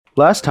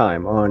Last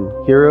time on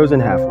Heroes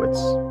and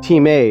Halfwits,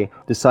 Team A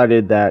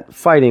decided that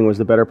fighting was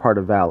the better part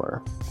of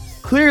valor.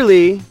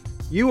 Clearly,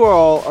 you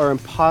all are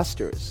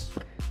imposters.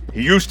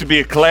 He used to be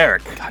a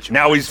cleric.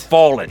 Now he's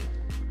fallen.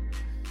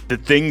 The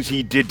things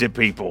he did to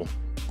people,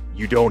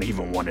 you don't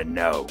even want to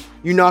know.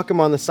 You knock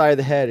him on the side of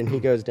the head and he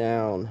goes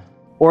down.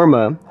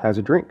 Orma has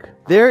a drink.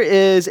 There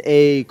is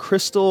a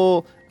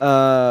crystal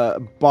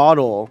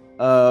bottle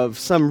of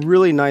some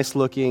really nice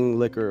looking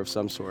liquor of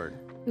some sort.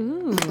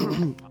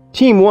 Ooh.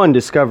 Team 1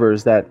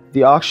 discovers that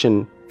the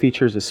auction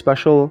features a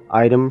special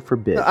item for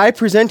bid. I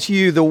present to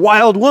you the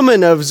Wild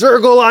Woman of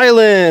Zurgle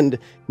Island!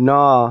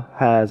 Na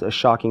has a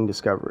shocking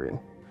discovery.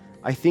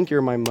 I think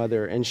you're my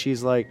mother. And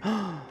she's like,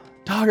 oh,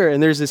 daughter.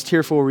 And there's this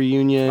tearful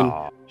reunion.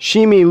 Aww.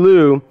 Shimi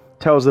Lu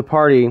tells the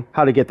party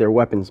how to get their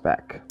weapons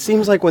back.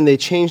 Seems like when they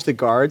change the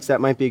guards,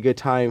 that might be a good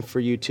time for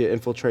you to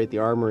infiltrate the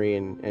armory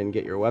and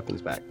get your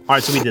weapons back. All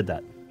right, so we did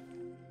that.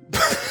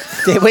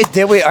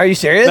 Did we? Are you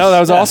serious? No, that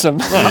was awesome.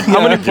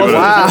 How many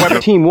Wow.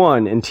 Team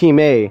 1 and Team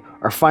A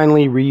are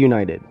finally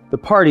reunited. The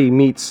party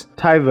meets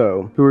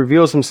Tyvo, who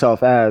reveals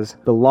himself as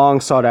the long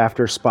sought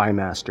after spy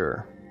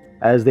master.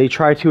 As they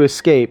try to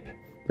escape,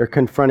 they're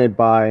confronted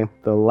by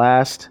the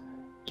last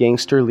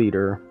gangster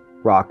leader,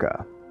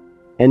 Raka.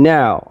 And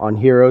now on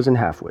Heroes and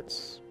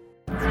Halfwits.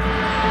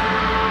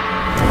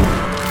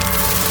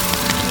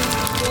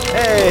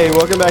 Hey,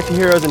 welcome back to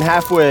Heroes and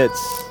Halfwits.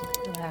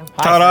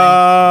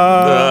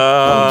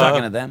 Ta-da! I'm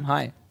talking to them.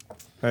 Hi.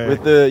 Hey.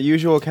 With the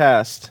usual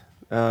cast.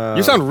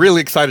 You sound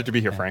really excited to be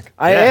here, Frank.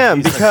 I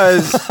am,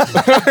 because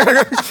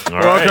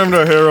Welcome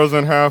to Heroes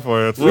and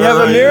Halfwits. we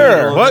have a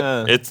mirror.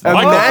 What? It's A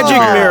like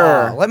magic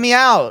mirror. Let me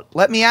out.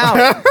 Let me out.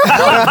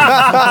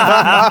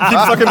 Keep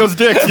sucking those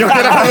dicks. You'll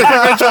get out of here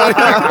eventually.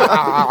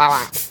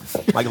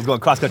 Michael's going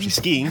cross-country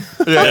skiing.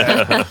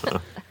 Yeah.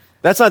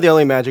 That's not the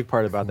only magic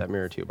part about that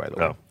mirror, too, by the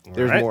way. Oh.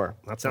 There's All right. more.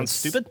 That sounds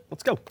stupid.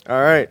 Let's go.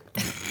 All right.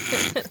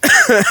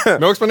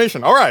 No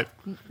explanation. All right.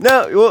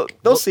 No, well,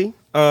 they'll see.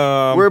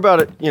 We're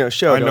about it,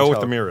 show. I know don't what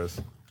tell. the mirror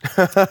is.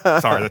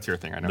 Sorry, that's your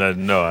thing. I know.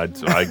 No,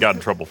 I got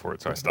in trouble for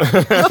it, so I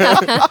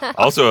stopped.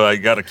 Also, I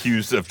got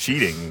accused of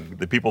cheating.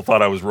 The people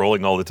thought I was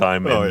rolling all the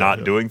time and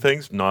not doing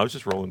things. No, I was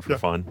just rolling for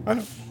fun. I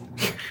know.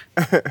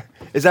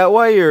 Is that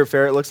why your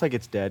ferret looks like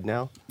it's dead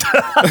now?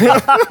 He's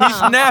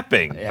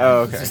napping.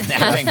 Oh, okay. Just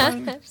napping.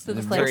 So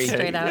it's like Very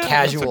straight out.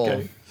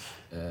 casual.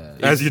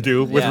 As you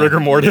do with Yeah. rigor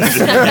mortis.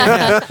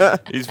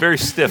 He's very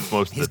stiff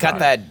most of He's the time.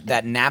 got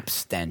that nap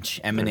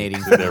stench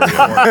emanating from There the we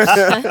go.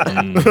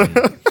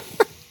 pores.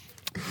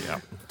 Yeah,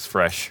 it's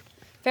fresh.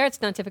 Ferrets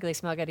don't typically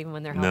smell good even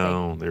when they're helping.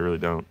 No, they really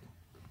don't.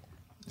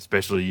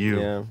 Especially you.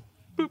 Yeah.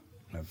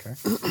 Okay.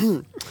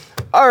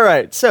 All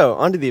right, so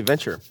on to the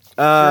adventure.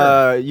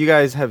 You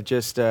guys have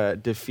just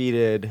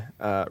defeated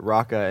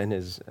Raka and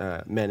his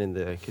men in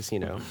the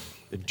casino,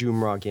 the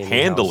Doomraw Gaming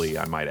Handily,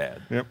 House. I might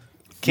add. Yep.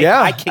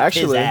 Yeah, I kicked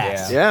his actually.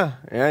 ass. Yeah,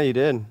 you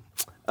did.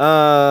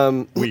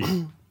 Well,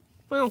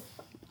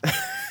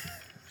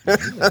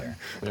 But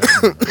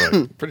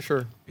pretty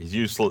sure. he's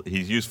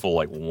useful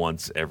like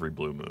once every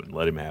blue moon.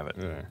 Let him have it.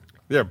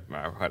 Yeah,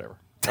 whatever.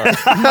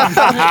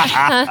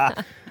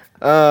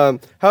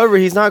 However,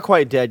 he's not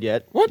quite dead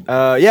yet. What?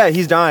 Yeah,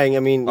 he's dying.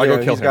 I mean, I'll go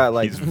he's kill him. got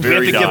like. He's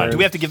very dying. Do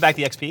we have to give back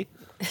the XP?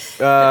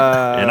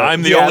 And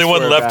I'm the he only asked one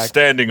for it left back.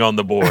 standing on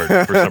the board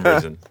for some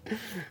reason.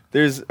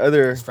 There's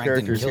other Frank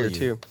didn't characters kill here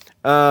you. too.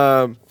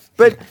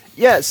 But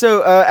yeah,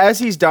 so as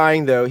he's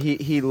dying though,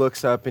 he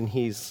looks up and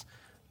he's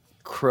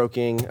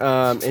croaking,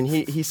 and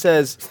he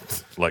says,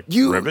 Like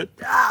 "You, Ribbit?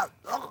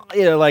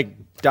 like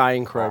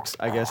dying croaks,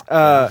 I guess.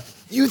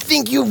 You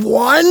think you've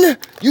won?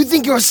 You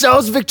think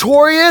yourselves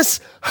victorious?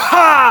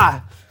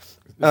 Ha!"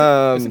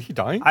 Isn't he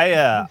dying?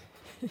 I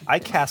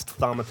cast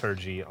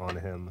thaumaturgy on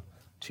him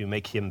to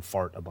make him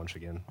fart a bunch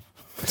again.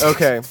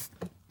 Okay.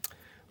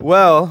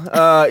 Well,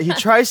 he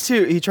tries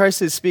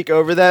to speak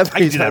over that, but I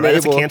can he's do that, not right?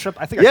 That's a able. cantrop?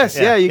 I think Yes, I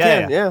can. yeah, you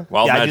can, yeah.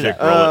 Wild Yeah, I do magic.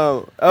 that.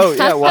 Roll it. Oh,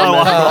 yeah,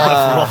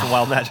 well, Roll for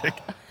wild magic.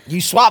 You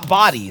swap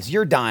bodies.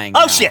 You're dying. Oh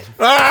now. shit!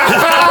 one.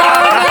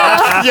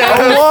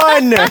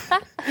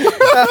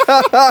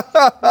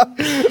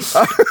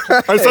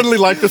 I suddenly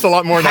like this a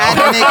lot more now.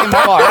 Had to make him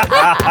fart.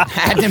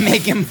 Had to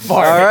make him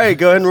fart. All right,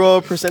 go ahead and roll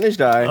a percentage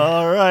die.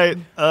 All right.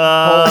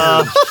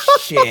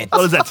 Shit.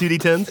 What is that?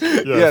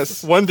 2d10s?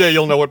 Yes. One day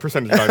you'll know what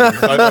percentage I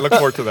mean. I look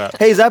forward to that.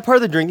 Hey, is that part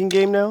of the drinking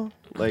game now?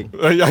 Like,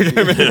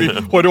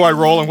 Maybe, what do I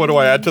roll and what do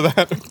I add to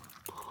that?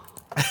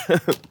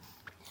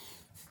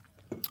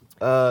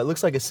 it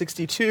looks like a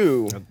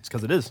 62. It's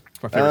because it is.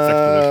 My favorite sex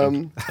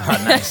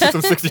position.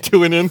 Some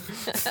 62 in.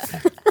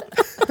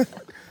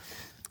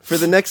 For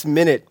the next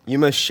minute, you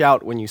must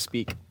shout when you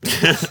speak.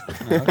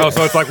 Oh,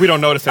 so it's like we don't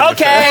notice it.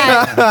 Okay.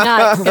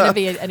 Not going to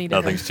be any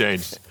different. Nothing's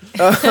changed.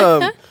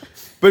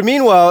 But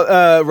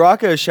meanwhile,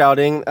 Raka is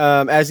shouting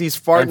as these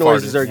fart And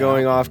noises farted, are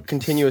going off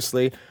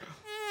continuously.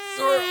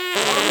 You're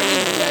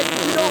already dead. You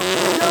don't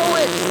know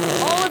it.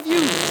 All of you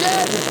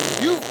dead.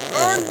 You've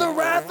earned the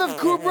wrath of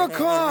Kubra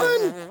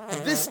Khan.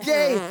 This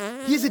day,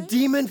 he is a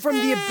demon from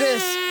the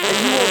abyss, and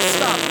he won't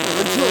stop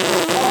until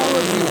all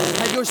of you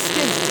have your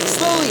skin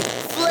slowly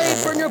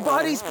flames burn your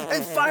bodies,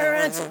 and fire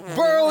ants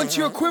burrow into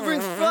your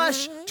quivering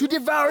flesh to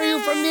devour you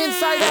from the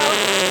inside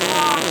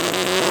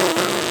out.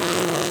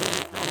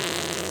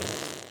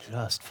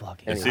 Just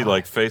fucking. Is he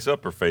like face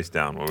up or face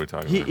down? What are we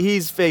talking about?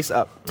 He's face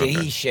up. Did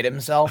he shit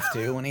himself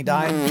too when he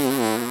died?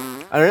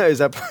 I don't know. Is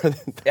that part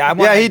of the...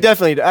 Yeah, he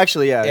definitely.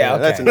 Actually, yeah.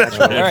 okay. That's a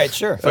natural. All right,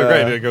 sure. So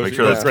great. It goes. make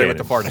sure that's that's great with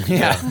the canon. farting.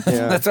 Yeah.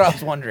 Yeah. That's what I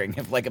was wondering.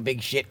 If like a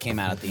big shit came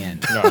out at the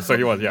end. No, so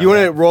he was. Yeah. You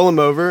want to roll him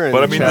over? And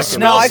But I mean, the check?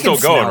 smell's I still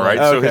can going, smell right?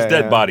 it. So his Okay,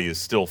 dead yeah. body is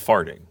still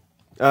farting.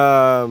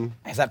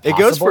 Is that It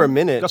goes for a possible?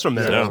 minute. Just from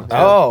there. Yeah.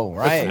 Oh,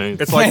 right.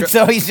 It's like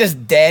so he's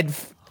just dead,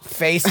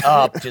 face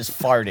up, just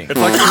farting.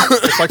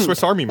 it's like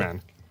Swiss Army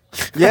Man.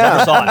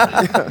 Yeah, Saw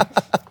it.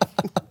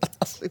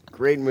 it's a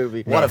great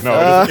movie. No, it is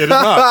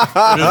not.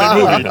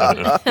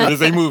 It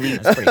is a movie. It is a movie.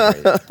 That's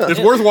pretty great. It's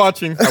worth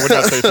watching. I would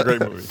not say it's a great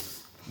movie.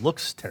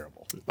 Looks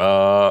terrible.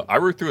 I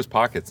root through his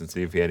pockets and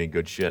see if he had any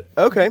good shit.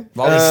 Okay.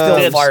 Well, he's still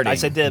Dibs. farting. I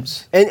said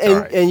dibs.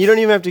 And you don't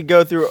even have to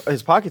go through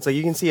his pockets. Like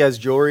you can see he has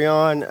jewelry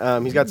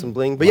on. He's got some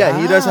bling. But yeah,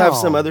 he does have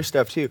some Wow. other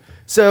stuff too.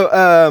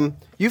 So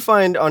you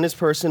find on his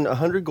person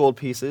 100 gold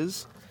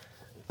pieces.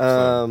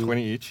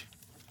 20 each.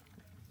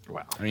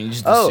 Wow. I mean, you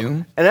just Oh,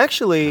 assume. and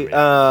actually, should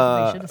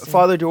assume.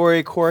 Father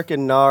Dory, Cork,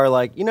 and Na are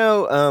like,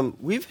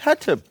 we've had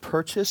to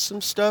purchase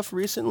some stuff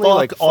recently, Fuck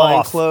like fine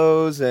off.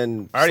 clothes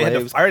and I already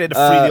slaves. had to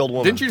free the old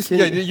woman. Didn't you?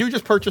 Yeah, you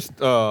just purchased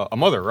a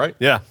mother, right?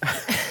 Yeah.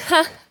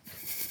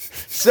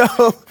 So,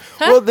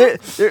 well,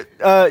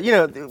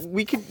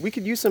 we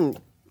could use some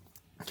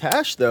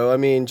cash though. I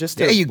mean, just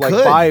to Yeah, you like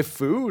could. buy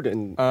food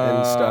and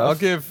stuff. I'll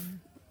give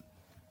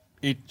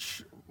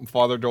each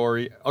Father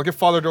Dory. I'll give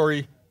Father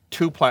Dory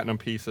 2 platinum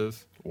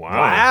pieces,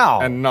 Wow.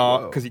 and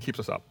Na because he keeps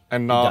us up.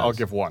 And Na, I'll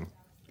give 1.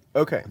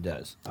 Okay. It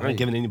does. I ain't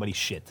giving anybody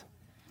shit.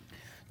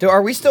 Dude,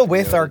 are we still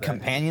with our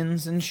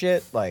companions and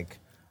shit? Like,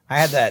 I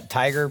had that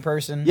tiger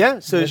person. Yeah.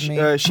 So with me.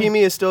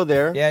 Shimi is still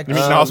there. Yeah, You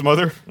mean Na's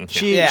mother?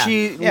 She Yeah.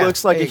 she Yeah,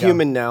 looks like there a you go.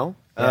 human now.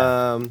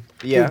 Yeah.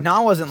 Yeah. Dude,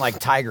 Na wasn't like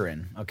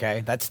tigerin,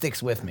 okay? That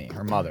sticks with me.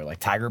 Her mother, like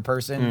tiger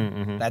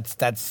person,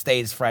 that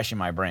stays fresh in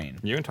my brain.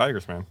 You and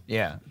tigers, man.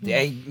 Yeah,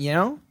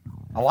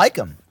 I like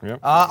them. Yep.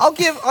 I'll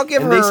give and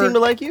her. they seem to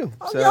like you.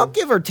 I'll, So. I'll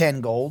give her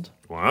 10 gold.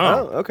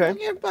 Wow. Oh, okay.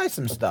 Yeah, buy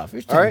some stuff.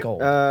 Here's 10 All right.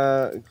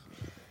 gold.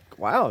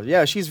 Wow.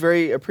 Yeah, she's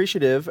very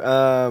appreciative.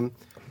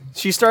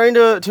 She's starting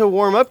to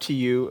warm up to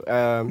you.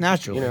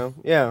 Naturally.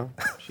 Yeah.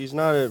 She's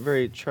not a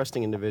very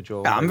trusting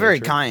individual. I'm by very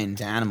nature. kind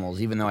to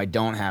animals, even though I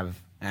don't have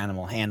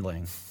animal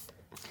handling.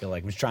 I feel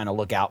like I'm just trying to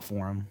look out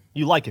for them.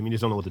 You like him, you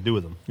just don't know what to do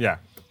with him. Yeah.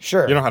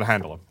 Sure. You know how to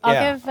handle them. I'll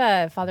Yeah.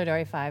 give Father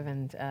Dory 5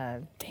 and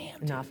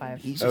not 5.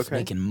 He's just Okay.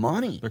 making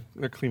money.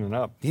 They're cleaning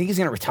up. Do you think he's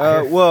gonna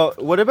retire? Well,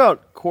 what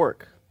about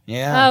Cork?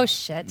 yeah. Oh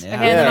shit. Yeah.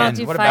 Okay, then I'll And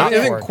do what 5. about to-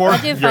 Isn't Quark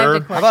I'll do 5 your-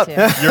 to Quark How too.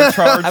 You're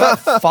charged. How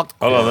about fuck?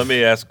 Hold on. Let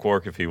me ask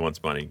Quark if he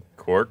wants money.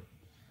 Quark,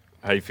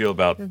 how you feel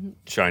about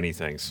shiny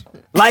things?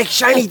 Like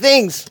shiny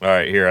things. All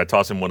right, here I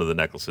toss him one of the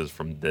necklaces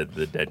from the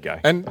dead guy.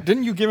 And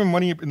didn't you give him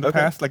money in the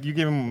past? Like you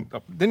gave him,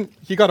 didn't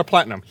he got a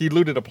platinum? He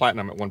looted a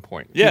platinum at one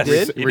point. Yes,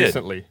 did? he did.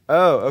 recently.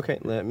 Oh, okay.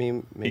 Let me.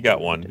 Make He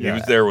got one. He Yeah.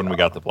 was there when we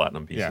got the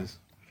platinum pieces.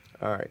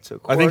 All right.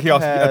 So I think he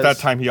Cork also at that has-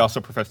 time he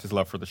also professed his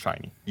love for the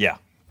shiny. Yeah.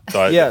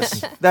 So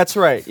Yes, that's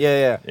right.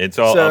 Yeah. And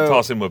so, I'll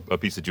toss him a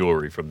piece of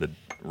jewelry from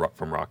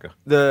Raka.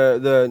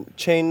 the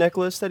chain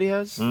necklace that he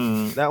has.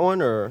 Mm. That one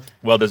or.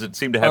 Well, does it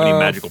seem to have any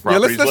magical Yeah,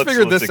 properties? let's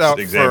figure this out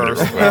examine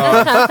first. it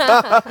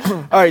real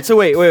quick. All right. So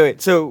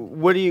wait. So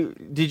what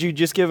did you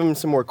just give him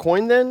some more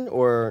coin then,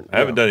 or I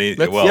haven't done anything.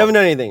 Let's- Well, You haven't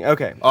done anything.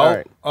 Okay. All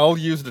right. I'll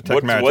use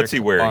detect magic. what's he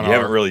wearing? on You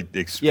haven't our- really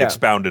Yeah.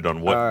 expounded on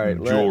what All right,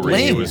 jewelry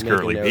he Bling. was Make a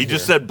currently. note He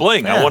just here. said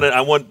bling. Yeah.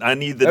 I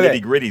need the Okay.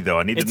 nitty gritty though.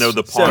 I need to know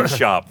the so- pawn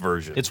shop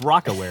version. It's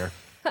Rockaware.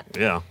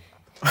 Yeah.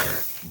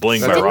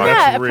 Bling by That's- Rock. Yeah,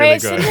 That's a really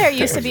praise. good. Didn't there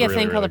used to That's be a really,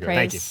 thing called a really good.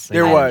 Thank you. praise?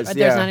 There And- was, But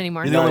there's yeah. not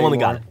anymore. You're the only one that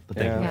got it. anymore. But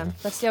thank you. Yeah,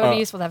 that's so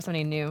useful to have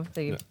somebody new.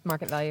 The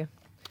market value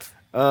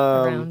Um,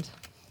 around.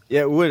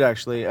 yeah, it would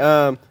actually.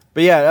 But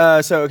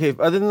yeah. So okay.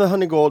 Other than the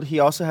 100 gold, he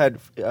also had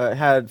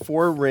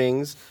 4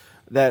 rings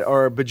that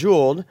are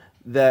bejeweled.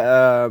 That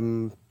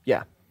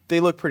they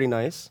look pretty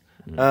nice.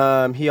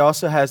 He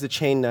also has the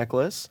chain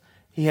necklace.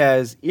 He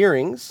has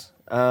earrings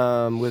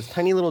with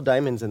tiny little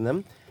diamonds in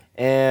them,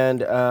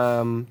 and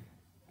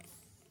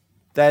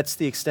that's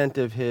the extent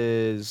of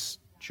his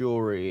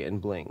jewelry and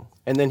bling.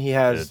 And then he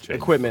has chain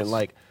equipment necklace.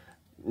 like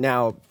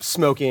now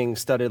smoking,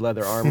 studded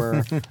leather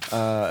armor,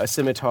 a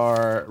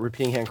scimitar,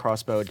 repeating hand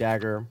crossbow,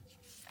 dagger.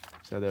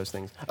 So those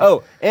things.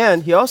 Oh,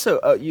 and he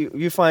also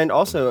you find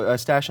also a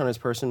stash on his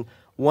person: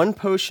 1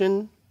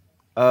 potion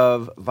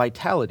of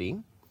vitality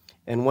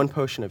and 1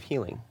 potion of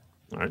healing.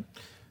 All right.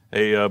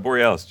 Hey,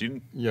 Borealis, do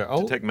you Yeah,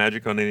 I'll- detect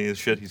magic on any of the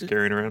shit he's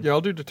carrying around? Yeah,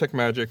 I'll do detect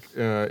magic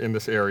in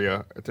this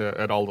area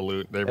at all the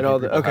loot. They all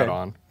the- people had okay.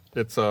 on.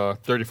 It's a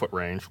 30-foot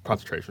range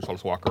concentration, so I'll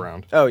just walk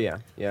around. Oh yeah,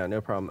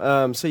 no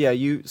problem. So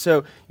you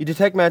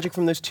detect magic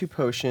from those 2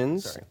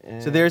 potions.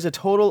 So there's a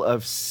total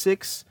of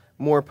 6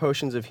 more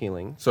potions of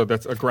healing. So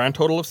that's a grand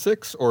total of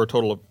 6, or a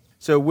total of.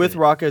 So with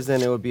Raka's,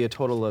 then it would be a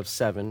total of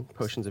 7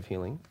 potions of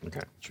healing.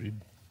 Okay. Should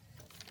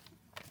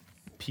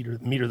we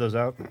meter those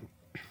out?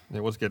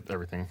 Yeah, let's get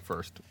everything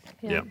first.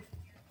 Yeah.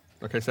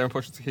 Okay, 7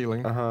 potions of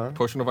healing. Uh-huh.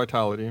 Potion of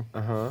vitality.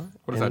 Uh-huh.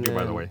 What does that do,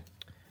 by the way?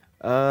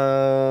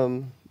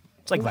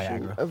 It's like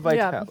Viagra.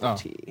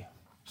 Vitality.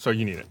 So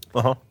you need it.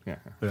 Uh huh. Yeah.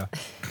 Yeah.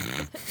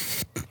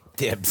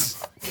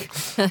 Dibs.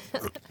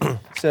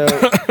 So,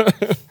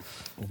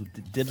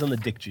 Dibs on the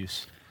dick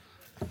juice.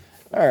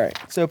 all right.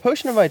 So,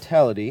 potion of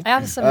vitality. I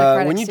have some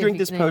credits, when you see if drink you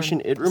this can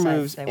potion, anyone it decides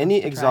removes they want any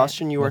to try it.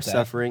 exhaustion you are What's that?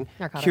 suffering,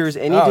 Narcotics. cures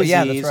any Oh, yeah,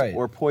 that's disease right.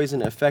 or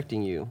poison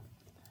affecting you.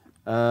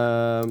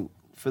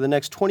 For the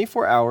next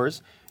 24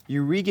 hours,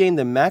 you regain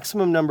the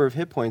maximum number of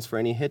hit points for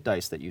any hit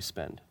dice that you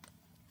spend.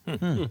 Oh,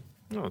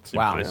 it seems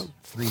Wow. nice.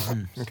 3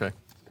 Okay.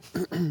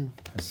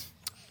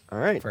 All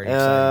right. Very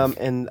exciting.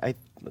 And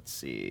let's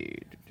see.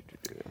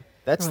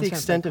 That's the Everyone's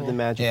extent gonna of the be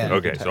magic. Yeah. that you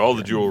Okay, can so touch. all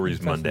the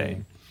jewelry's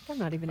mundane. I'm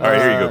not even. All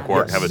right, here you go,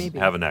 Quark. yes.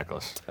 Have a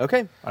necklace.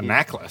 Okay. A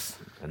necklace.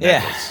 A Yeah.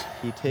 necklace.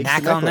 He takes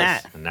Knack the on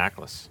necklace. that. A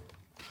necklace.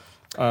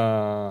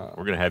 Uh,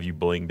 We're gonna have you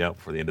blinged out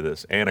before the end of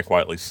this, and I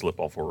quietly slip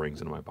all 4 rings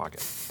into my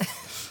pocket.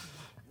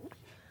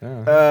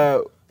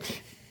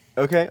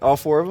 Okay, all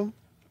 4 of them?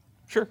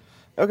 Sure.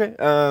 Okay.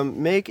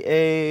 Make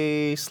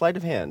a sleight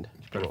of hand.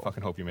 better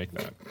fucking hope you make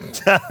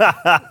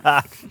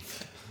that.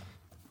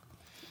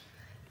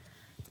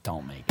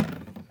 Don't make it.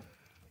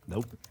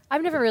 Nope.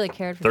 I've never really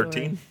cared for 13.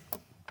 jewelry.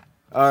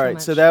 All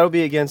right, so much. that'll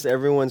be against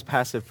everyone's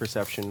passive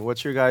perception.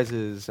 What's your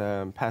guys'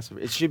 passive?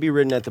 It should be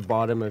written at the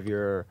bottom of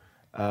your,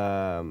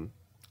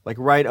 like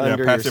right Yeah, under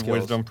your passive skills.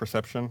 wisdom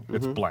perception.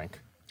 It's blank.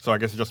 So I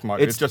guess it's just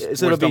It's- just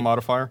so it'll wisdom be-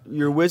 modifier.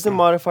 Your wisdom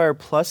modifier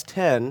plus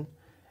 10,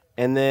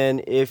 and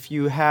then if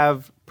you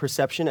have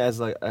perception as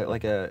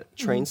like a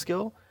train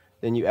skill,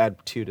 then you add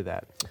 2 to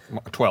that.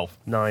 12.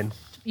 9.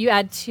 You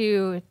add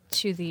 2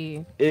 to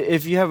the.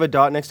 If you have a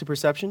dot next to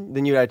perception,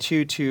 then you add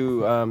 2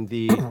 to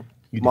the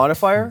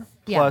modifier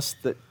Yeah.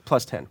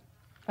 plus 10.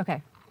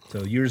 Okay.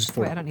 So yours is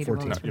Wait, I don't need to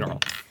 14. roll You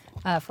don't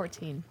know.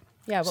 14.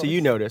 Yeah. What So was-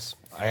 you notice.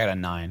 I got a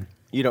 9.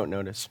 You don't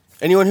notice.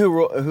 Anyone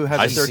who has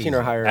I a 13 or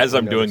see. higher. As will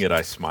I'm doing notice. it,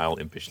 I smile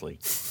impishly.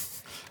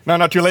 No,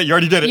 not too late. You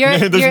already did it. You're,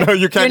 There's no,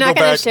 you can't you're not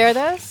go gonna back. share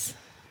this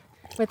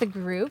with the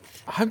group.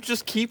 I'm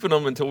just keeping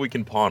them until we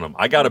can pawn them.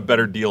 I got a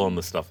better deal on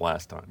this stuff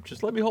last time.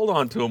 Just let me hold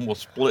on to them. We'll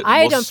split.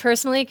 I we'll don't s-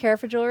 personally care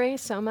for jewelry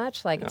so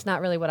much. Like, it's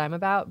not really what I'm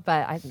about,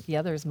 but the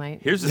others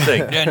might. Here's the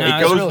thing. Yeah, no, it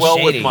it's goes real well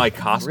shady. with my Real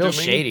costuming.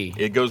 shady.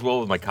 It goes well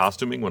with my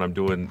costuming when I'm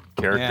doing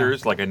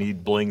characters. Like I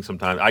need bling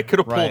sometimes. I could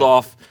have pulled Right.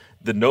 off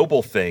the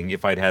noble thing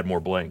if I'd had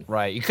more bling.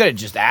 Right. You could have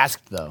just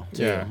asked, though.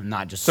 Too, Yeah.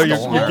 Not just So you're,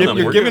 stolen. you're, them.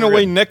 you're We're giving getting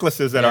away rid-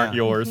 necklaces that aren't Yeah.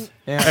 yours,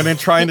 Yeah. and then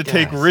trying to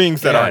take Guys,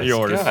 rings that aren't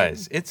yours.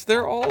 Guys,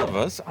 they're all of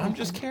us. I'm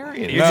just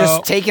carrying it. You're No.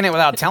 just taking it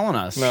without telling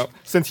us. No,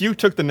 since you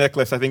took the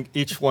necklace, I think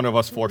each one of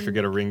us 4 should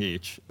get a ring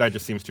each. That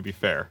just seems to be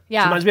fair.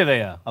 Yeah. Reminds me of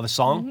a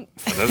song.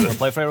 Does Wanna it?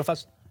 play for it real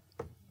fast?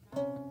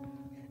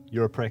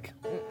 You're a prick.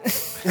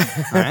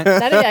 That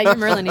is, yeah, you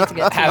Merlin needs to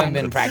get. Haven't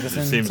been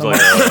practicing. It seems so like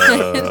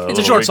much. it's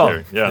a short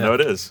song. Yeah, no, it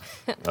is.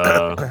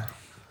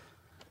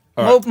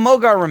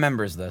 Mogar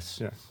remembers this.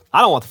 Yeah.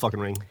 I don't want the fucking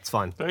ring. It's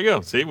fine. There you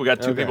go. See, we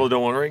got 2 people who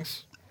don't want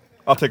rings.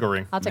 I'll take a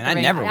ring. I'll take Man, a I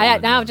ring. never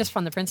wanted now one. just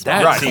from the principle.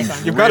 That I'll seems take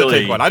one. You've got to really-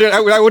 take one.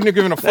 I wouldn't have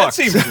given a fuck. That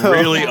seems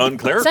really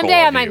unclerical. Someday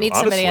I of might you, meet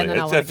somebody and honestly. then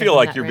I'll I like feel give them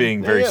like that you're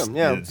ring. being very,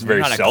 Yeah. it's very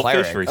You're not a selfish,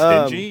 cleric. very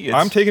stingy. It's-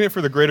 I'm taking it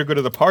for the greater good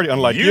of the party,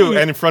 unlike You- you,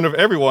 and in front of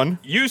everyone.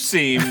 You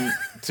seem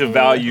to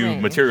value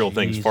Right. material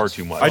things far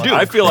too much. I do.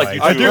 I feel like you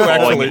two I do, are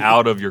falling actually.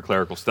 out of your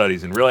clerical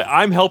studies, and really,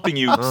 I'm helping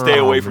you stay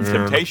away from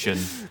temptation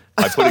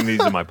by putting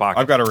these in my pocket.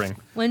 I've got a ring.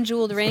 One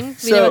jeweled ring. We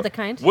So- know the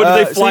kind. Would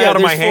they So fly yeah, out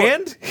of my there's 4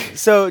 hand?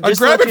 So I just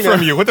to grab let it you know,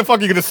 from you. What the fuck?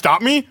 Are you gonna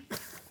stop me?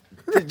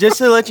 just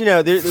to let you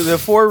know, the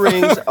 4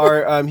 rings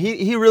are.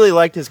 He really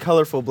liked his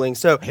colorful bling.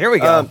 So Here we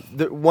go.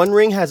 The one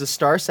ring has a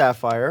star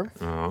sapphire,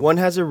 Uh-huh. one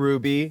has a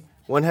ruby,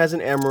 one has an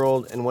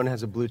emerald, and one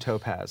has a blue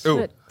topaz. Ooh.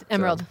 Good.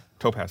 Emerald.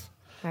 Topaz.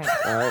 All right.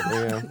 All right,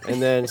 there you go.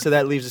 And then so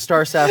that leaves a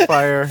star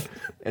sapphire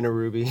and a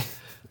ruby.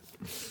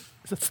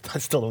 I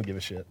still don't give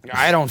a shit.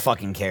 I don't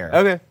fucking care.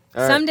 Okay.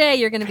 All right. Someday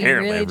you're going to be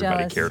Apparently, really everybody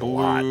jealous. cared a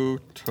lot. Blue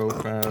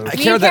topaz. I We care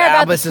care that about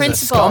Albus the is a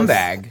principles.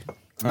 scumbag,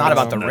 not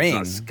about the That's ring.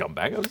 not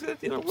scumbag. I was,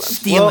 I'm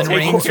Stealing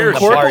taking rings care from of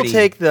the Cork party. will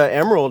take the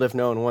emerald if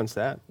no one wants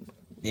that.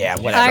 Yeah,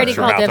 I whatever. already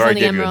called dibs I on the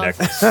gave you a emerald.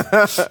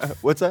 necklace.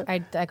 What's that?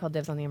 I called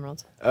dibs on the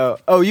emeralds.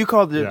 Oh, you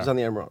called dibs Yeah. on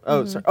the emerald.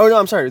 Oh, sorry. Oh no,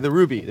 I'm sorry. The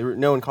ruby.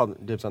 No one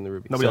called dibs on the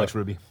ruby. Nobody So- likes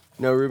Ruby.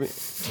 No ruby.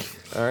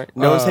 All right.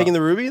 No one's taking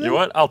the ruby. Then? You know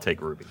what? I'll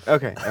take Ruby.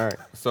 Okay. All right.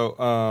 So,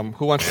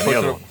 who wants the the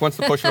other potion? one. Who wants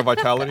the potion of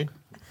vitality?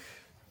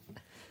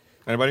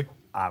 Anybody?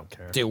 I don't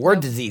care. Dude, we're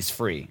disease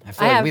free. I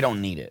feel I like have- we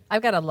don't need it.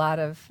 I've got a lot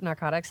of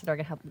narcotics that are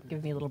going to help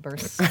give me little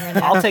bursts. here and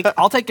there.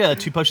 I'll take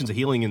 2 potions of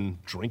healing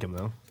and drink them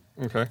though.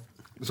 Okay.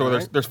 So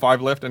there's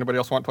 5 left. Anybody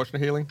else want potion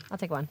of healing? I'll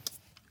take one.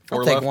 4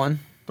 I'll take left. one.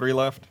 3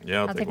 left.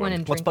 Yeah, I'll take one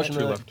and What's drink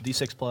potion it. of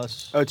D6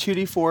 plus?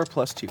 2d4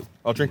 plus 2.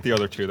 I'll drink the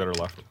other 2 that are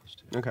left.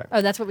 Okay.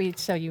 Oh, that's what we.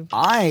 So you.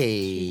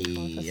 I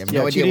have Yeah,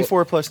 no idea.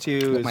 2d4 plus 2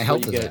 is my what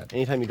health you is get at.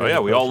 anytime you do Oh yeah,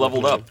 a we all potion of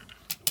leveled up.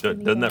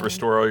 healing. Doesn't that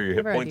restore all your hit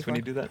Give her a points when D4.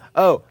 you do that?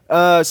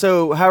 Oh,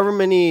 so however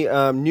many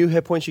new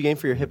hit points you gain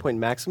for your hit point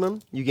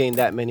maximum, you gain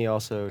that many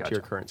also to Gotcha.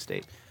 your current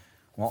state.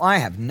 Well, I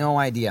have no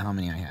idea how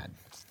many I had.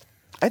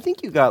 I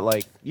think you got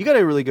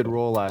a really good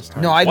roll last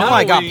time. No, I know Why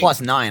I don't got we-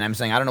 +9. I'm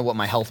saying I don't know what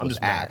my health was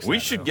at. We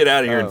should get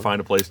out of here Oh. and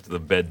find a place to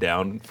bed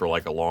down for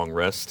like a long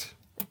rest,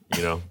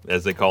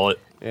 as they call it.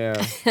 Yeah.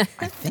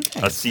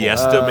 A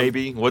siesta,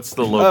 maybe? What's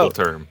the local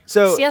term?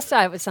 So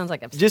Siesta, it sounds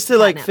like a just to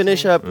like catnap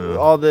finish to me. up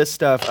all this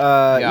stuff,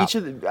 each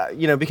of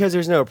the, because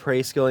there's no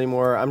praise skill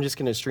anymore, I'm just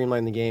gonna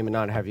streamline the game and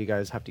not have you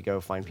guys have to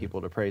go find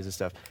people to praise and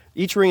stuff.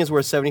 Each ring is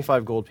worth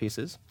 75 gold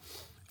pieces.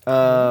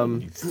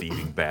 You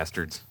thieving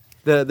bastards.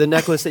 The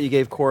necklace that you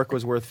gave Cork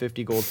was worth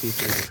 50 gold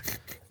pieces.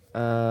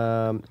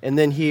 And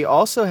then he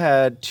also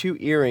had 2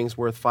 earrings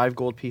worth 5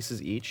 gold pieces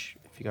each.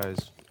 If you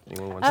guys,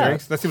 anyone wants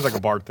Earrings? That seems like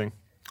a bard thing.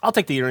 I'll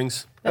take the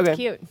earrings. That's okay.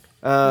 cute.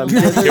 Can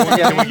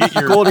we get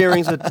your gold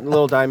earrings with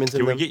little diamonds in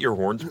Can we them. get your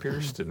horns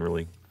pierced and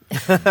really?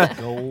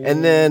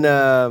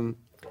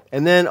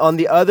 And then on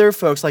the other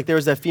folks, like there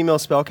was that female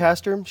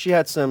spellcaster. She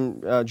had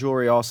some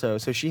jewelry also.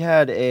 So she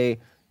had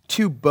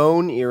 2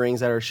 bone earrings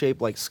that are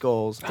shaped like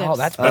skulls. Oh,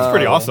 that's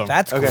pretty awesome.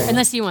 That's cool. Okay.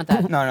 Unless you want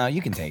that. No,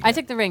 you can take I it.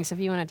 took the rings. If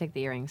you want to take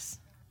the earrings,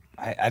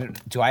 I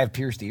don't, do I have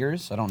pierced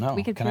ears? I don't know.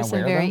 we could Can I pierce them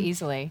wear very them?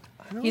 easily.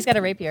 He's got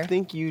a rapier. I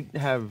think you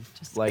have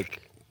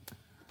like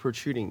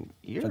protruding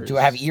ears. Do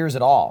I have ears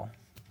at all?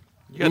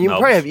 You I got mean, you nubs.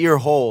 probably have ear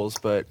holes,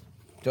 but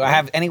Do I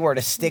have anywhere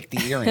to stick the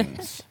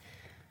earrings?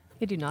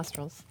 You could do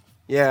nostrils.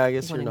 yeah, I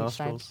guess One your on each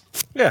side. nostrils.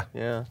 Yeah.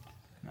 Yeah.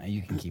 No,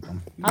 you can keep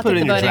them. I'll Put it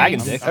take in the your bone dragon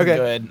earrings. dick. I'm Okay.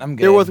 good. I'm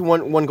good. They're worth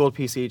one gold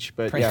piece each,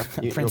 but Prince, yeah.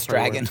 Prince you'll probably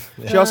Dragon.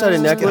 win. She also had a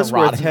necklace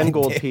Gonna rot worth in 10 my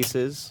gold dick.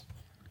 pieces.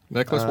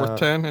 Necklace worth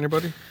 10.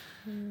 Anybody?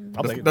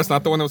 I'll take it. That's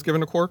not the one that was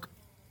given to Quark.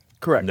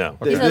 Correct. No.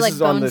 Th- These are This like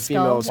is on bone the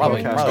female skulls.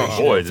 Probably, spellcaster. probably Oh,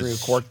 should boy, have this threw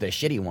is- Quark the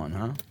shitty one,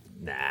 huh?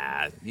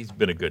 Nah, he's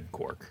been a good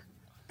Quark.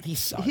 He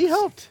sucks. He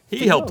helped.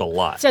 He helped a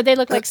lot. So they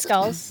look like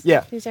skulls.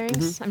 Yeah. These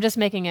earrings. I'm just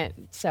making it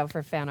so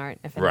for fan art.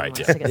 If anyone Right, wants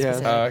yeah. to get Yeah.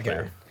 specific.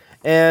 Okay.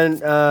 And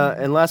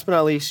last but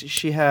not least,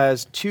 she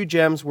has 2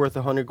 gems worth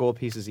 100 gold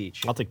pieces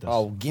each. I'll take this.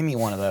 Oh, give me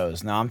one of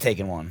those. No, I'm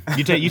taking one.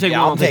 You take Yeah, one.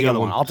 I'll I'll take take the other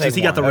one. one. I'll take Since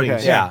he got the one.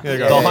 rings. Okay. Yeah. There you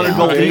go. The 100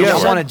 gold There you each. go.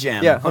 I want a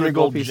gem. Yeah, 100 gold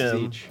gold pieces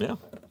gem. each. Yeah.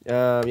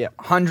 Yeah.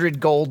 100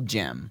 gold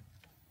gem.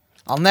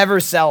 I'll never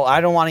sell. I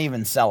don't want to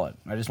even sell it.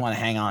 I just want to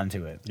hang on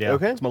to it. Yeah.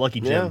 Okay. It's my lucky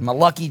Yeah. gem. My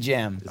lucky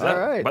gem. Is that,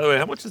 All right. By the way,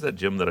 how much is that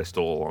gem that I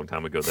stole a long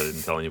time ago that I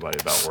didn't tell anybody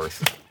about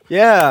worth?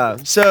 Yeah.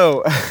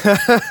 So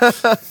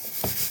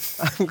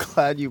I'm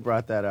glad you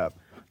brought that up.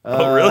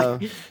 Oh,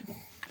 really?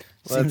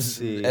 Let's Seems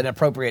see. an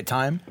appropriate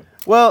time.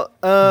 Well,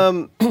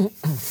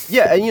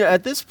 yeah, and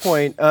at this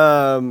point,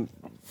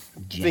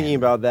 thinking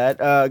about that,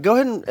 go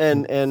ahead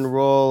and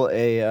roll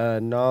a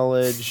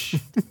knowledge.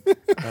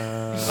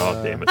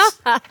 Oh, damn it.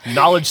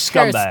 Knowledge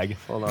scumbag.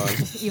 Hold on.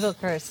 Evil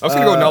curse. I was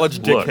going to go knowledge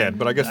look. dickhead,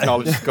 but I guess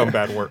knowledge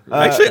scumbag work.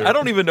 Actually, I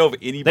don't even know if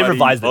anybody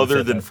revised it and other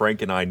said than that.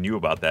 Frank and I knew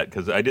about that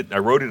because I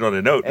wrote it on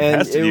a note. And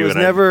passed to it you, was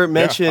and never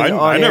mentioned I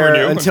on never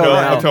air knew until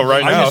now. until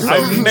right I now. just- So- I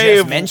You may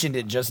just have- mentioned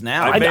it just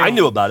now. I may I have-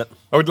 knew about it.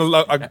 How'd you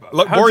know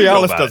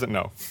Borealis about doesn't it?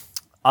 know.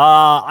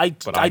 I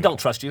I don't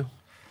trust you.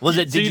 Was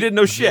it? So you didn't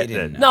know shit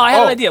didn't then? No, I had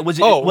Oh, an idea. Was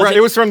it? Oh, was right.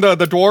 It was from the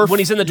dwarf. when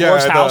he's in the Yeah,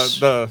 dwarf's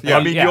house? yeah.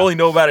 I mean, Yeah. you only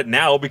know about it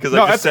now because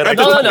no, I just said I at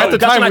the told no, you. at the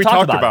Gus and time I we talked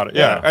talked about about it. it.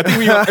 Yeah, I think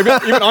we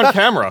even on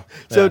camera.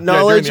 So during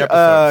knowledge, the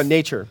episode.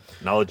 nature.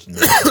 Knowledge, no.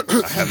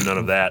 I have none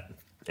of that.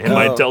 And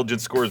my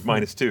intelligence score is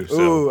 -2. So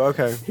Ooh,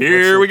 okay.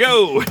 here we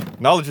go.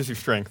 Knowledge is your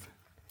strength.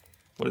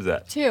 What is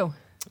that? 2.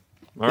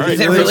 All right. Is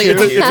it really a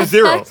It's a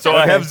 0. So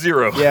I have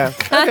 0. Yeah.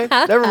 Okay.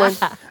 Never mind.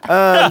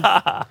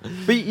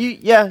 But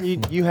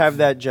you have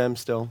that gem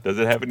still. Does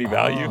it have any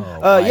value?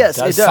 Yes,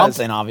 does it does.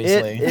 something,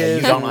 obviously, It that you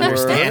is don't worth-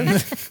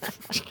 understand.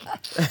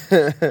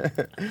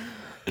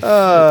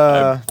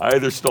 I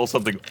either stole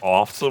something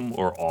awesome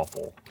or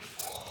awful.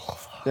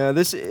 Now,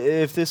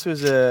 if this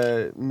was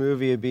a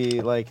movie, it'd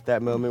be like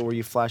that moment where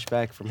you flash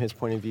back from his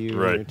point of view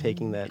Right. when you're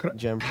taking that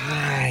gem.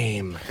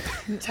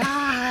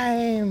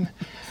 Time.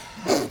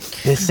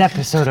 This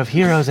episode of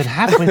Heroes and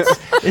Halfwits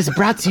is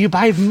brought to you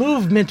by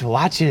Movement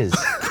Watches.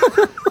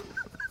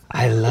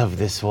 I love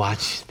this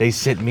watch they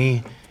sent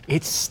me.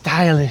 It's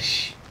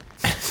stylish.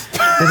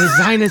 The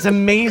design is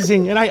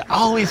amazing, and I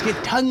always get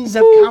tons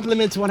of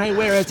compliments when I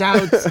wear it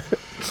out.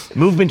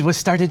 Movement was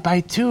started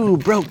by 2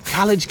 broke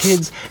college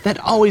kids that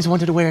always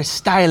wanted to wear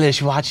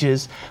stylish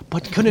watches,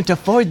 but couldn't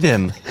afford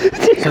them.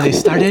 So they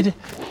started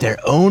their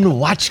own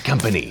watch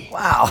company.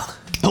 Wow.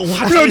 The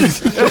watches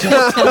just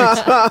start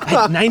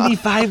at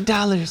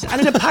 $95. At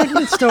an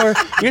department store,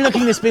 you're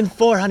looking to spend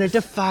 $400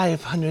 to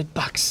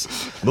 $500.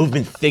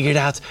 Movement figured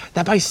out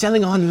that by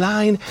selling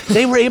online,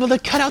 they were able to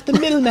cut out the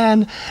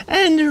middleman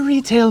and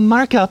retail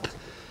markup,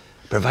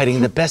 providing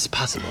the best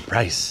possible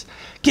price.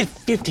 Get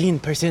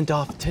 15%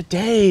 off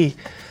today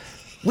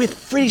with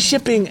free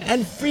shipping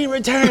and free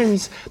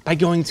returns by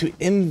going to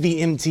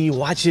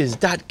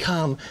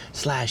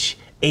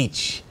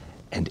mvmtwatches.com/H.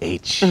 and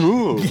H.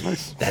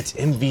 That's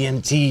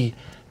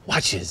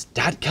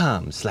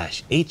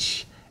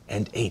mvmtwatches.com/H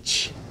and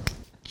H.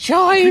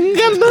 Join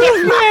the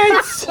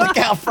movement! Look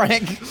out,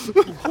 Frank.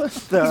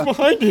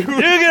 You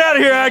get out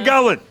of here,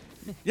 Goblin.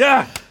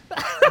 Yeah.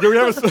 Do we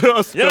have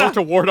a spell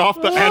to ward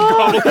off the ant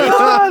goblin?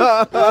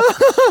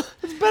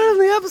 It's better than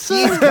the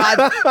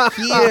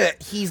episode.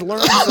 He's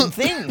learned some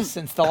things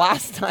since the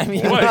last time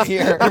he was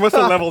here. He must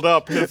have leveled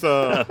up his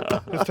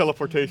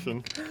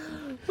teleportation.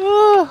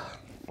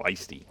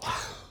 Feisty.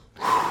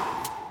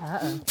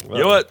 You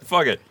know what?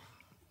 Fuck it.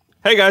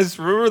 Hey guys,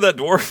 remember that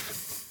dwarf?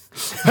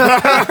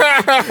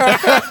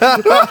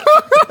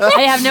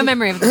 I have no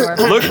memory of the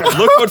dwarf.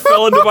 Look what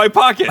fell into my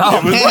pocket. It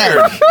was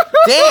weird.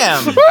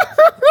 Damn.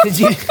 Did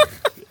you?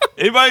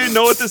 Anybody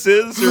know what this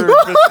is? Or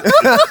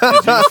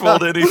is useful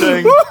to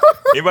anything?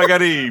 Anybody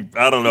got any,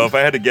 I don't know, if I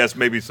had to guess,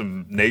 maybe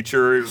some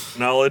nature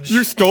knowledge?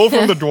 You stole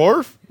from the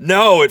dwarf?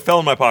 No, it fell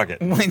in my pocket.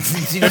 Did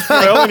you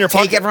Fell in your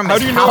take pocket? it from How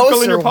his do you know it house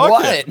fell in your or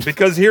pocket? what?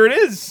 Because here it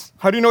is.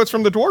 How do you know it's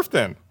from the dwarf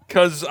then?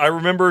 Because I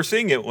remember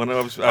seeing it when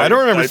I was... I don't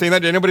remember seeing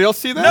that. Did anybody else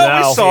see that?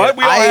 No, we saw it.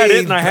 We all had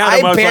it, and I had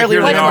them. I was like, barely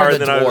here they are.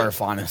 remember the And dwarf,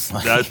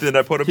 honestly. then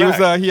I put it He back.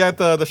 was he had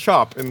the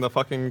shop in the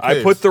fucking I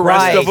cave. put the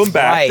rest of Right, them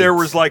back. right. There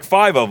was like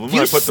 5 of them.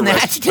 You I put the rest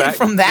snatched it back.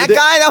 from that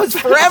guy? That was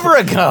forever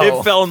ago.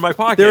 It fell in my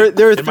pocket.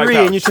 There are in my 3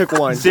 pouch. and you took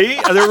 1. See?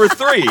 There were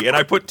 3, and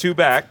I put 2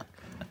 back.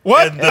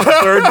 What? And the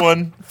 3rd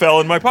one fell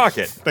in my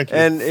pocket. Thank you.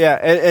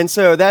 And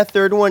so that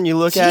 3rd one, you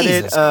look at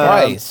it. Jesus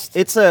Christ.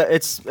 It's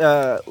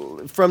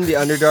from the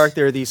Underdark.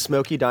 There are these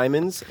smoky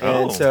diamonds,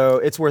 and so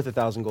it's worth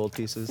 1,000 gold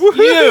pieces.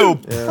 You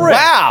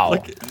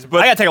Wow.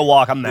 But I gotta take a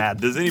walk. I'm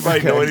mad. does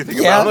anybody know anything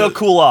Yeah. I'm about gonna it?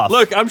 cool off.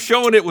 Look, I'm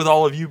showing it with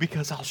all of you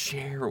because I'll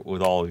share it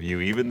with all of you,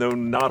 even though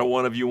not a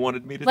one of you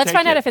wanted me to Let's take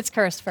find it. out if it's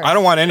cursed first. I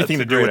don't want anything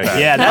That's to a do great with that.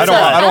 idea. Yeah,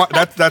 I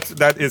don't want.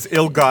 That is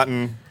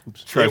ill-gotten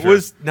treasure.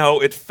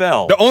 It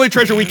fell. The only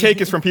treasure we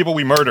take is from people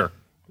we murder.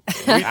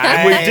 and we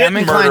I'm didn't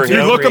inclined murder to You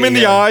him. look them in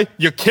the eye,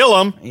 you kill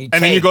them, You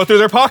and then you take. go through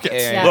their pockets.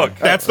 Yeah. Look,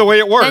 That's the way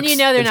it works. Then you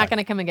know they're not going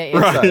to come and get you.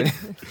 Right.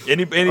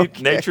 any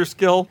nature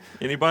skill?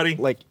 Anybody?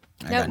 Like,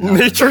 Nope.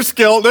 Nature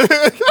skill.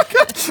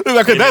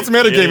 Okay, that's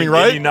metagaming, Any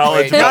right?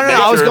 knowledge No, about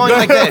I was nature? going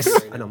like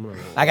this.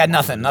 I got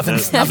nothing.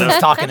 Nothing's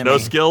talking to me. No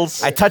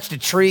skills? I touched a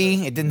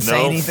tree. It didn't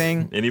say No?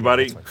 anything.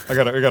 Anybody? I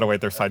gotta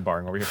wait. They're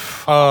sidebarring over here.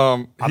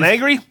 I'm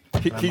angry.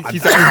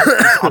 He's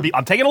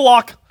I'm taking a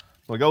walk.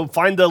 I'm gonna go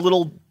find the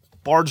little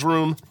bard's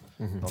room.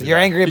 So you're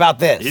angry about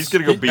this. He's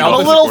gonna go beat I'm up a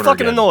this little corner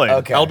fucking again. annoyed.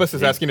 Okay. Elvis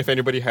is asking if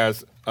anybody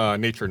has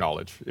nature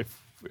knowledge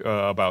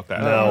about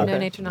that. No. No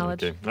nature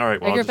knowledge. Okay. All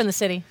right. I Well, grew up in the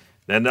city.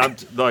 and I'm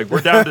like, we're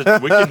down to.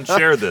 We can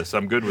share this.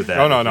 I'm good with that.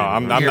 No.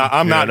 I'm not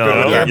no, good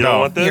at You that. don't No.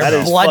 want this? Your That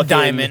is blood fucking-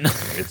 diamond.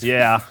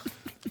 Yeah.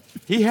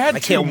 He had I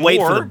can't wait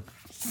for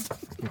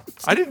the.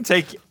 I didn't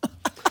take.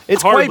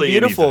 it's Hardly quite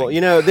beautiful. anything.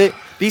 You know,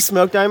 these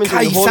smoke diamonds, God,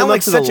 when you you hold them sound up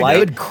like to the such a light,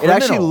 good it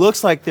actually criminal.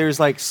 looks like there's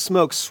like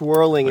smoke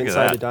swirling Look at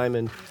inside that. the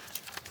diamond.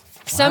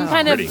 Some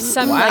Pretty.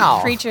 Wow.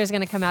 like creature is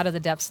going to come out of the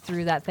depths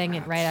through that thing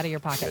and right out of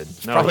your pocket.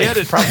 No, Probably, he had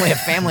it. probably a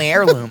family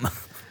heirloom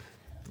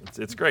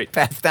It's great.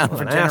 passed down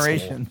for an asshole.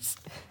 generations.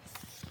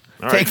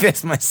 All Take right.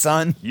 this, my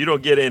son. You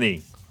don't get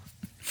any.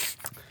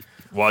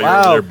 While you're Wow.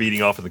 over there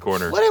beating off in the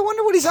corner. What? I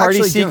wonder what he's Party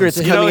actually secrets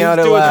doing. You know, coming he's out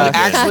of doing He the-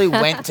 actually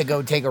went to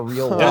go take a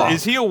real walk.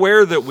 Is he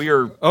aware that we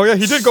are? Oh yeah,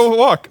 he did go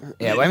walk.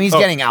 Yeah, well, I mean, he's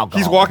getting alcohol.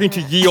 He's walking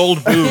to ye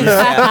old booze.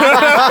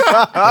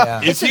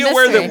 Yeah. Is It's a he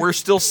aware mystery. that we're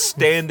still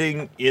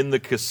standing in the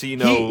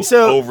casino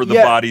So, over the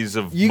yeah, bodies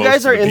of? You most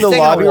guys of are in the people?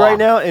 taking a lobby right walk.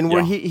 now, and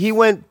where Yeah. he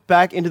went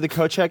back into the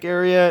Kochek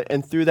area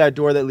and through that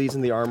door that leads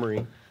in the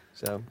armory.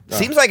 So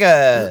Seems like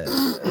a.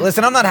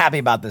 Listen, I'm not happy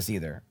about this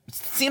either.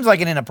 Seems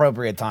like an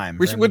inappropriate time.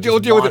 We for should- him we'll to deal-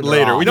 just deal with it wander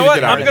later. off. We You know need to what?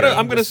 get out I'm of gonna.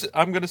 here.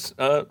 I'm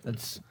gonna.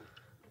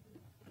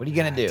 What are you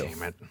gonna do?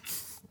 Damn it.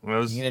 I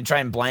was, You gonna try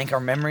and blank our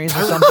memories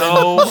or something?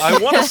 no, I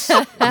want to.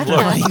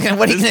 Look,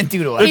 What are you gonna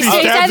do to us? He's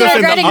stabs either us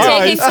in the regretting eyes,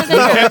 taking something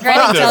or regretting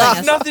telling It has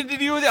us. nothing to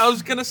do with it. I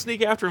was gonna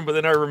sneak after him, but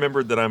then I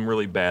remembered that I'm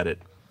really bad at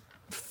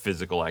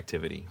physical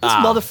activity. This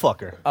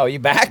motherfucker. Oh, you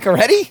back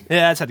already?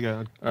 Yeah, that's had to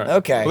go.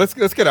 Okay. Let's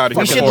get out of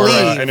here We should before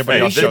leave. anybody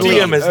Hey, else the shows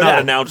DM up. has not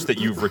announced that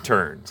you've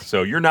returned,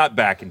 so you're not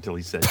back until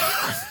he says.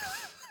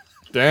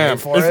 Damn.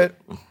 for it.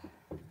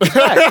 You're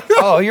back.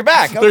 Oh, you're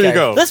back. There you Okay.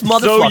 go. This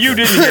motherfucker. So you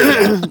didn't hear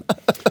that.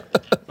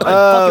 I'm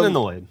fucking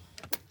annoyed.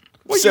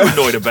 What are you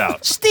annoyed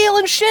about?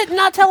 Stealing shit and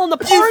not telling the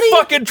party. You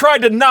fucking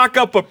tried to knock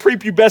up a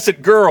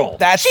prepubescent girl.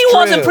 That's She true.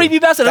 wasn't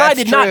prepubescent, and I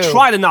That's did not true.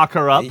 try to knock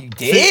her up. You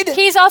did?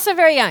 He's also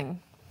very young.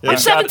 I'm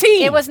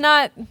 17. It was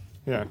not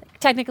Yeah.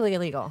 technically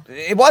illegal.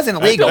 It wasn't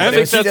illegal. I but think it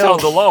was that's still, how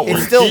the law It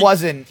works. still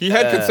wasn't. He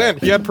had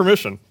consent. He had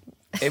permission.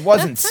 It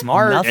wasn't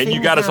smart. Nothing. And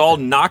you got us all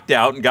knocked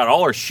out and got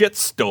all our shit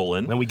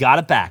stolen. And we got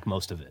it back,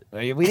 most of it.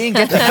 We didn't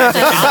get the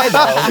magic eye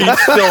though. He's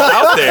still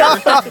out there.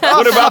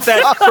 What about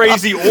that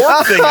crazy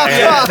orc thing I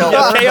had? The You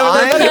okay over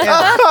there? line,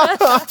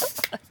 yeah.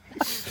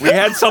 We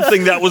had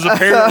something that was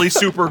apparently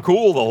super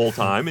cool the whole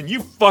time, and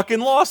you fucking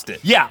lost it.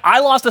 Yeah, I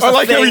lost us I a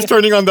like thing. how he's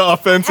turning on the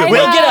offensive. I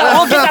We'll know.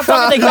 get that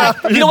fucking thing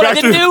back. You know what I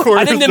Back didn't to the do?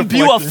 corner I didn't is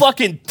imbue a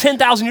deflecting. fucking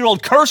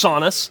 10,000-year-old curse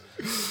on us.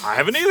 I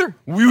haven't either.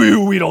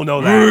 We don't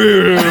know that.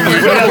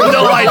 We have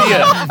no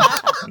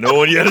idea. No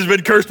one yet has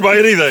been cursed by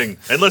anything,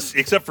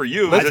 except for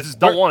you. I just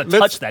don't want to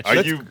touch that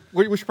shit.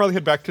 We should probably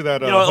head back to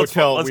that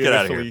hotel. Let's get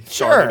out of here.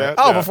 Sure.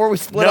 Before we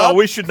split up? No,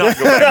 we should not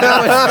go back.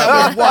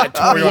 that was what,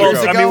 20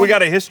 years ago? I mean, we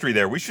got a history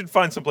there. We should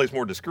find someplace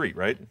more discreet,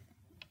 right?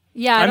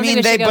 Yeah, I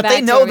mean,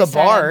 they know the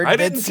bard. I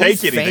didn't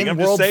take anything. I'm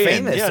just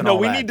saying. Yeah, no,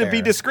 we need to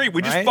be discreet.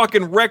 We just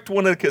fucking wrecked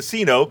one at a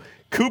casino.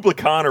 Kublai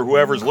Khan or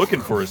whoever's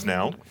looking for us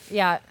now.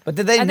 Yeah. But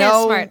did they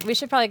know? They're smart. We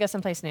should probably go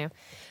someplace new.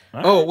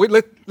 Oh,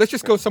 let's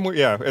just go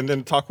somewhere, and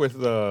then talk with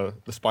the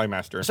spy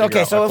master. So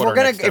if we're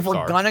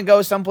gonna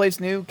go someplace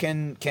new,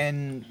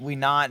 can we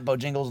not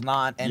Bojangles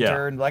not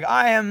enter and be like,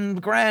 I am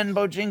Grand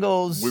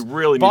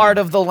Bojangles, bard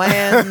of the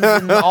lands,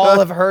 and all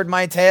have heard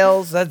my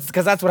tales? That's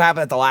because that's what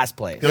happened at the last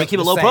place. If you keep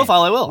a low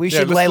profile, I will. We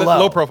should lay low.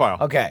 Low profile.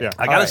 Okay. Yeah.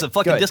 I got us a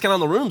fucking discount on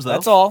the rooms, though.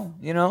 That's all.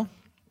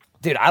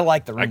 Dude, I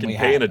like the room. I can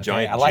pay in a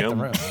giant gym. I like the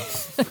room.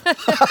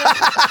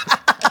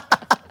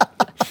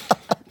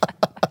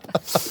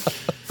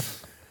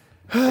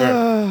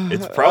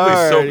 It's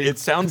probably it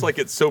sounds like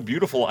it's so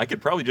beautiful. I could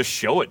probably just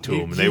show it to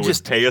them, and they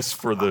would pay us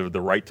for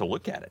the right to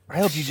look at it. I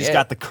hope you just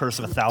got the curse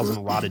of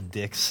 1,000 rotted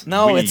dicks.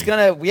 No, it's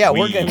gonna. Yeah,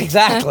 we're gonna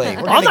exactly.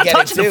 We're I'm not get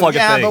touching it the too. fucking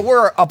thing. But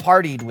we're a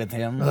partied with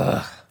him.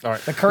 All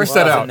right, the curse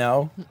doesn't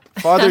know.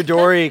 Father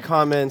Dory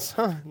comments,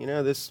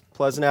 this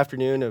pleasant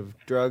afternoon of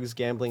drugs,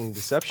 gambling, and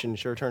deception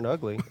sure turned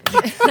ugly.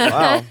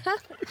 Wow.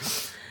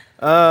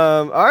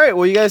 All right,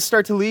 well, you guys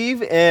start to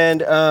leave, and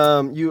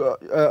you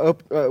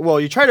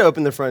try to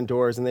open the front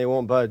doors, and they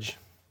won't budge.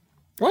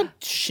 What?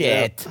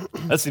 Shit.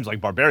 That seems like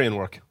barbarian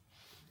work.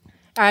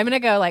 All right, I'm going to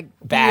go,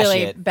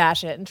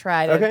 bash it and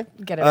try to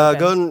get it open.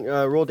 Go and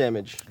roll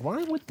damage.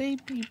 Why would they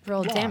be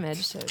roll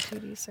damage? So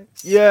 2d6.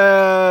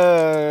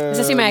 Yeah. Does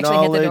this mean I actually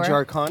hit the door? Knowledge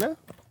Arcana?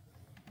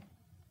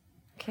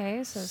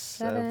 Okay, so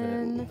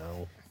 7.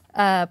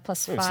 No.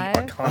 Plus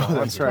 5. Oh,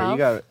 that's right. You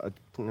got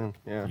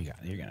yeah.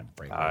 You're gonna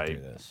break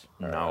through this.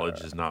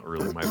 Knowledge is not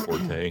really my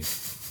forte.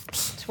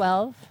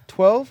 12.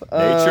 12.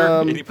 Nature.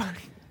 Anybody?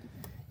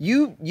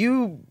 You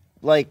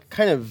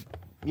kind of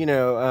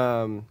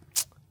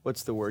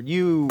what's the word?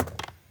 You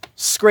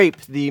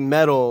scrape the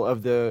metal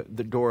of the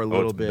door a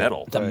little bit.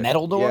 Metal. The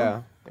metal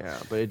door. Yeah,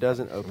 but it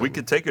doesn't open. We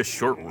could take a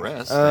short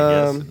rest,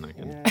 I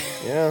guess.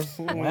 Yeah.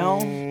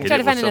 Well, try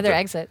to find another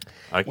exit.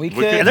 We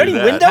could. Are there any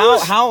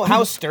windows?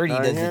 How sturdy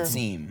does it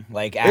seem?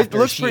 Like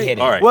after she hit it.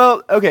 All right.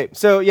 Well, okay.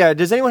 So yeah,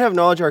 does anyone have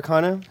knowledge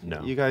Arcana?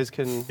 No. You guys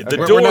can.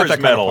 The door is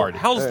metal.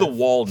 How's the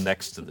wall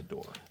next to the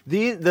door?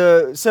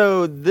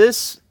 So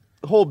this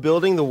whole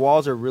building, the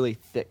walls are really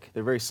thick.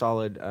 They're very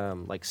solid,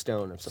 like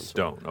stone of some sort.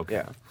 Stone. Okay.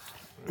 Yeah.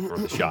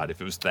 From the shot, if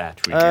it was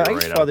thatch, we'd be right I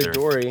guess out Father there.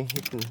 Dory,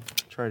 he can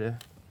try to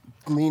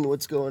glean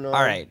what's going on.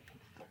 All right.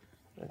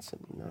 That's a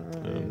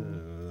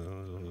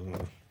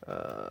 9.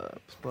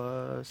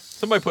 Plus.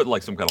 Somebody put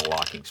some kind of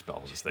locking spell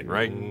on this thing,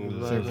 right?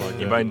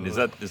 Is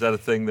that a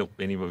thing that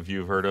any of you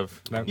have heard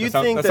of? That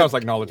sounds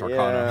like knowledge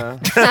arcana.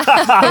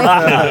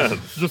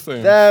 Just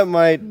saying. That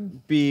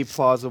might be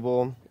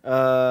plausible. We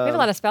have a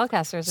lot of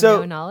spellcasters with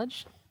no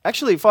knowledge.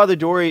 Actually, Father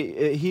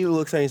Dory, he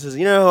looks at me and says,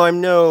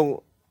 I'm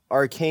no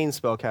arcane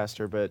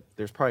spellcaster, but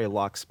there's probably a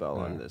lock spell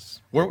on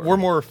this. We're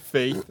more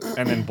faith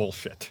and then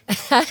bullshit.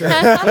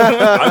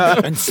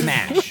 And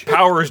smash.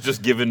 Power is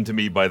just given to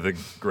me by the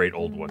great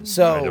old one.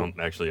 So I don't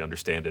actually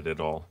understand it at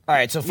all. All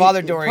right, so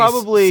Father Dory's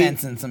probably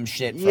sensing some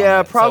shit from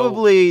Yeah, it,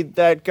 probably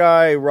that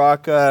guy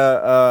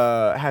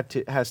Raka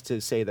has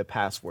to say the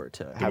password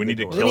to. Do we need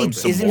to door. kill him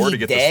some more to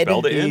get the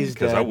spell to end? He's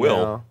Because dead I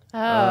will.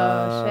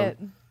 now. Oh, shit.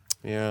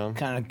 Yeah.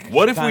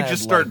 What if we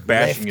just start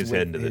bashing his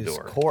head into the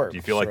door? Corpse, Do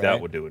you feel like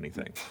that would do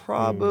anything?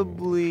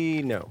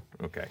 Probably no.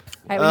 Okay.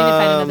 All right, we need to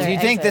find another Do you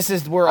think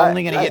exit. we're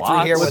only going to get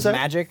through here what's with that?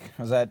 magic?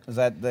 Is that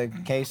the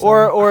case?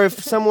 Or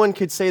if someone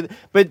could say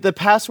but the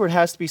password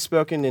has to be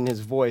spoken in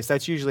his voice.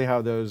 That's usually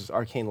how those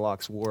arcane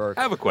locks work.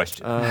 I have a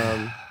question.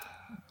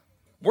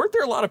 Weren't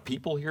there a lot of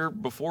people here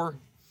before?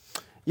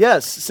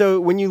 Yes.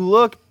 So when you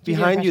look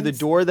behind you, the impressions?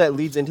 door that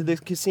leads into the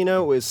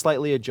casino is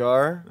slightly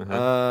ajar,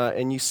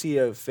 and you see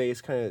a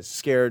face kind of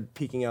scared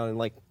peeking out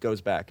and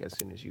goes back as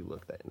soon as you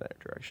look in that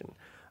direction.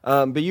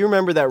 But you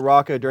remember that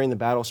Raka during the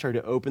battle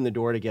started to open the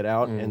door to get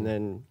out, and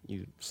then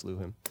you slew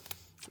him.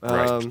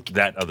 Right.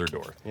 That other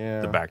door.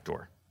 Yeah. The back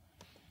door.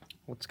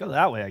 Let's go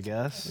that way, I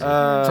guess.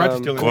 Try to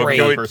steal Well,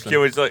 the person.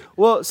 can we just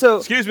Well, so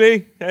excuse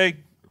me, hey,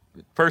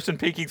 person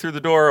peeking through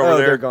the door over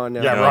there. they're gone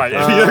now. Yeah, No, right.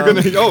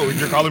 okay.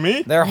 You're calling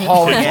me? They're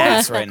hauling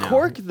ass right now.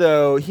 Cork,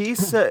 though, he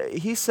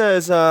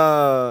says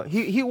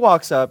he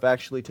walks up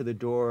actually to the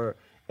door,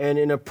 and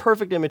in a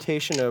perfect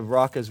imitation of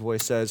Raka's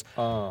voice says,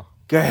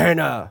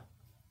 "Gehenna,"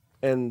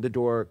 and the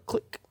door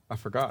click. I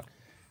forgot.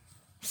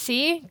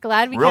 See?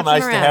 Glad we Real kept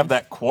nice him to around. have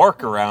that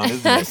quark around,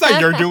 isn't it? It's not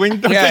you're doing.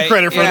 Don't take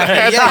credit for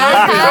that.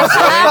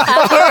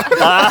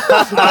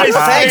 I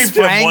Thanks, saved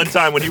him Frank. one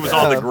time when he was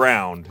on the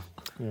ground.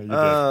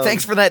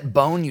 Thanks for that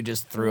bone you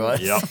just threw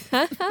us. Yep.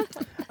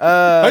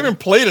 I even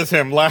played as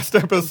him last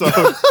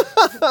episode.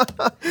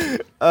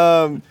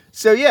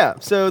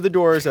 So the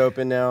door is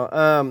open now.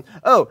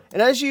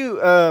 And as you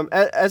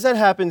as that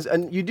happens,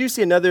 and you do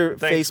see another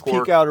face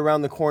peek out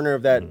around the corner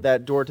of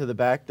that door to the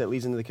back that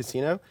leads into the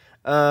casino.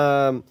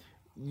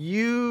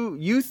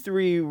 You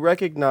three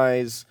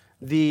recognize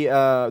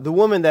the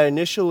woman that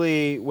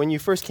initially, when you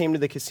first came to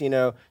the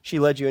casino, she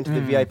led you into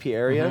the VIP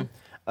area.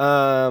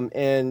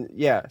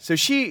 So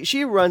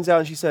she runs out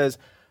and she says,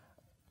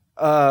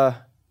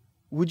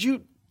 "Would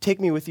you take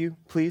me with you,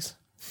 please?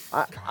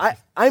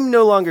 I'm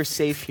no longer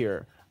safe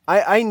here.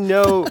 I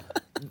know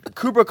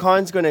Kubra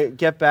Khan's going to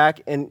get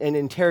back and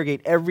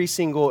interrogate every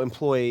single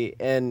employee,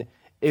 and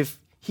if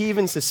he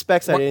even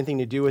suspects I had anything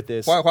to do with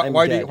this,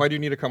 why do you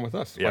need to come with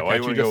us? Yeah, why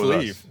can't you just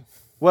leave?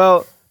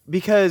 Well,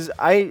 because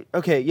I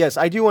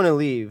do want to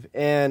leave,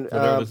 and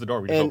there's the door.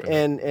 We just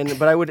opened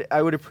but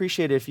I would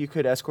appreciate it if you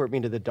could escort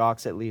me to the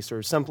docks at least,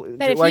 or some place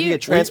where I can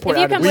get transport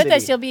out of the city. If you come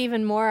with us, you'll be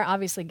even more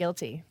obviously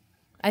guilty.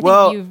 I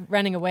think you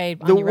running away.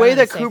 The way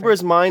that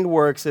Kubra's mind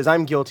works is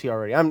I'm guilty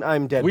already.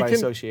 I'm dead by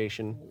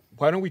association.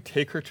 Why don't we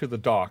take her to the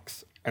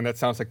docks? And that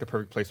sounds like the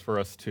perfect place for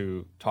us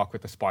to talk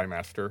with the spy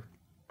master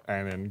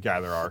and then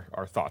gather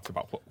our thoughts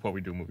about what we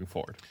do moving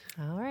forward.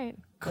 All right.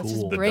 Cool. Let's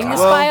just bring the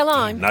spy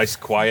along. Nice,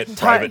 quiet,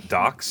 private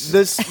docks.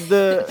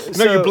 No,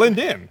 you blend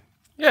in.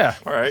 Yeah.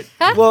 All right.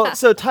 Well,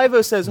 so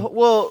Tyvo says,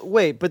 well,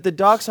 wait, but the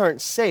docks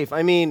aren't safe.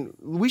 I mean,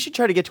 we should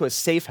try to get to a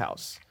safe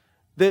house.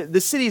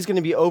 The city is going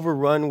to be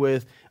overrun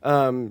with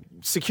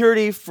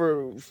security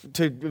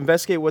to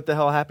investigate what the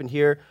hell happened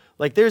here.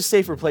 Like, there's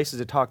safer places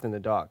to talk than the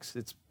docks.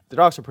 The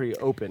docks are pretty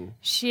open.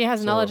 She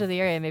has knowledge of the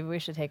area. Maybe we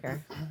should take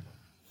her.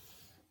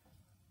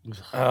 Wait.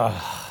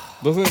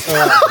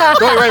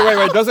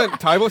 Doesn't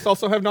Tyvos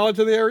also have knowledge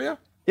of the area?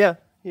 Yeah,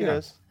 he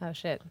does. Oh,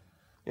 shit.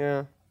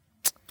 Yeah.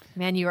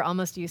 Man, you were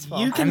almost useful.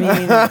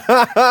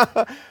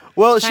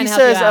 Well, she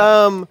says,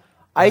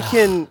 I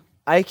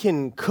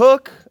can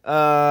cook. Something.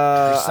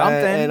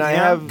 And I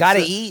have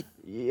gotta eat.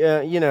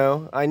 Yeah,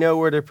 I know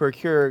where to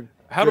procure.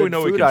 How do we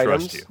know we can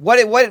trust you?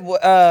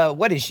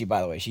 What is she,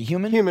 by the way? Is she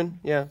human? Human,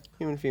 yeah,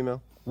 human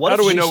female. How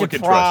do we know we can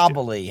trust you?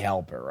 Probably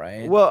help her,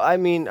 right? Well, I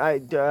mean,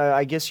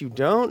 I guess you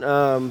don't.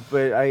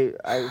 But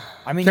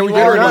I mean, can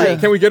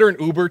we get her an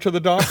Uber to the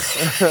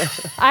docks?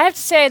 I have to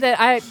say that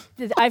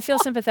I feel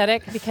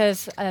sympathetic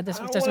because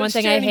there's one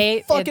thing I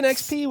hate. Fucking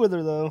XP with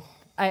her though.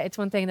 It's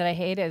one thing that I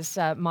hate is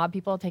mob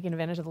people taking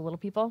advantage of the little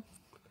people.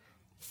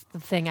 It's the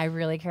thing I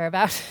really care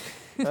about.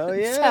 Oh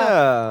yeah.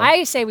 So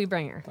I say we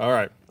bring her. All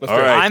right. Let's All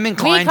do it. right. I'm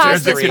inclined We to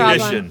caused this agree.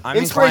 problem. I'm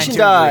Inspiration inclined to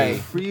die agree.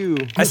 for you.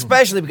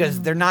 Especially because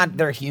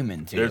they're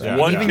human too. There's Like,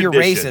 one even your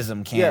condition.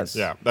 racism can't. Yes.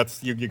 Yeah,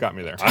 that's you got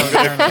me there. I'm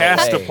going to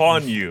cast Hey.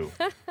 upon you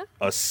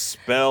a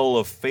spell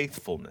of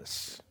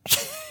faithfulness.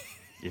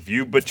 If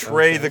you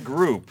betray the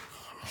group,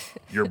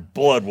 your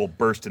blood will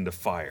burst into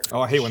fire.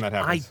 Oh, I hate when that I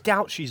happens.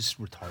 doubt she's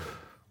retarded.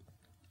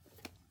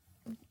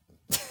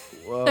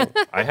 Well,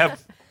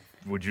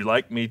 Would you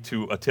like me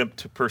to attempt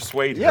to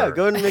persuade her? yeah,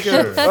 go ahead and make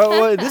it.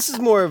 Well, this is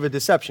more of a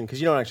deception because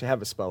you don't actually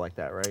have a spell like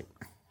that, right?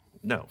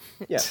 No.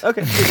 Yeah.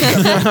 Okay.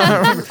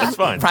 That's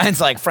fine.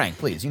 Ryan's like, Frank,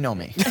 please, you know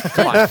me.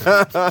 Come on.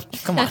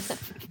 Come on.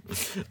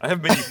 I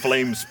have many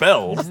flame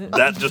spells.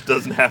 That just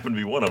doesn't happen to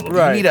be one of them.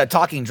 Right. You need a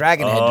talking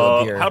dragon head to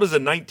appear. How does a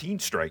 19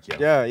 strike you?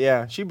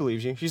 Yeah. She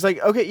believes you. She's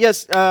like, okay,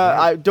 yes.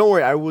 Don't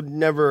worry. I would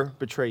never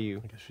betray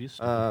you.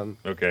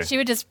 Okay. She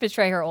would just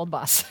betray her old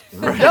boss.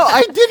 No,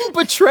 I didn't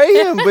betray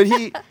him, but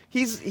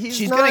he's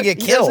She's not, gonna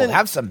get he killed. doesn't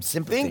Have some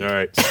sympathy. All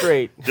right.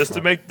 straight. Just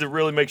to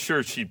really make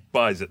sure she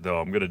buys it, though,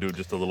 I'm going to do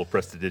just a little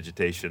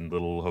prestidigitation,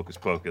 little hocus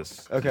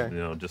pocus. Okay.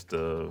 Just a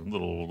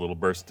little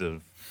burst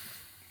of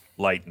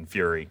light and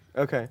fury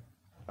Okay.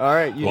 All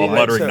right. You while do that.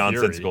 muttering So-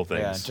 nonsensical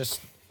Yeah, things.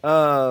 just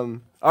All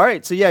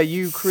right. So yeah,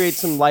 you create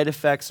some light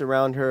effects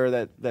around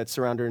her that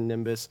surround her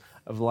nimbus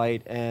of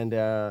light, and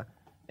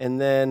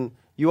then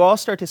you all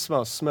start to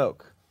smell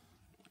smoke,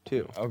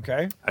 too.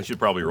 okay. I should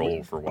probably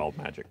roll for wild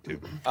magic, too.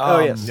 Oh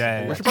yes.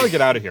 We should probably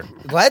get out of here.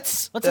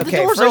 Let's the okay.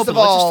 door's First open. of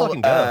Let's just all,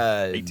 fucking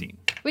go. 18.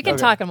 We can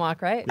talk and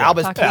walk, right?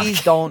 Albus, Talk and-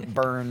 please don't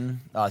burn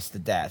us to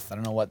death. I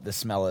don't know what the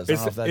smell is. I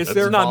don't know if that's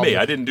That's not me.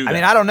 I didn't do that. I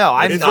mean, I don't know.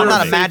 I'm Is not there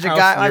a a magic safe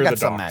guy. house I near got the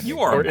some docks? magic. You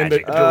are Or a in the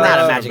magic guy. not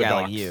a of magic the guy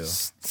like docks. you.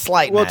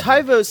 Slight Well, magic.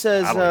 Tyvo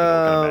says, I don't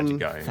even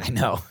know what kind of magic guy. I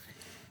know.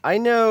 I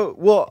know.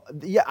 Well,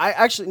 yeah, I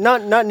actually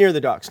not near the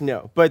docks,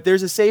 no. But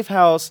there's a safe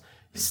house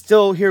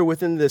still here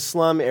within the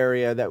slum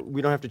area that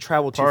we don't have to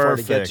travel too far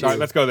to get Perfect. to. All right,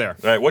 let's go there.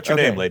 All right, what's your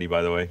Okay. name, lady,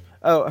 by the way?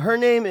 Oh, her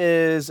name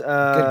is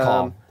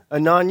call.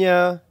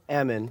 Ananya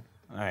Ammon.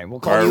 All right, we'll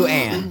call you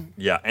Anne.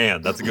 Yeah,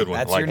 Anne. That's a good one.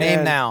 That's I like your it. name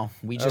Anne. now.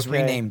 We just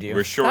Okay. renamed you.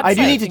 We're short. That's I do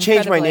like need to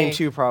change my incredibly- name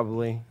too,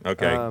 probably.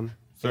 Okay. So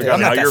Yeah, we got,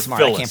 now not that you're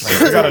smart. I can't Phyllis.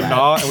 pronounce we got a that.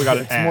 na and we got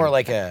an It's an. more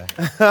like a.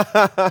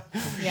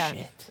 Yeah.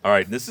 All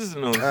right, this is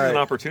an right.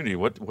 opportunity.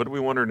 What do we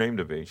want her name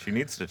to be? She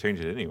needs to change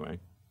it anyway.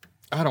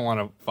 I don't want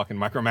to fucking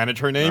micromanage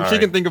her name. All she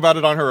right. can think about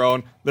it on her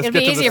own. Let's It'll get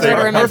be to easier the for her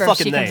to thing. remember if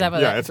fucking she comes name. up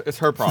with Yeah, it. it's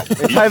her problem.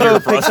 Easier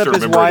Tyvo for us picks to up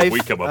his remember if wife. we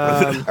come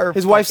up with it. Her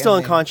His wife's still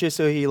fucking name. unconscious,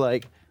 so he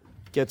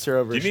gets her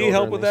over. Do you need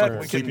help with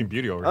that? Sleeping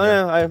Beauty over here.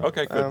 Yeah.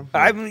 Okay, good.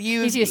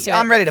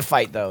 I'm ready to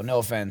fight though. No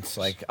offense.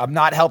 Like I'm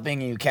not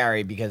helping you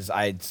carry because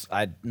I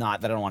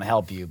not that I don't want to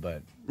help you,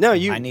 but no,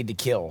 I need to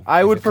kill.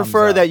 I would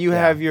prefer that you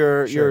have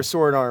your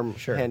sword arm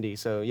handy.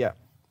 So yeah.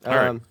 All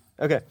right.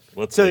 Okay.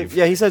 Let's so leave.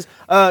 yeah, he says,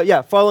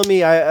 follow me.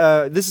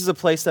 This is a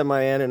place that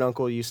my aunt and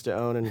uncle used to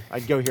own, and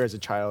I'd go here as a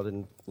child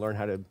and learn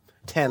how to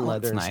tan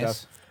leather and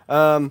stuff.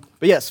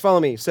 But yes, follow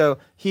me. So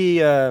he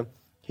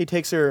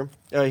takes her,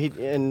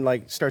 and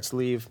like starts to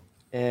leave,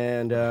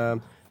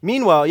 and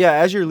meanwhile,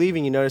 as you're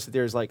leaving, you notice that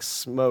there's like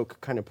smoke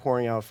kind of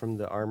pouring out from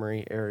the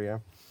armory area.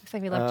 Looks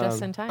like we left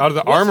just in time. Out of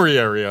the armory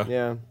area.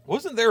 Yeah.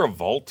 Wasn't there a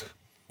vault?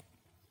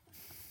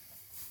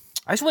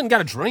 I just went and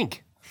got a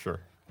drink. Sure.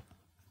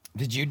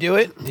 Did you do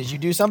it? Did you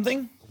do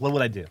something? What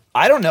would I do?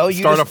 I don't know.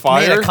 You Start just a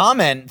fire? made a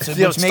comment, so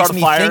which makes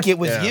me think it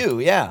was you.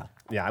 Yeah.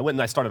 Yeah, I went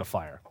and I started a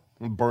fire.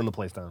 Burned the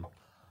place down.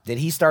 Did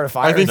he start a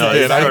fire? I think he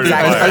did. I think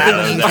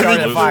he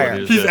started a fire.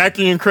 He's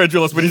acting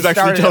incredulous, but he's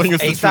actually telling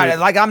us the truth.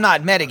 Like, I'm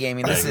not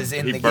metagaming. This is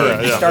in the game.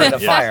 He started a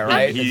fire,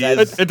 right?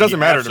 It doesn't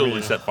matter to me.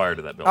 Absolutely set fire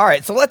to that building. All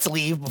right, so let's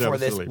leave before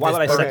this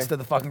burns to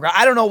the fucking ground.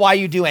 I don't know why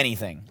you do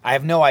anything. I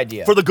have no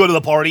idea. For the good of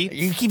the party.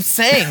 You keep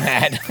saying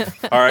that.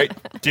 All right.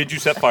 Did you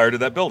set fire to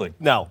that building?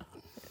 No.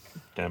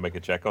 Can I make a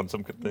check on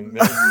something?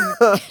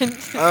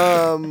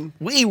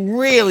 We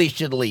really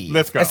should leave.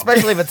 Let's go.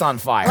 Especially if it's on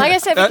fire. Like I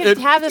said, we could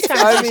have this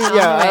conversation.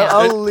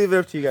 I'll leave it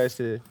up to you guys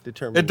to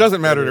determine. It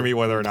doesn't matter to me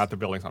whether or not the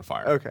building's on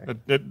fire. Okay.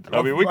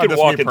 I mean, we can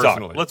walk and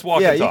talk. Let's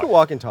walk and talk. Yeah, you can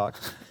walk and talk.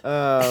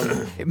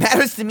 It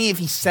matters to me if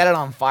he set it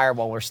on fire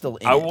while we're still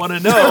in it. I want to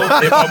know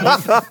if I'm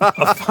on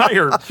a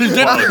fire. He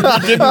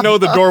didn't know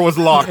the door was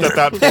locked at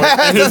that point.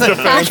 In his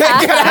defense.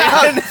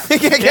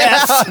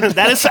 Yes,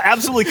 that is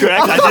absolutely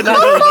correct. I did not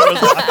know the door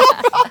was locked.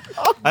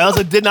 I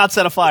also did not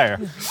set a fire.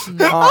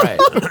 All right.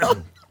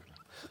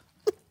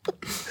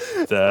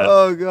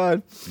 Oh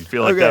God. You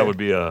feel like that would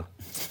be a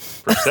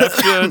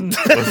perception?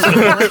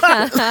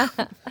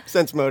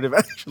 Sense motive,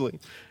 actually.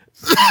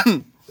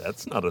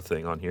 That's not a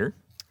thing on here.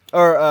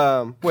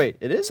 Or wait,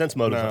 it is Sense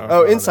motive. No.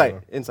 Oh, insight.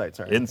 Insight.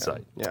 Sorry.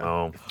 Insight. Yeah.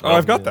 Oh,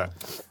 I've got that,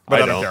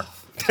 but I don't care.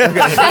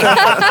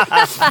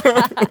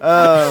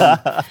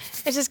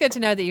 It's just good to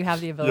know that you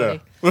have the ability.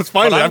 Yeah. Let's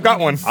finally. I've got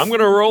one. I'm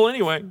gonna roll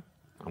anyway.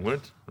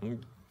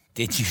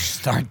 Did you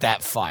start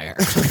that fire?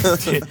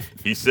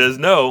 He says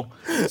no.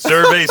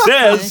 Survey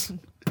says.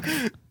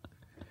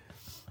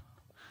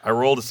 I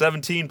rolled a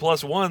 17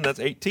 plus 1. That's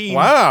 18.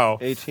 Wow.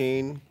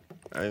 18.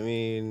 I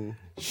mean,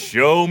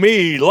 show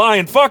me,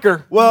 lying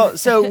fucker. Well,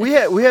 so we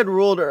had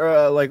ruled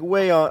like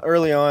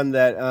early on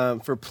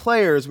that for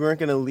players we weren't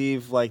going to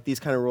leave like these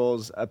kind of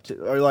rolls up to,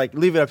 or like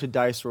leave it up to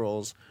dice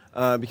rolls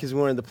because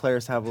we wanted the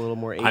players to have a little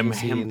more agency. I'm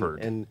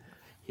hampered.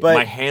 But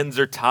my hands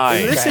are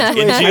tied in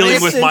situation,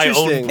 dealing with my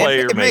own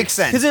player. It makes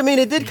sense. Because I mean,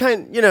 it did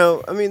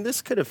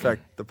this could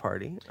affect the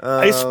party,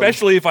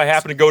 especially if I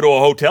happen to go to a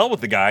hotel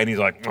with the guy and he's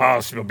like, "Oh,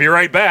 I'll be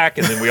right back,"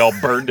 and then we all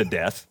burn to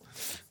death.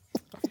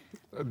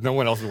 No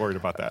one else is worried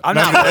about that. I'm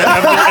not.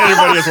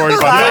 Anybody is worried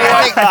about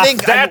that. I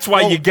think that's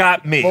why you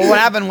got me. Well, what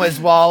happened was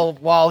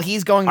while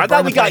he's going to I burn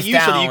thought we the got place you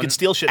down, so that you could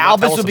steal shit.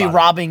 Albus will be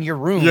robbing your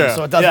room,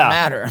 so it doesn't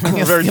matter.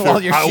 Very true.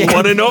 I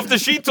want to know if the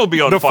sheets will be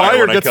on the fire.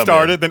 Fire when gets I come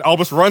started, in. then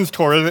Albus runs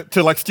toward it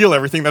to like steal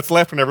everything that's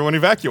left when everyone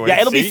evacuates.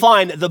 Yeah, it'll be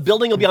fine. The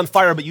building will be on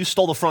fire, but you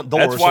stole the front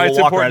door. That's so why we'll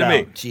it's walk important right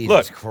to me. out. Jesus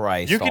Look,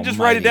 Christ you can just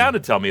write it down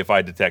and tell me if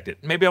I detect it.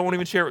 Maybe I won't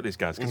even share it with these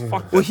guys because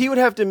fuck them. Well, he would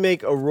have to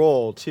make a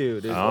roll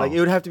too. Like it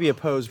would have to be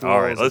opposed rolls.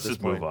 All right, let's at just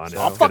this move point, on. so.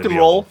 I'll fucking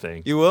roll.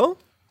 You will?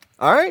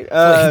 All right.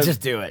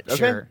 Just do it.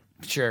 okay.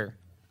 Sure.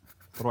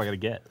 What do I got to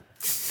get?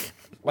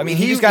 I mean,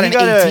 he's got an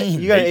 18.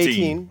 You got an 18.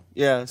 18.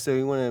 Yeah, so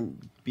you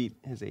want to beat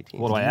his 18.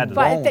 What do I add to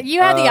that? But you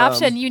had the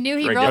option. You knew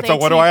he Great. rolled So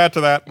 18. what do I add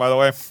to that, by the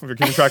way? If you're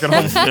keeping track at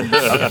home.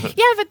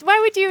 Yeah, but why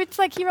would you? It's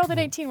like he rolled an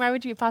 18. Why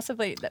would you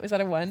possibly? That was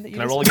that a 1? That you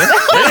Can I just- roll again?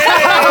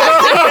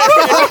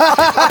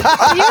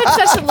 You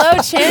had such a low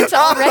chance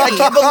I already.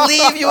 can't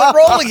believe you would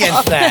roll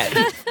against that.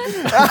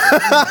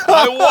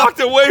 I walked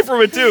away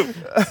from it too.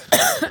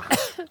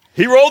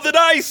 He rolled the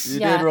dice.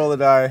 You Yeah. did roll the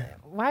die.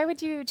 Why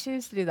would you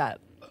choose to do that?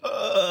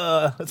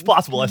 It's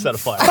possible I set a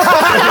fire.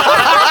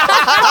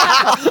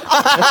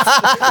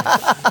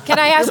 Can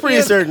I ask pretty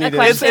you certain a you did.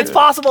 question? It's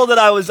possible that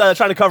I was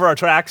trying to cover our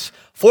tracks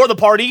for the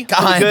party, for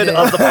the good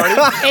of the party.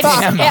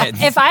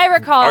 If I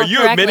recall Are you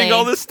correctly, admitting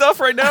all this stuff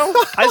right now?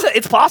 I said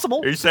it's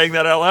possible. Are you saying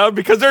that out loud?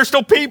 Because there's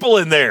still people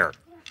in there.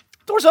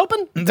 Doors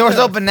open. Door's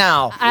open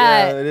now.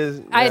 Yeah, it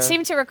is. I yeah.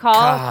 seem to recall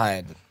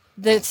God.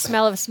 the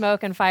smell of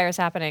smoke and fires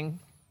happening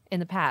in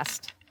the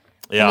past.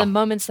 Yeah, In the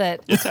moments that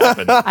it's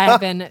happened. I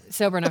have been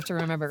sober enough to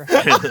remember.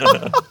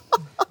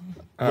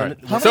 All right.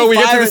 How So we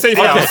many get to the fires- safe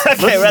house.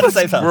 Okay, we're at the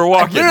safe house. We're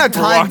walking. We don't have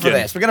We're time for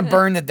walking. this. We're gonna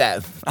burn to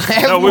death. I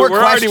have No, more we're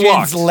already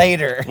questions walked.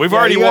 later. We've Yeah,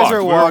 already you guys walked.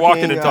 are We're walking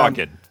walking, and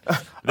talking.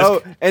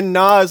 Oh, and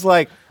Na's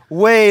like,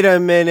 wait a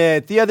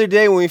minute. The other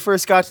day when we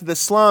first got to the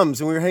slums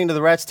and we were heading to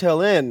the Rat's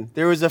Tail Inn,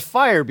 there was a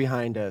fire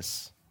behind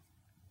us.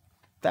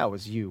 That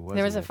was you, wasn't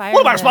There was a it? fire.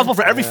 What am I responsible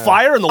for every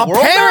fire in the world?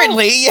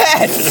 Apparently,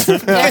 yes.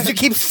 Because you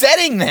keep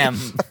setting them.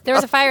 There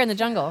was a fire in the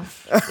jungle.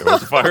 There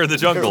was a fire in the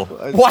jungle.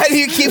 Why do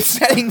you keep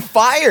setting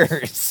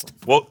fires?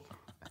 Well,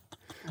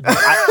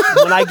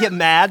 When I get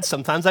mad,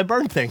 sometimes I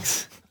burn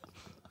things.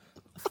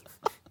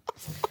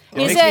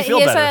 He's makes me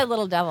feel a better.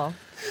 little devil.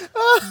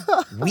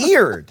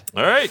 Weird.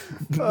 all right.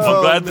 I'm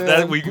glad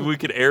that we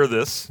could air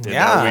this. And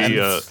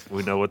Yeah,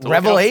 we know what to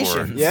Revelation.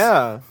 look out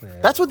Yeah.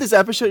 That's what this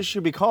episode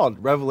should be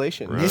called,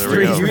 Revelation. for. There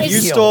we go. You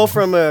Revealed. stole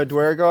from a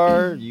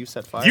Dwergar, you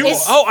set fire.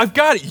 I've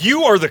got it.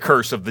 You are the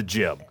curse of the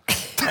gym.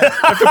 I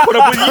have to put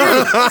up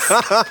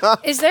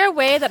with you. Is there a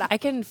way that I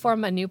can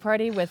form a new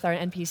party with our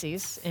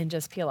NPCs and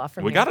just peel off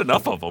from We here? got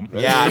enough of them.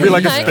 Yeah. It'd be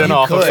like a You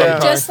spin-off of could. some Yeah.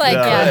 kind. Just like,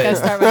 go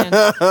start running.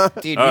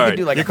 Dude, All we right. could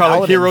do like You a call it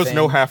paladin heroes, thing.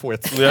 no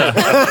half-wits. Yeah.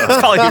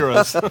 Let's call it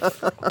heroes.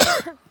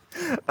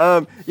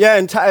 Yeah,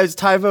 and as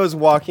Tyvo's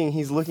walking,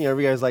 he's looking at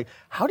you guys like,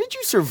 how did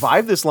you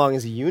survive this long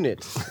as a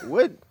unit?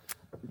 What?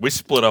 We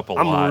split up a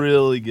lot. I'm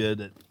really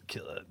good at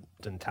killing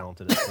and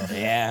talented at stuff.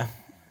 Yeah.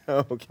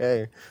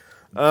 Okay.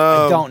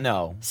 I don't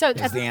know. So,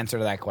 is the answer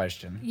to that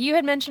question. You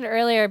had mentioned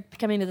earlier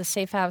coming to the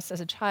safe house as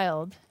a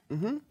child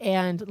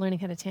and learning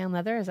how to tan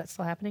leather. Is that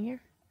still happening here?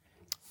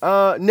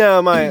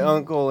 No, my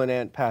uncle and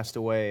aunt passed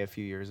away a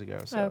few years ago.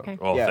 So. Oh, okay.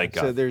 Oh, Yeah, thank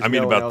God. so there's I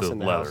mean no one about else the in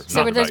the leather. house.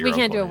 So not about we your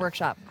can't do a uncle.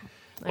 workshop.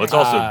 Let's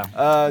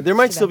also There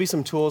might still be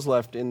some tools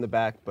left in the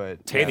back,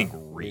 but tanning yeah, I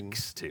mean,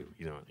 reeks too.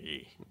 You know.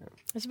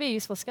 This would be a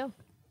useful skill.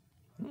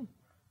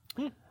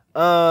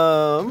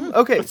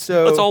 Okay,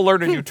 so Let's all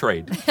learn a new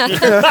trade. Switch out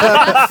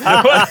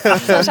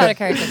of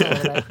characters a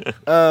little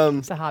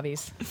bit. So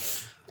hobbies.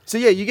 So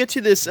yeah, you get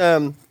to this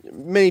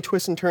many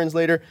twists and turns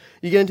later.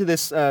 You get into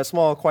this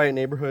small, quiet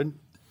neighborhood,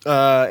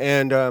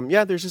 and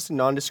there's just a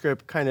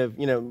nondescript kind of,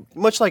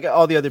 much like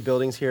all the other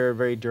buildings here,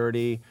 very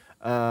dirty,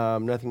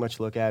 nothing much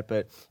to look at.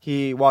 But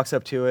he walks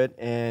up to it,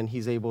 and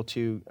he's able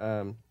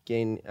to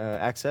gain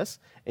access.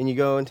 And you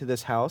go into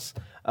this house.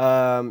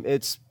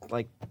 It's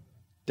like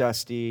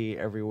dusty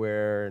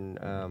everywhere, and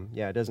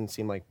it doesn't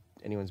seem like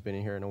anyone's been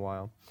in here in a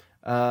while.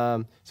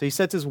 So he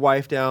sets his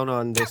wife down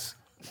on this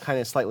kind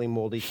of slightly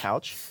moldy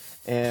couch,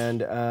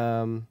 and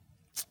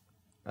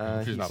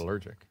She's not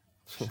allergic.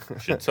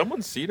 Should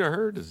someone see to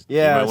her?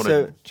 Yeah, You might want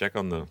so- to check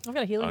on the I've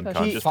got a healing potion.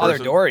 unconscious Father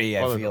person. Doherty,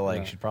 I Father- feel like,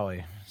 yeah. should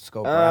probably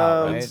scope her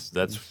out, right?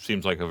 That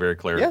seems like a very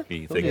clear Yeah,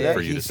 key we'll thing do that.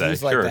 for you to He's, say.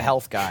 he's like Sure. the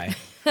health guy.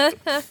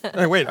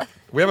 Hey, wait.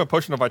 We have a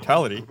potion of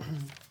vitality.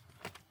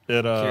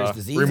 It Cures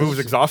diseases. removes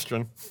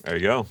exhaustion. There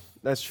you go.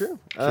 that's true.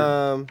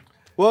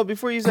 Well,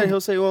 before you use that,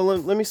 he'll say, "Well,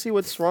 let me see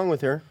what's wrong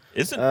with her."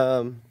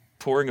 Isn't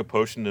pouring a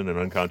potion in an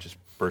unconscious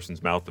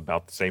person's mouth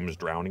about the same as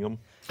drowning them?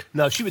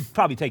 No, she would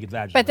probably take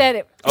advantage But of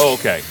then Oh,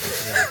 okay.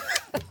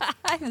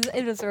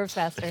 it absorbs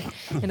faster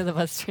into the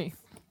bloodstream.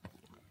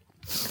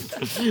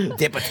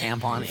 Dip a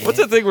tampon in What's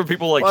it. the thing where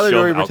people like Father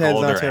shove Doherty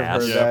alcohol pretends in not to their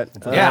have ass? heard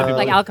that. Yeah.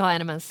 Like alcohol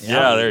enemas.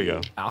 Yeah, there you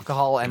go.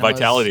 Alcohol and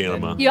Vitality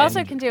enema. You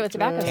also can do it with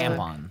tobacco.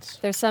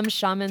 tampons. There's some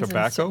shamans in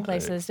Tobacco? some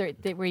places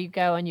where you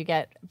go and you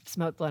get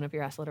smoke blown up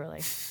your ass,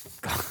 literally.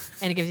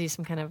 And it gives you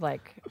some kind of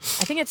like, I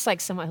think it's like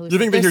somewhat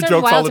hallucinatory. You think they hear There's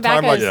certain jokes all wild the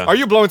time like, tobaccos- Yeah. "Are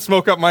you blowing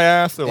smoke up my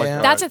ass?" They're like, Yeah.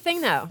 "All That's right." a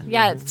thing, though.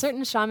 Yeah,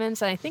 certain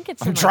shamans, and I think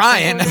it's in, like,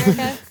 trying. Central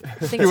America.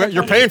 I think You're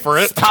Central- paying for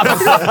it.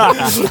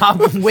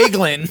 Stop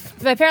wiggling.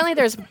 But apparently,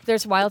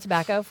 there's wild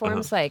tobacco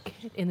forms like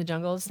in the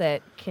jungles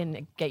that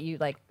can get you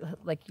like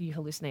you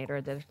hallucinate,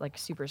 or they're like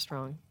super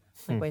strong,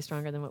 like way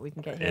stronger than what we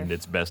can get here. And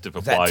it's best if that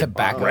applied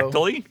tobacco?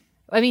 rectally.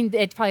 I mean,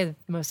 it's probably the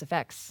most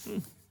effects.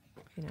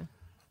 You know,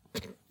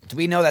 Do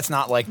we know that's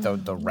not like the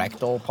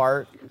rectal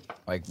part?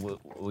 Like,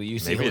 will you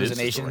see Maybe it is the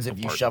hallucinations if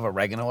rectal you part. shove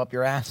oregano up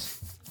your ass?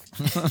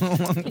 For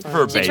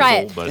so try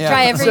it. basil, but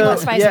Try every So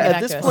spicy yeah, at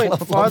tobacco. this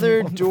point,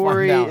 Father Find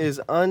Dory out.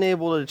 is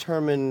unable to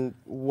determine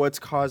what's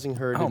causing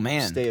her Oh, to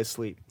man. stay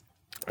asleep.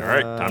 all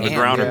right, time to Damn,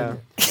 drown Yeah. her.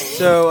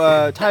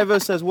 So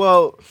Tyvo says,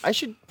 "Well, I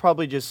should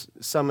probably just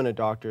summon a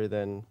doctor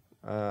then.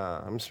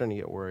 I'm starting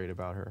to get worried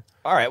about her."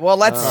 All right. Well,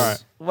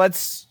 let's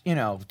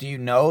right. Do you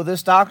know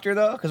this doctor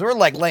though? Because we're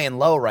like laying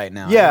low right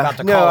now. I'm Yeah, about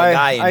to no, call a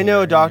guy in I know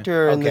here. a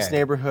doctor in this Okay.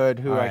 neighborhood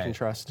who All I right. can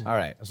trust. All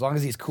right, as long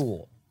as he's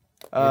cool.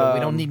 We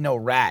don't need no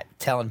rat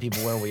telling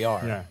people where we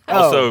are. Yeah.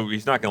 Also,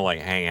 he's not gonna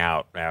like hang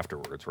out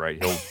afterwards,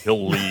 right?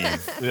 He'll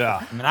leave.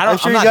 Yeah. I mean, I don't, I'm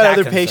sure I'm you not got that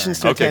other concerned. patients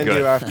to Okay, attend good.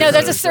 to after. No,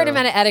 there's a this, certain so.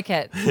 amount of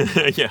etiquette.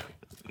 Yeah.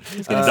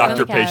 gonna Doctor sit on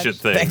the patient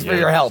couch. thing. Thanks for yeah.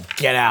 your help.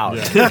 Get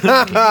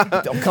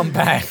out. Don't come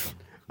back.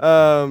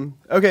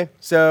 Okay,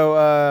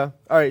 so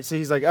all right, so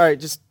he's like, all right,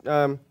 just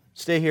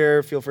stay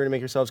here. Feel free to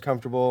make yourselves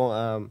comfortable.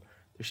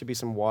 There should be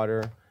some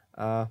water.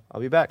 I'll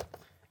be back.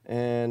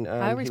 And How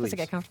are we he supposed to leaves.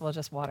 get comfortable with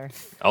just water?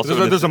 Also,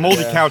 There's a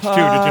moldy couch too. Did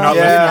you not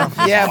Yeah.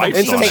 listen? Yeah, but Wipes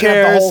And he's some on it. taking up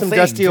the chairs, whole some thing,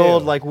 dusty too.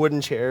 old like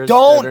wooden chairs. that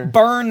are- Don't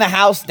burn the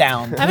house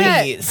down, I'm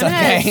gonna, please. I'm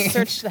okay. gonna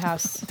search the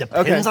house.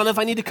 Depends on if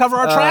I need to cover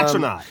our tracks or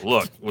not.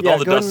 look with Yeah, all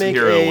the go and dust make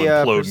here, it'll a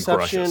implode and crush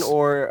perception us.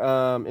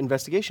 or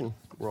investigation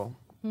roll.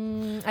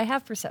 I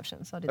have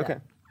perception, so I'll do that. Okay.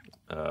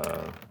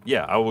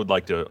 Yeah, I would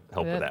like to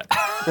help with that.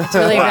 It's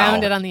really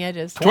rounded on the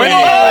edges. 20!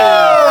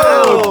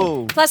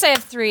 Oh! Plus, I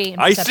have 3. In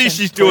I see perception.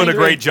 she's doing a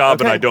great job,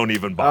 and Okay. I don't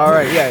even bother. All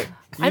right, yeah.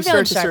 You I'm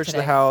feeling start to sharp search the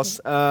today. house.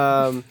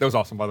 That was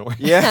awesome, by the way.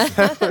 Yeah.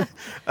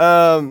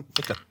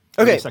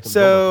 Okay,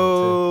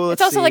 so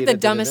It's also like the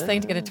dumbest thing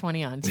to get a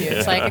 20 on, too.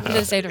 It's like, I could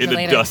have saved it In for a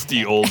later.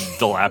 dusty, old,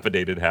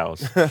 dilapidated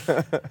house.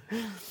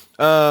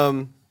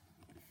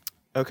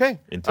 Okay.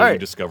 Until All you right.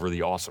 discover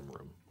the awesome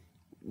room.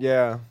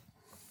 Yeah.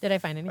 Did I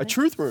find anything? A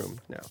truth room.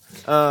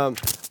 No.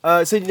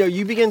 So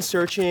you begin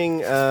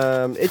searching.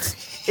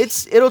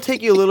 It'll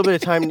take you a little bit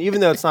of time,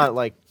 even though it's not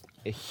like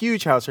a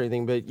huge house or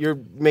anything. But you're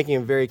making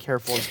a very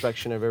careful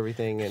inspection of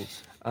everything,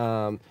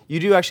 and you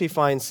do actually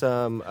find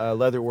some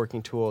leather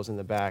working tools in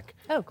the back.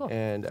 Oh, cool.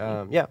 And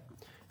yeah.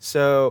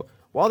 So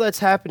while that's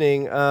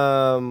happening,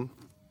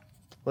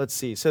 let's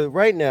see. So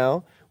right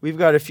now we've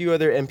got a few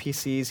other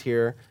NPCs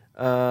here.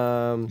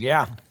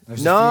 Yeah.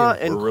 Na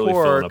and We're really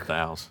filling up Quark the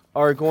house.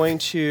 are going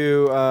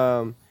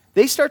to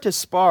they start to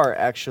spar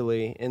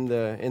actually in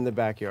the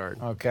backyard.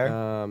 Okay.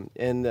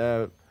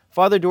 And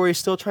Father Dory's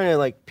still trying to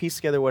like piece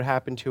together what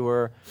happened to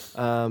her.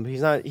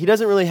 He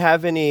doesn't really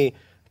have any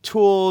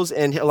tools,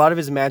 and a lot of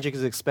his magic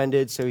is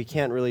expended, so he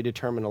can't really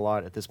determine a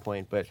lot at this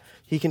point. But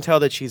he can tell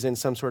that she's in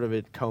some sort of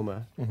a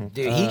coma.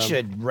 Dude, he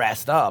should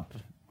rest up,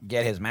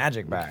 get his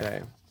magic back.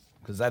 Okay.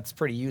 Because that's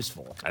pretty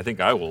useful. I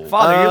think I will.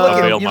 Father, avail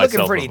you're looking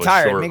myself pretty of a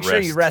tired. short Make sure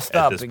you rest at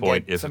up this and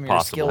point, get if some of your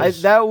possible.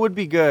 skills. That would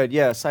be good.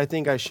 Yes, I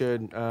think I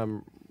should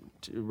to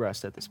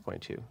rest at this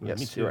point too. Yes,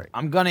 me too. you're right.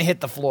 I'm going to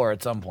hit the floor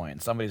at some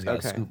point. Somebody's got to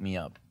Okay. scoop me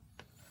up.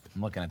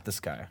 I'm looking at this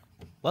guy.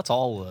 Let's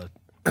all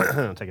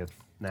take a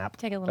nap.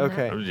 Take a little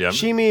Okay. nap. Yeah, I'm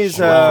Shimi's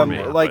slow for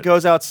me, but-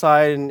 goes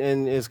outside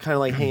and is kind of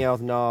like hanging out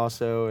with Na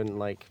also, and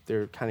like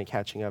they're kind of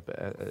catching up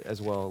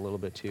as well a little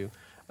bit too.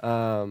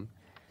 I'm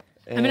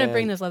going to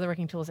bring those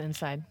leatherworking tools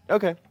inside.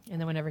 Okay. And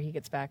then whenever he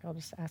gets back, I'll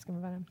just ask him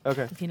about him.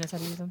 Okay. If he knows how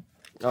to use them.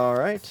 All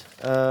right.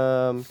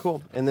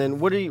 Cool. And then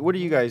what are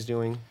you guys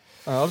doing?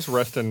 I'll just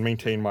rest and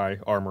maintain my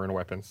armor and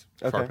weapons.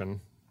 Okay.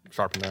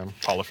 Sharpen them,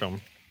 polish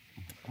them.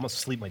 I'm gonna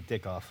sleep my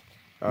dick off.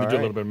 Do a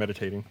little bit of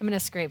meditating. I'm going to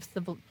scrape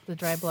the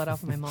dry blood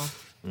off of my maw.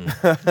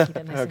 Mm. Keep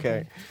it nice and Okay.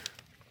 clean.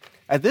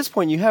 At this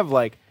point, you have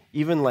like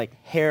even like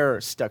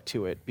hair stuck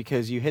to it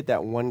because you hit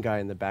that one guy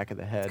in the back of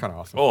the head. Kind of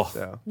awesome. Oh,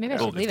 So. Maybe I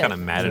Well, should it's leave kinda it.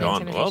 matted as an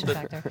on. Well,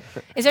 intimidation factor.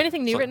 Is there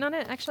anything new written on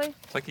it, actually?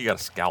 it's like you got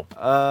a scalp.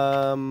 I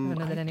don't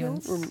know that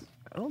anyone's...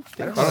 I don't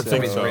think I don't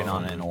think so. so. Written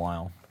on it in a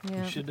while.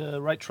 Yeah. You should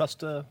write trust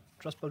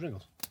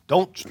Bojangles.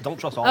 Don't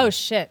trust all. Oh,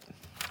 shit.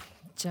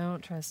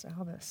 Don't trust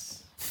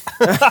Albus.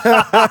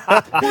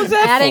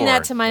 Adding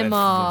that to my That's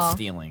maw.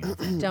 stealing.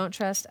 Don't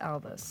trust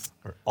Albus.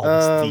 Or all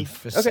this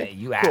thief. Just Okay, say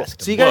you cool.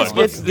 asked. So you him. guys Look,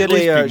 get let's get at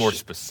least a be more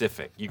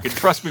specific. You can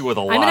trust me with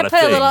a I'm lot gonna of put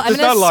a things. little. I'm There's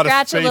not a gonna lot of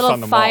scratch a space little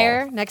on the mall.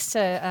 fire next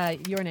to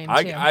your name too.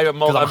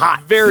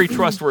 I'm very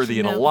trustworthy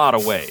in a No. lot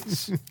of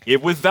ways.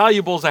 With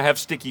valuables, I have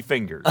sticky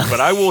fingers, but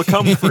I will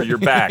come for your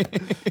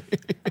back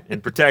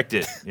and protect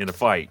it in a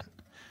fight.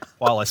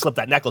 While I slip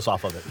that necklace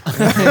off of it.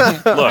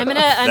 Look, I'm gonna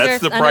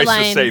that's the price of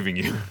underline- saving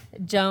you.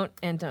 Don't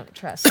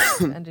trust.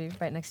 Under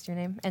right next to your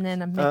name, and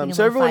then I'm making a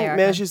so little everyone fire.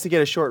 manages to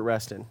get a short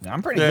rest in.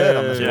 I'm pretty good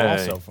on this Yeah. wall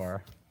so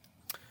far.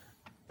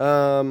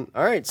 All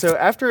right. So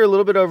after a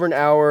little bit over an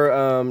hour,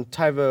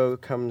 Tyvo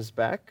comes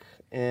back,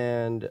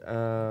 and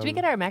Do we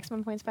get our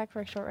maximum points back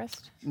for a short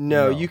rest?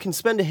 no, you can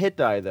spend a hit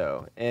die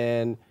though,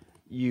 and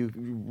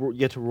you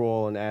get to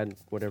roll and add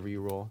whatever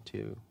you roll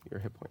to your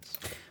hit points.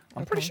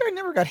 I'm pretty sure I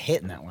never got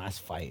hit in that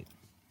last fight.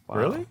 Wow.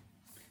 Really?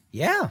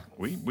 Yeah.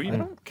 We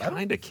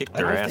kind of kicked I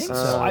their don't ass. think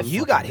so.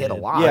 You got hit a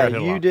lot. Yeah, hit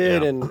a you lot,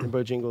 did, yeah. and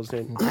Bojangles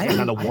did. I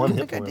Kind of one don't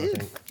hit think I point, I did.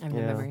 think. I have no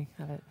Yeah. memory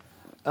of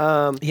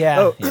it. Yeah.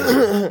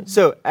 Oh,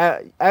 so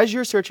as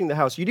you're searching the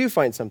house, you do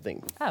find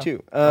something Oh.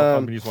 too. I'm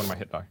going to use one of my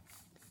hit die.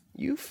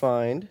 You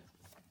find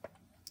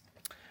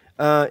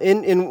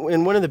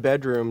in one of the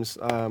bedrooms,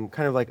 kind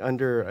of like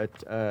under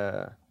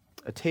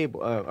a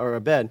table or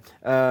a bed,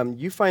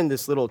 you find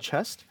this little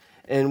chest,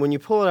 and when you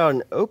pull it out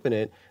and open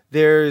it,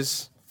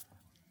 there's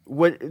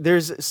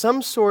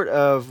some sort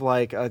of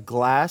like a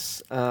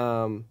glass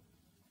vial,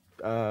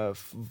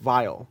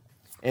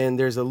 and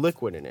there's a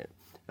liquid in it.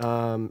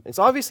 It's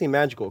obviously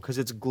magical because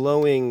it's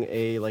glowing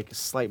a like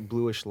slight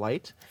bluish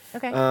light.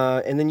 Okay.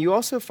 And then you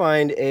also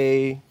find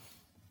a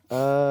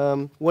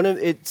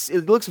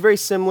it looks very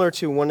similar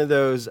to one of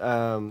those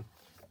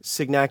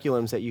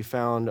signaculums that you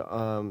found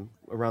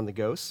around the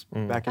ghosts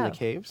back in the Oh.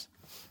 caves.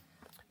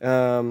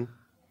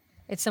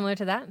 It's similar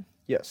to that.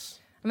 Yes.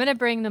 I'm gonna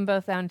bring them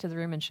both down to the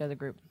room and show the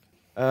group.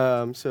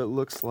 So it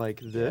looks like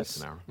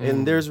this, an hour.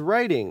 and there's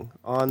writing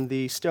on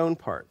the stone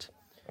part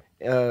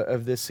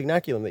of this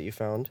signaculum that you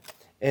found,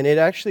 and it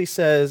actually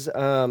says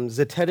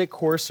Zetetic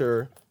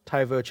Courser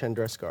Tyvo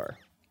Chandreskar.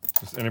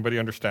 Does anybody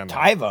understand that?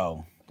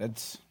 Tyvo.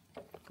 That's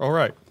All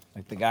right.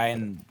 like the guy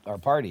in our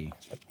party.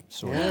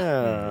 Sort of.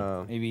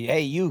 Yeah. Maybe,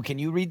 hey, you, can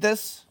you read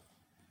this?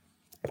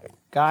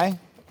 Guy?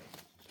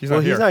 He's Well,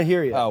 not here. he's not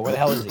here yet. Oh, where the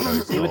hell is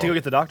he? He went to go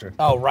get the doctor.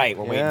 Oh, right.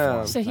 We're waiting Yeah. for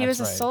him. So he was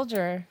That's a right.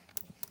 soldier.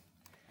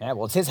 Yeah,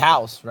 well, it's his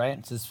house, right?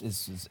 It's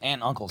his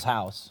aunt and uncle's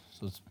house.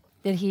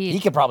 Did he? He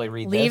could probably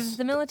read leave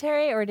the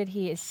military, or did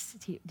he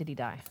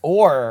die?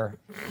 Or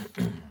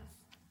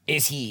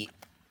is he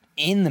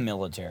in the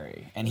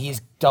military and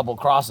he's double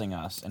crossing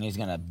us and he's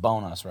gonna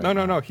bone us right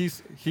now? No.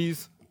 He's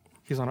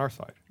on our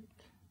side.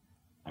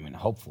 I mean,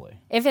 hopefully.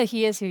 If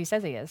he is who he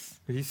says he is.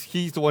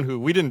 He's the one who,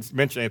 we didn't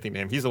mention anything to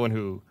him. He's the one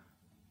who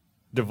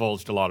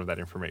divulged a lot of that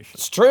information.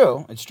 It's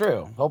true.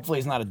 Hopefully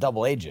he's not a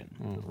double agent.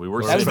 We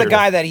were. That was the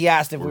guy that he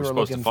asked if we were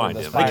looking for. I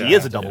think he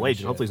is a double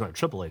agent. Hopefully he's not a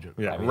triple agent.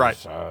 Yeah, right.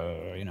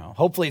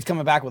 Hopefully he's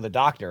coming back with a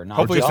doctor, not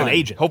hopefully it's an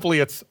agent. Hopefully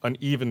it's an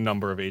even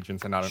number of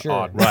agents and not an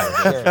odd. Right.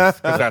 Because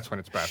that's when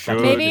it's bad.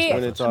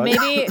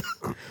 Maybe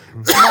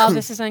while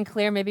this is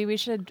unclear, maybe we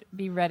should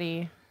be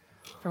ready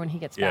for when he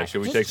gets back. Yeah,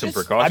 should we take some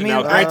precautions? I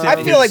mean,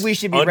 I feel like we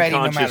should be ready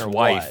no matter unconscious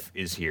wife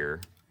is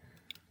here.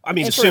 I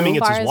mean, assuming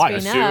it's his wife.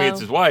 Assuming it's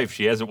his wife,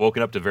 she hasn't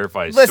woken up to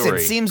verify his story. story.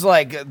 Listen, it seems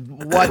like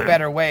what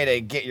better way to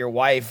get your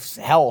wife's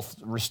health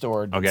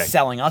restored than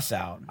selling us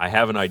out? I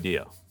have an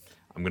idea.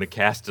 I'm going to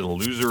cast an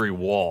illusory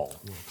wall.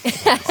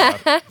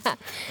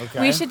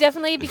 We should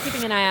definitely be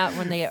keeping an eye out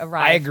when they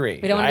arrive. I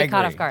agree. We don't want to be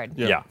caught off guard.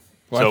 Yeah.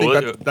 Well,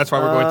 I think that's why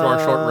we're going through our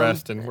short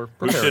rest, and we're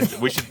prepared.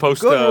 We should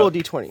post. Go roll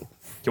D20.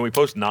 Can we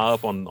post Na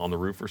up on the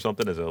roof or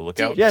something as a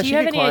lookout? Do you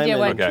have any idea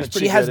what?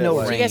 She has no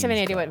range. Do you guys have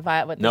any idea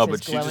what no, this but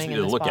is she just glowing needs in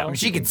to this look bottle? out.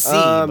 She can see,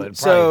 but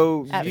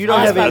so you don't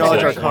have any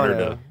knowledge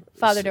arcana.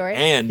 Father Dory.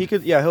 And he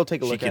could, he'll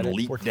take a look at it.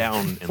 She can leap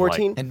down and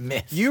 14 and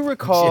miss. You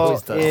recall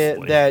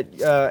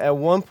that at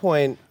one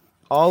point,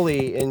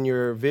 Ollie in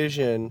your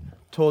vision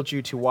told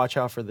you to watch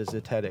out for the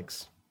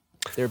Zetetics.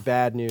 They're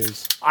bad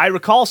news. I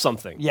recall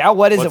something. Yeah,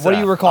 what is it? What do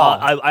you recall?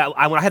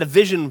 I had a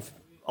vision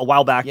a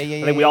while back. I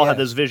think we all had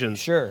those visions.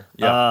 Sure.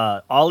 Yeah.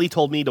 Ollie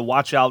told me to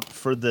watch out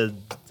for the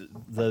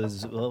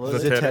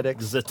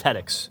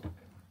Zetetics.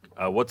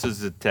 What's a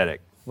Zetetic?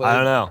 I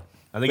don't know.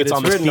 I think it's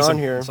on this written piece on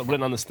here. It's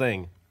written on this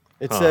thing.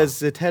 It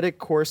says Zetetic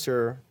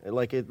Courser.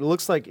 Like it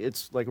looks like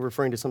it's like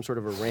referring to some sort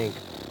of a rank.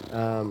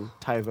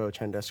 Tyvo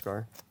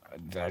Chandeskar.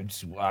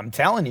 I'm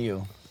telling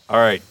you. All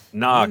right,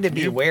 Na, need to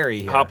be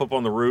wary here. Hop up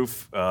on the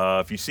roof.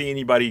 If you see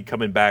anybody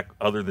coming back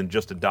other than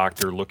just a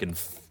doctor-looking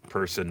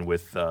person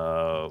with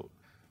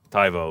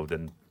Tyvo,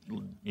 then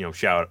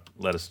shout.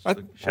 Let us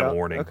shout a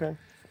warning. Okay.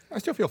 I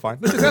still feel fine.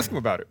 Let's just ask him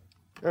about it.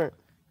 All right.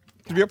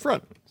 To be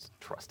upfront.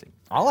 Trusting.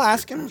 I'll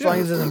ask him as long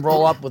as he doesn't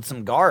roll up with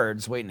some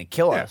guards waiting to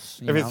kill us.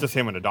 If it's just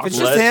him and a doctor. If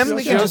it's just him,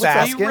 we can just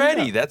ask him.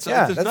 Ready. There's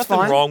nothing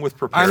fine. wrong with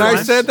preparing. And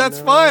I said that's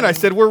fine. I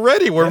said we're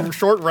ready. We're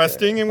short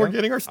resting and we're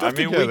getting our stuff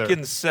together. We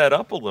can set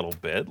up a little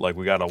bit. Like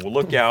we got to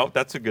look out.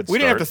 That's a good start. We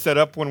didn't have to set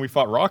up when we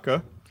fought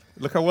Raka.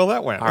 Look how well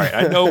that went. All right,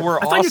 I know we're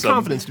awesome. I find your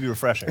confidence to be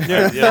refreshing.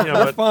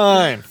 That's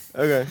fine.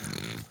 Okay.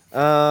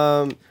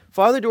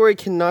 Father Dory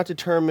cannot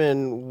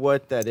determine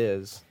what that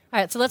is. All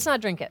right, so let's not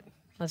drink it.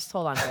 Let's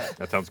hold on to it.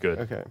 That sounds good.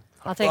 Okay.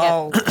 I'll take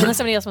it. Unless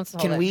somebody else wants to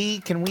hold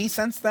it. Can we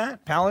sense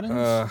that,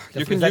 paladins?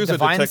 You can use a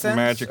detect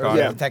magic on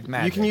it. Detect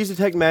magic. You can use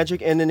detect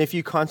magic, and then if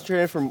you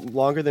concentrate it for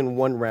longer than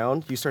one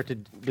round, you start to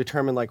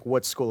determine like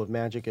what school of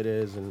magic it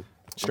is and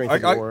strength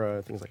of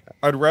aura, things like that.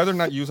 I'd rather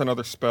not use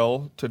another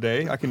spell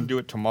today. I can do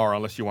it tomorrow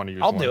unless you want to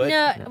use one. I'll do it.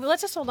 No,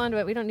 let's just hold on to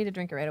it. We don't need to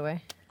drink it right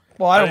away.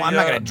 Well, I'm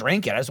not going to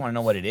drink it. I just want to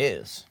know what it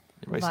is.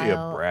 You might see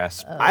a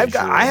brass.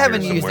 I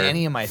haven't used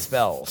any of my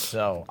spells,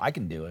 so I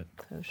can do it.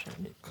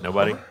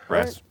 Nobody?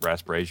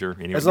 Brass brazier?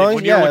 As long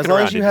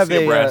as you have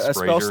a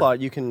spell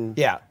slot, you can.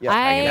 Yeah.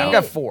 I've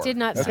got 4. Did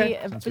not see.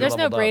 There's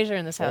no brazier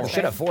in this house. We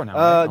should have 4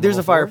 now. There's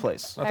a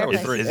fireplace.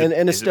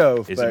 And a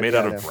stove. Is it made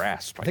out of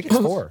brass? I think it's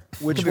 4.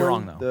 Which could be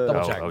wrong though.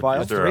 Double check.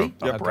 Is there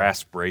a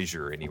brass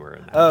brazier anywhere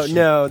in that? Oh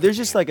no, there's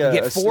just like a.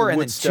 You get 4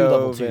 and then 2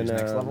 level 2s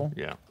next level.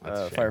 Yeah.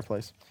 That's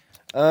fireplace.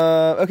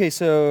 Okay,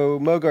 so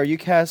Mogar, you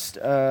cast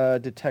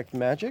Detect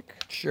Magic.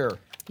 Sure.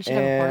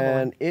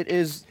 And it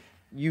is,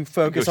 you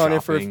focus on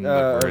it for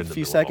a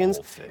few seconds.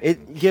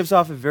 It gives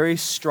off a very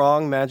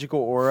strong magical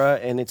aura,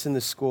 and it's in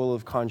the school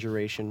of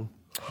conjuration.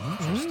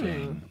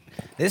 Interesting.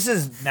 This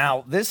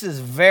is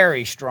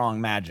very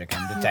strong magic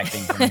I'm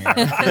detecting from here.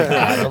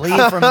 I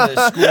believe from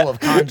the school of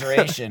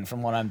conjuration,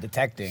 from what I'm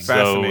detecting.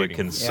 So it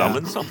can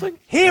summon something?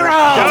 Hero!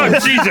 Oh,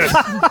 Jesus!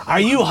 Are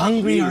you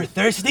hungry or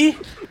thirsty?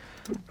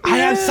 I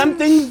have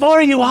something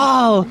for you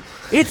all.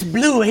 It's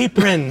Blue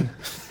Apron.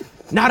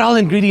 Not all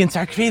ingredients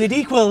are created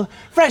equal.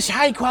 Fresh,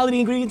 high-quality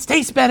ingredients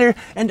taste better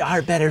and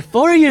are better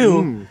for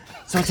you.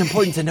 So it's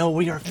important to know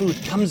where your food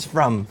comes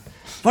from.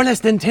 For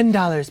less than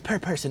 $10 per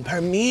person per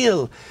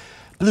meal,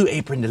 Blue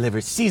Apron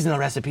delivers seasonal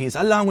recipes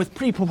along with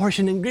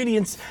pre-proportioned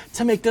ingredients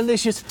to make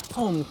delicious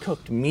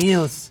home-cooked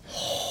meals.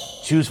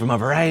 Choose from a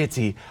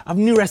variety of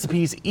new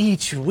recipes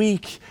each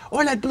week,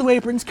 or let Blue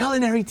Apron's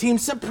culinary team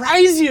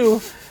surprise you.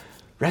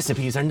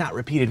 Recipes are not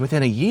repeated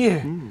within a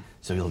year,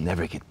 so you'll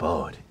never get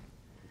bored.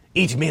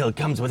 Each meal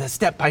comes with a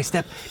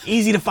step-by-step,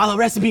 easy-to-follow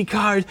recipe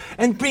card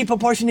and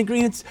pre-proportioned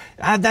ingredients.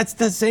 That's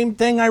the same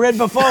thing I read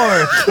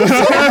before.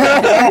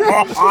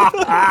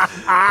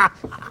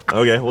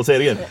 Okay, we'll say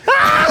it again.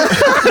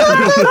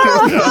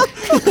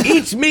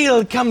 Each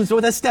meal comes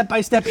with a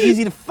step-by-step,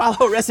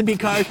 easy-to-follow recipe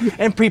card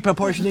and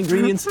pre-proportioned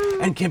ingredients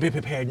and can be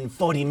prepared in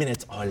 40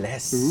 minutes or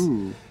less.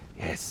 Ooh.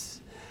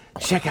 Yes.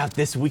 Check out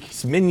this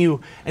week's menu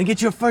and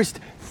get your first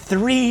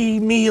 3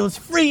 meals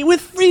free with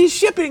free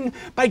shipping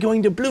by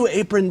going to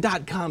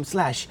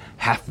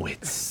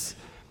blueapron.com/halfwits.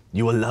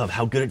 You will love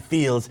how good it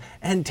feels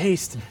and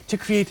tastes to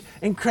create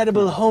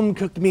incredible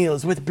home-cooked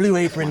meals with Blue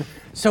Apron,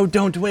 so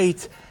don't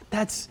wait.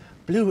 That's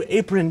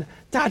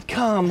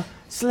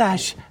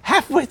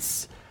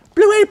blueapron.com/halfwits.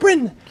 Blue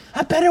Apron,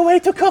 a better way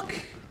to cook.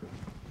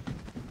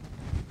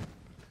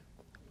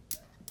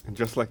 And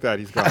just like that,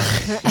 he's gone.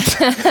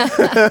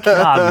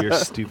 God, you're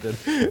stupid.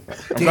 I'm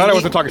glad I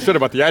wasn't talking shit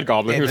about the ad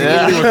goblin. He was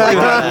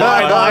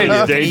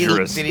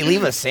dangerous. Did he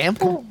leave a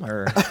sample?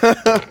 Or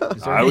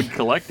I would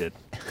collect it.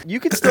 You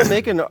could still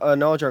make a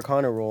knowledge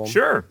arcana roll.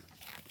 Sure.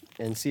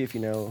 And see if you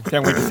know.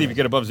 Can't wait to see if you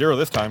get above 0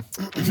 this time.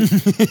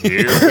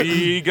 Here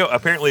we go.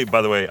 Apparently,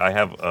 by the way, I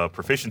have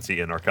proficiency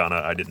in Arcana.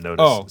 I didn't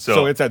notice. Oh,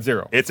 so it's at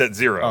 0. It's at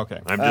 0.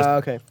 Okay. I'm just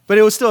Okay. But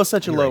it was still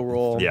such a low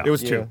roll. Yeah. It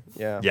was 2.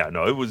 Yeah. Yeah,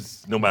 no, it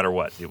was no matter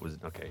what. It was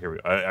okay. Here we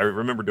go. I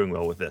remember doing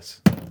well with this.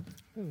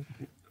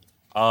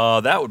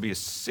 That would be a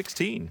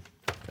 16.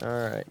 All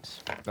right.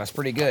 That's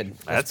pretty good.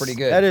 That's pretty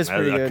good. That is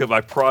pretty good.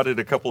 I prodded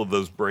a couple of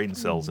those brain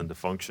cells into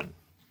function.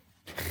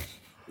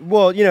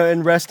 Well,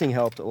 and resting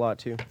helped a lot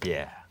too.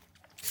 Yeah.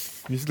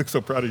 You just look so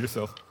proud of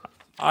yourself.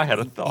 I had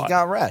a thought. You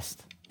got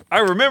rest. I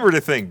remembered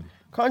a thing.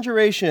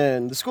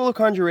 Conjuration. The School of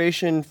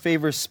Conjuration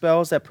favors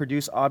spells that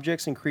produce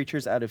objects and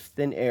creatures out of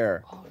thin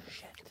air. Oh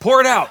shit.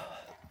 Pour it out.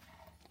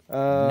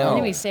 No.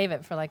 Maybe we save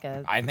it for like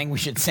a. I think we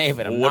should save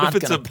it. I'm What not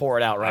if it's going to pour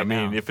it out right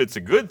now. I mean, if it's a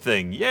good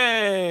thing,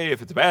 yay.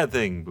 If it's a bad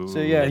thing, boo. So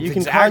yeah, That's you can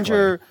exactly.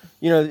 conjure,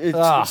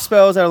 it's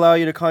spells that allow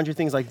you to conjure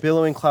things like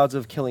billowing clouds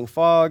of killing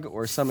fog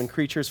or summon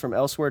creatures from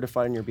elsewhere to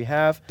fight on your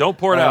behalf. Don't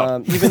pour it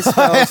out. Even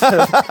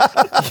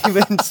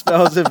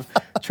spells of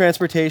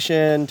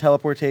transportation,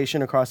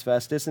 teleportation across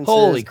vast distances.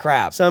 Holy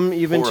crap. Some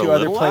even Pour a to other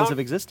little planes out? of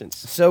existence.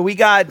 So we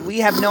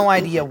have no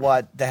idea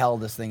what the hell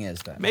this thing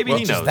is then. Maybe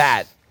he Just knows.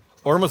 that.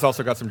 Orma's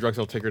also got some drugs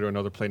that'll take her to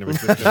another plane of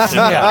existence.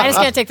 I just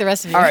can't take the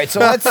rest of you. All right, so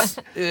let's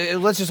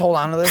just hold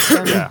on to this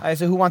then. Yeah. All right,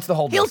 so who wants to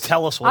hold He'll this?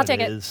 tell us what I'll take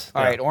it it. is.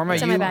 All right, Orma,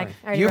 It's in my bag.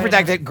 I already you wrote it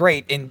protect down. it.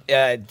 Great. In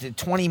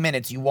 20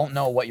 minutes, you won't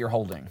know what you're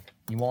holding.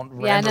 You won't Yeah,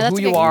 remember no, that's who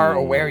a you good- are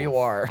or where you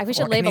are. We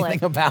should or label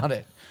anything it. about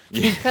it.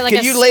 Put like Can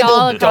a you skull,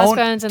 label a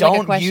crossbones, and like a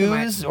don't question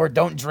mark. use or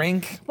don't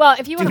drink? Well,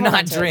 if you Do want to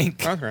not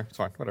drink. Okay, it's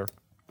fine. Whatever.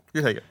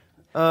 You take it.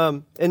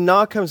 And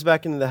Na comes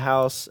back into the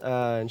house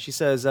and she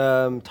says,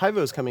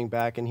 Tyvo's coming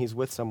back and he's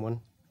with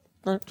someone.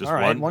 Just All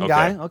right, one one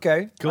guy.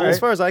 Okay, Cool. As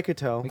far as I could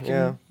tell. We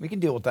can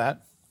deal with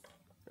that.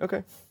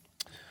 Okay.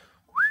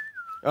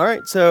 All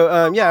right. So,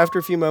 after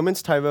a few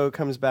moments, Tyvo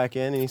comes back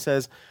in and he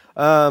says,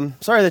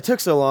 sorry that took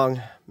so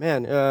long.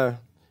 Man, it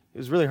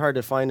was really hard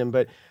to find him,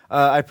 but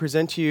I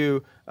present to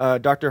you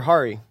Dr.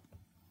 Hari.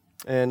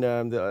 And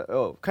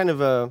kind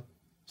of a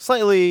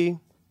slightly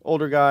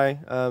older guy,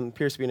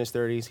 appears to be in his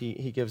 30s.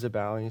 He gives a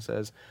bow and he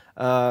says,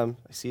 I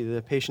see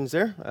the patient's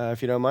there.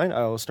 If you don't mind,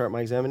 I will start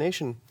my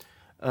examination.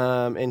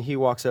 And he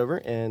walks over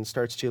and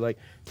starts to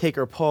take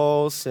her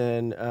pulse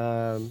and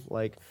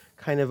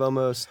kind of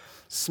almost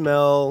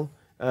smell,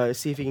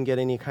 see if he can get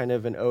any kind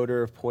of an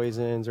odor of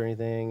poisons or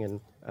anything.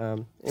 And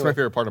It's my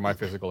favorite part of my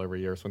physical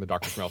every year is when the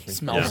doctor smells me.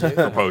 Smells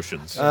for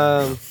potions.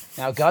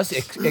 Now, Gus,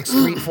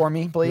 excrete for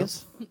me,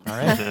 please. All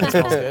right, that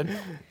smells good.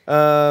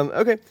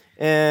 Okay,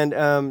 and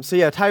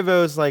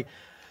Tyvo's like,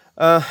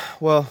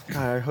 well,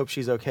 God, I hope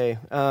she's okay.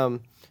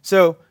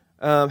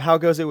 How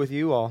goes it with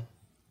you all?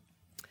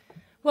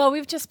 Well,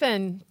 we've just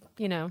been,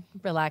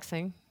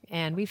 relaxing,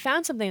 and we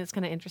found something that's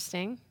kind of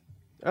interesting.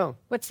 Oh.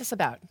 What's this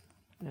about?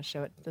 I'm going to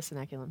show it the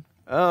Signaculum.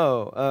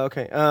 Oh,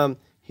 okay.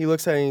 He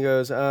looks at it and he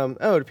goes,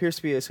 it appears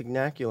to be a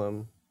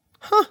Signaculum.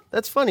 Huh,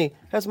 that's funny.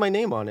 Has my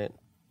name on it.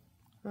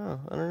 Oh,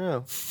 I don't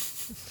know.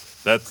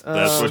 That's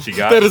what you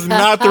got. That is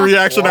not the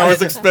reaction I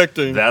was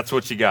expecting. That's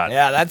what you got.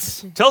 Yeah,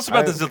 that's. Tell us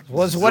about the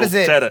what is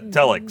it?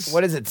 Telix.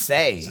 What does it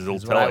say? This is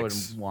is what I would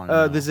Telix. want to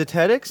know. The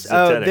Zetetics?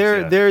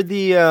 Zetetics, they're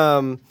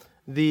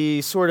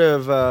the sort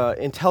of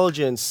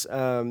intelligence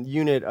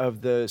unit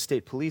of the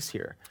state police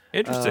here.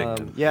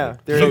 Interesting. Yeah.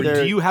 So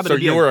do you happen So to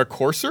be you were a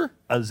courser?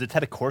 a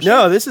Zetetic courser?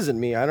 No, this isn't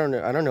me. I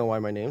don't know why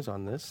my name's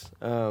on this.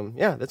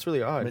 That's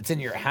really odd. But it's in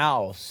your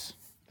house.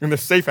 In the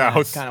safe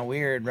house. Kind of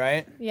weird,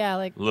 right? Yeah,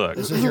 like Look,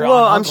 This is your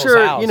Well, I'm uncle's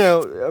sure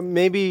house.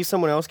 maybe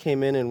someone else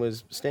came in and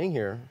was staying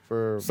here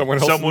for. Someone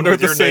else someone under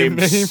with the your same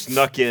name name.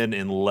 snuck in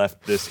and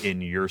left this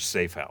in your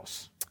safe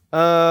house.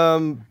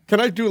 Can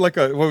I do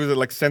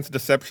sense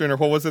deception or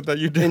what was it that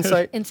you did?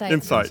 Insight.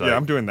 Insight. Yeah,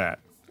 I'm doing that.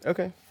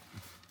 Okay.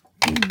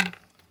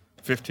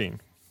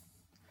 15.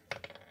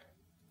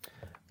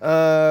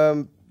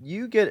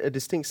 You get a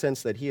distinct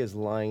sense that he is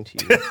lying to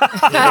you.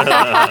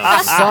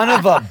 Son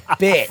of a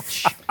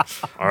bitch.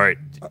 All right.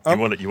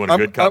 You want a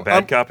good cop,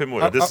 bad cop him?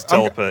 This is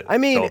telepathic. I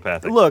mean,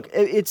 telepathic. look,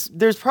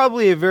 there's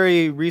probably a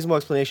very reasonable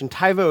explanation.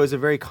 Tyvo is a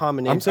very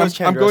common name. So is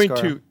I'm going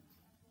Chandraskar. to.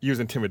 use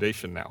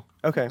intimidation now.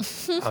 Okay.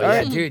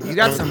 Yeah, dude, you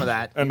got some of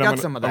that. And you I'm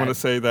got some of that. going to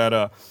say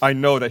that I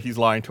know that he's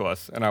lying to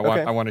us, and I want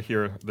Okay. to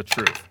hear the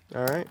truth.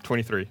 All right.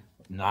 23.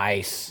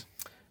 Nice.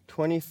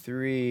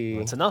 23.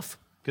 That's enough.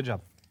 Good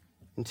job.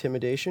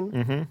 Intimidation.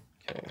 Mm-hmm.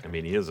 I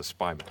mean, he is a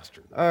spy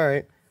master. All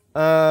right.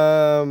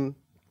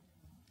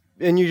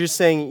 And you're just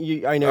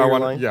saying, I know you're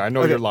lying? Yeah, I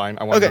know you're lying.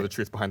 I want to know the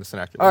truth behind the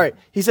Synacular. All right.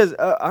 He says,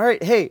 all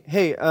right, hey,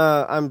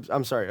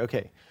 I'm sorry.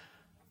 Okay.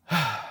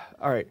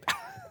 All right.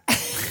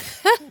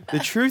 The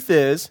truth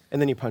is,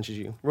 and then he punches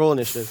you. Roll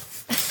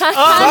initiative.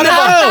 Oh,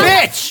 no!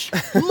 Bitch!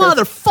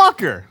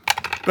 Motherfucker!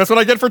 That's what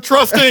I get for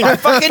trusting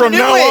Fucking from knew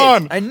now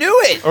it. on. I knew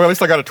it. Or at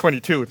least I got a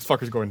 22. This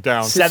fucker's going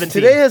down. 17.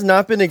 Today has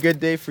not been a good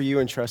day for you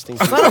in trusting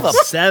people. Son of a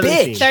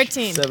 17. bitch.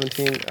 13.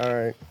 17. All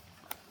right.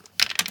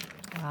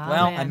 Wow,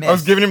 Well, I man. missed. I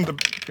was giving him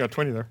the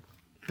 20 there.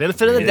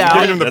 Benefit of the Yeah,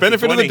 Giving him doubt. the That's a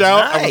benefit of the 20.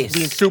 doubt. I Nice. was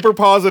being super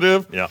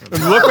positive. Yeah.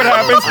 And look what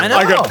happens. I know.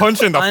 I got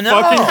punched in the I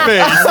know. fucking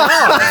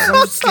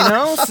face.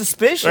 I'm just,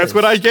 suspicious. That's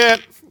what I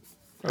get.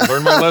 I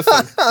learned my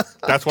lesson.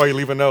 That's why you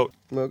leave a note.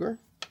 Moger?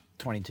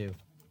 22.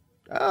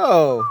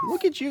 Oh,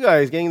 look at you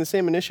guys getting the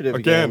same initiative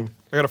Again,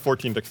 I got a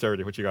 14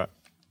 dexterity. What you got?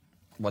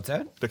 What's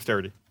that?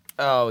 Dexterity.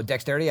 Oh,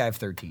 dexterity, I have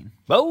 13.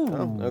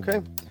 Oh. Okay.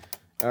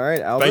 All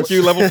right, Albus. Thank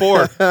you, level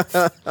 4.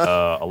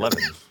 11.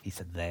 He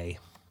said they.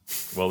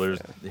 Well, there's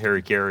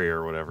Harry Carey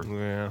or whatever.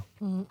 Yeah.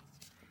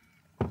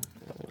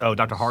 Oh,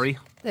 Dr. Hari?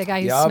 The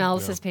guy who Yup.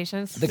 smells his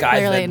patients. The guy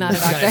Clearly not a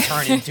that's going to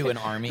doctor. turn into an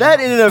army. That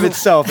in and of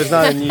itself is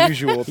not an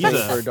unusual thing a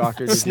for a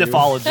doctor to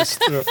Sniffologist.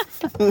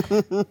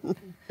 do.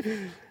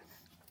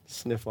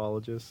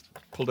 Sniffologist.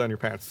 Pull down your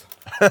pants.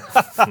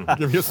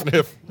 Give me a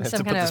sniff.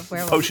 Some kind of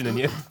werewolf. Potion in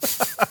you.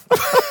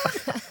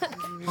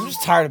 I'm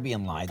just tired of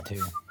being lied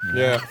to.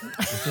 Yeah.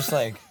 It's just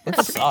like, it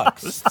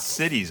sucks. This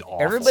city's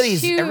awful.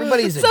 Everybody's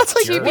a Sounds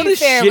like jerk. to be a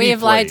fair, we shitty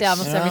have lied to place.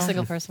 almost every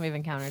single person we've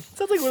encountered.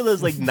 Sounds like one of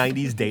those like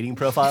 90s dating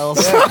profiles.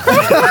 Hey,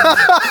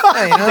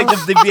 you know? Take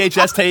the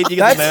VHS tape, you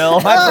get the mail.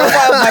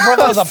 My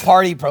profile is a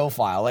party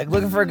profile. Like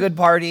looking for a good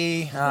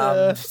party.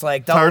 Just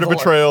like Tired of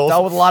betrayals.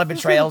 Dealt with a lot of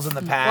betrayals in the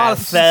A lot of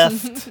past.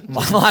 theft. A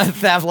lot of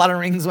theft. A lot of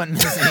rings went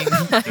missing.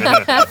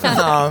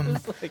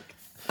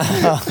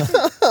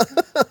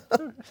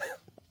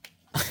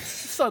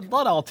 A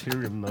lot of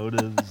ulterior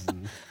motives.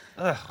 And,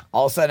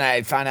 All of a sudden,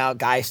 I found out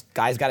guy's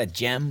got a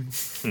gem.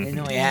 Didn't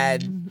know he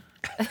had.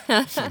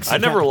 I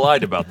never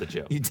lied about the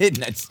joke. You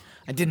didn't.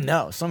 I didn't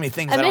know. So many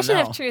things I don't Admission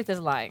know. of truth is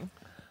lying.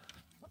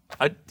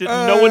 I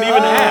didn't. No one even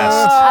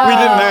asked. We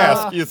didn't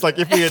ask. It's like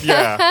if we had,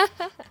 yeah.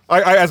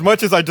 I as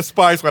much as I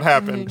despise what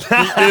happened,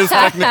 he is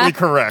technically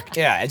correct.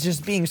 Yeah, it's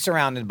just being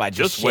surrounded by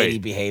just, Just shady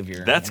wait.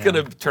 behavior. That's you know?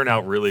 going to turn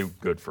out really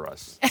good for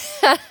us.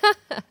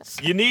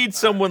 You need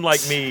someone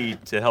like me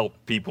to help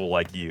people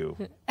like you.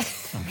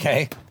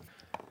 Okay.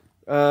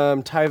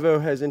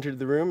 Tyvo has entered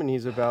the room and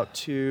he's about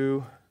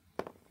to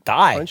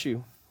Die. punch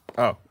you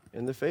Oh.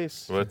 in the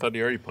face. Well, I thought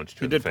he already punched you.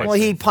 He in the did face. punch Well,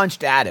 he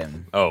punched at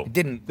him. Oh. It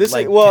didn't. This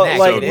like, is- well, connect,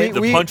 like, So did it?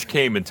 the we- punch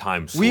came in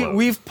time slow.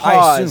 We've I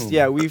paused. assume.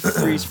 Yeah, we've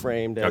freeze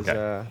framed as Okay.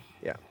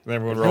 yeah.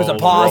 Everyone There was a roll.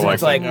 pause, roll and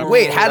it's like, like-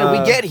 wait, how did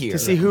we get here? To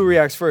see who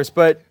reacts first.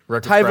 But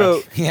Record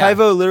Tyvo, scratch. Yeah.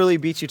 Tyvo literally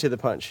beats you to the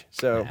punch.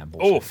 So Yeah,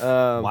 bullshit. Oof.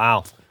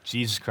 wow.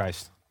 Jesus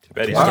Christ. Too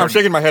bad he's I'm starting-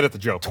 shaking my head at the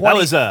joke. That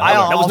was, that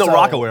was no also-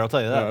 Rockaware, I'll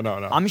tell you that. No.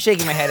 I'm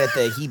shaking my head at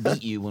the he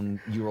beat you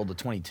when you rolled a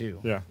 22.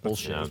 Yeah.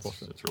 Bullshit. Yeah,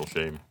 it's a real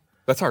shame.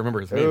 That's how I remember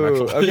his name,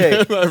 Ooh, actually.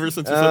 okay. Ever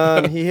since you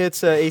said that. he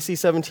hits AC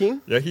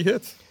 17. Yeah, he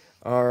hits.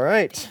 All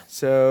right.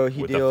 So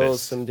he With a deals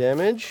fist. some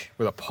damage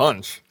With a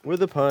punch.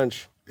 with a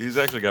punch. He's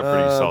actually got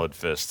pretty solid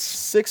fists.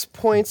 6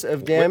 points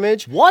of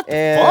damage. What the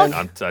and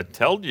I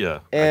told you. I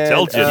And,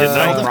 told you. didn't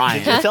I?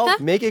 Ryan.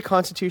 Make a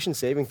Constitution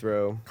saving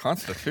throw.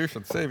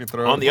 Constitution saving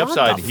throw. On the What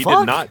upside, the he fuck?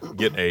 did not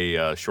get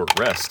a short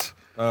rest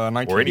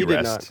 19. or any He did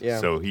rest. not, yeah.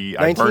 So I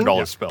 19? burned all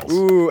Yeah. his spells.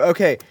 Ooh,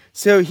 okay.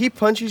 So he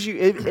punches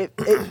you.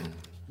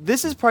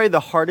 This is probably the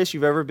hardest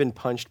you've ever been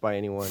punched by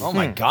anyone. Oh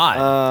my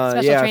god.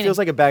 Special Yeah, it training. feels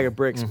like a bag of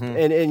bricks,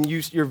 and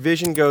your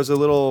vision goes a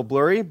little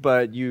blurry,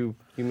 but you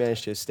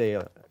manage to stay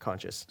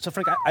conscious. So,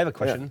 Frank, I have a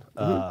question.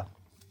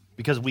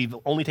 Because we've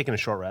only taken a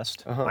short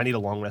rest. I need a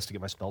long rest to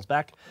get my spells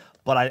back.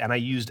 But I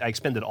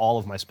expended all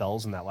of my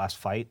spells in that last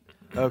fight.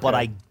 But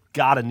I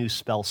got a new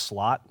spell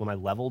slot when I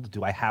leveled.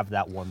 Do I have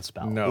that one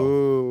spell?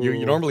 No.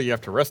 You normally you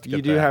have to rest to get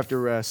You do that. have to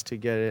rest to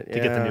get it. To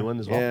get the new one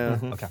as well?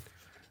 Yeah. Okay.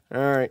 All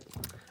right.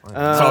 It's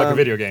not like a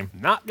video game.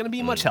 Not going to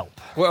be much help.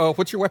 Well,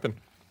 what's your weapon?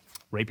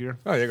 Rapier.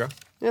 Oh, there you go.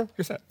 Yeah.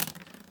 You're set.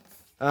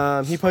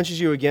 He punches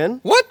you again.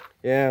 What?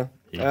 Yeah.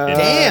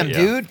 Damn, yeah.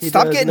 dude. He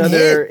Stop does getting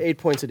another hit. 8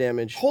 points of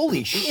damage.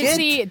 Holy Is shit.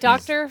 the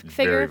doctor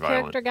figure very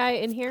violent. character guy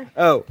in here?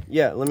 Oh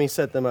yeah, let me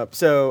set them up.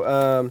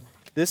 So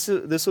this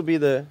will be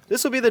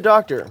the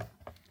doctor,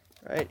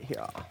 right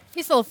here.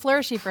 He's a little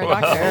flourishy for a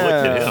Wow, doctor.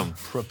 look at him.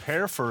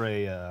 Prepare for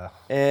a...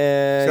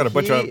 And He's got a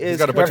bunch of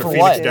is Phoenix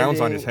currently Downs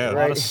on his head.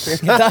 right.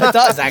 It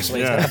does actually.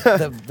 Yeah. It's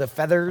got the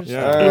feathers.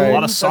 Yeah. All a right.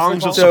 lot of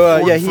songs of So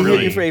support yeah, he for hit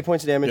me. you for 8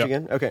 points of damage Yep.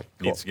 again. Okay.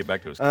 Cool. Needs to get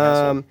back to his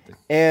castle.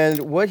 And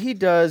what he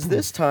does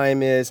this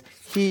time is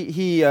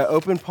he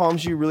open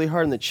palms you really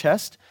hard in the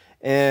chest,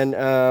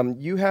 and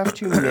you have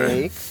to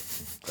make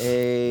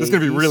This is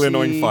going to be a really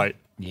annoying fight.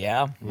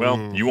 Yeah.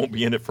 Well, you won't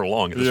be in it for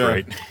long at this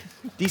rate.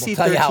 DC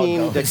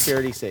 13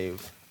 dexterity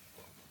save.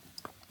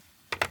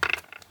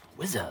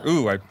 Wizard.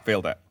 Ooh, I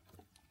failed that.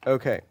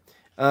 Okay.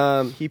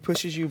 He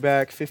pushes you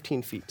back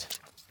 15 feet.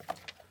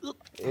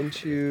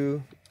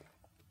 Into...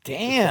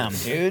 Damn,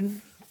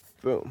 dude.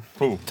 Boom.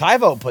 Ooh.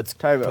 Tyvo puts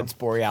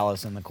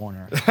Borealis in the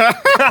corner. That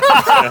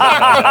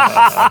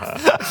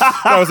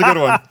was a good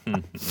one.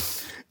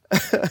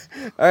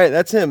 All right,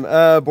 that's him.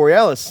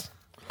 Borealis.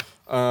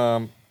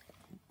 I'm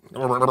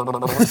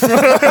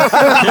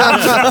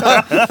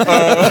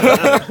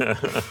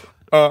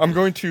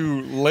going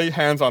to lay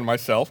hands on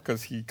myself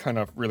because he kind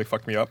of really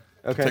fucked me up.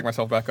 Okay. Take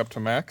myself back up to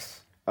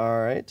max. All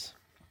right.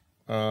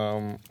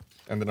 And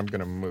then I'm going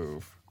to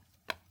move.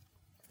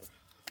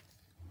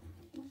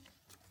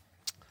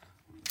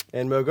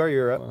 And Mogar,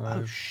 you're up.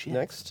 Oh, shit.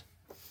 Next.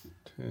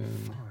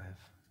 10,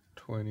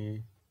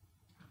 20.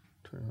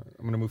 I'm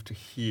going to move to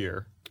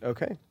here.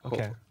 Okay.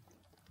 Okay.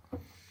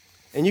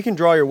 And you can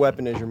draw your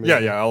weapon as you're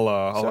moving. Yeah.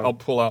 I'll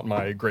pull out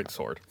my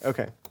greatsword.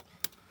 Okay.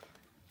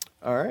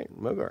 All right,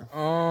 Mogar.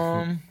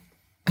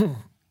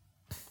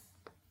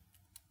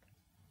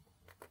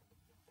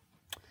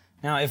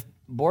 Now, if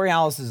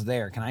Borealis is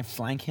there, can I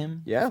flank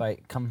him? Yeah. If I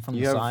come from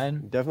You the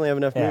side? definitely have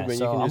enough movement.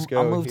 So you can just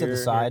go I'll move to here,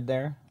 the side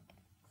there.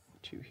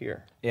 to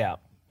here. Yeah.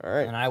 All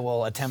right. And I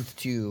will attempt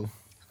to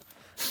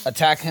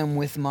attack him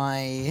with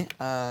my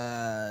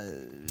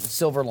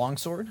silver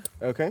longsword.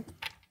 Okay.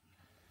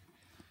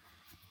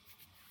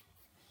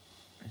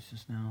 This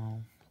is now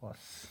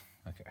plus.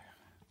 Okay.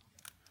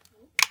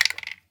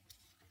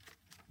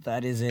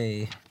 That is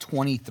a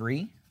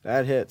 23.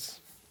 That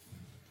hits.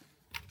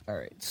 All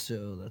right,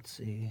 so let's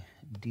see.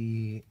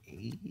 D8.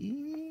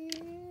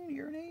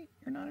 You're an 8.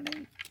 You're not an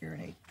 8. You're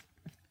an 8. D8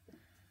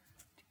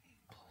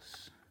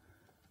 plus.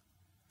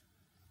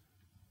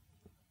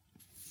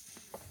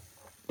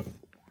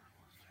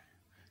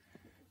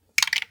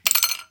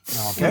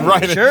 Okay,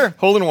 Right. sure.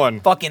 Holding one.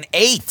 Fucking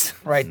 8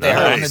 right there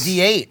on the Nice.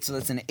 D8. So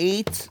that's an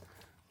 8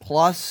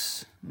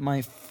 plus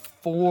my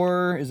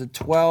 4 is a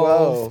 12,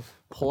 12.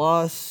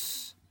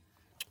 plus.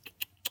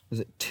 Is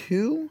it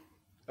 2?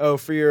 Oh,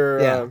 for your...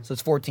 Yeah, so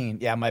it's 14.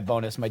 Yeah, my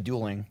bonus, my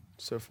dueling.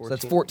 So 14. So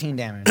that's 14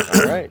 damage.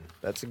 All right.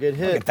 That's a good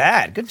hit. Look at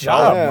that. Good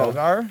job, Yeah.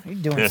 Mogar. You're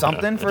doing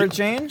something for a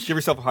change. Give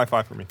yourself a high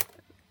five for me.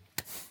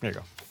 There you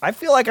go. I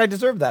feel like I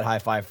deserve that high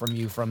five from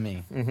you, from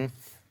me.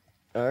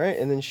 All right,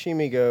 and then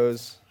Shimi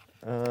goes...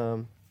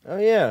 oh,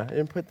 yeah. I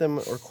didn't put them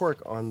or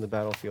Cork on the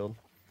battlefield.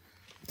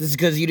 This is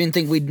because you didn't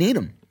think we'd need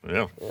him.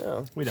 Yeah.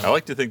 Yeah. I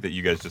like to think that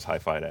you guys just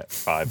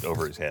high-fived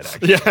over his head,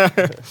 actually.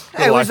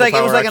 Hey, it was like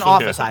an action.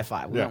 office high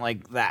five. We Yeah. went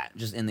like that,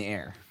 just in the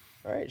air.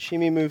 All right,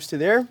 Shimi moves to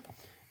there,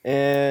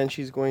 and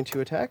she's going to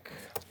attack.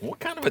 What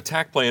kind of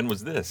attack plan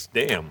was this?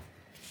 Damn.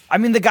 I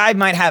mean, the guy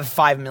might have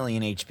 5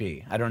 million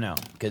HP. I don't know,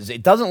 because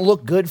it doesn't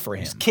look good for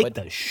him. Kick but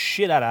the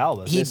shit out of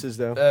Albus. Misses,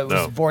 though. it was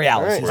No.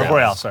 Borealis. All right. He's Or out.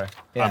 Borealis, sorry.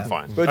 Yeah. I'm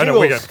fine. I know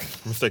we Bojingles.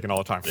 get mistaken all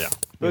the time. Yeah.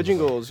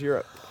 Bojingles, you're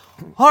up.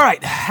 All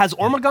right. Has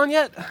Orma gone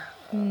yet?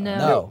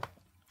 No.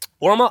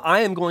 Orma, I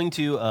am going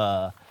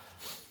to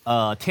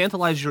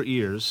tantalize your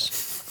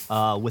ears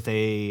with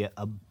a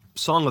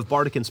song of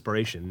bardic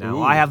inspiration.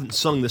 Now, I haven't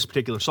sung this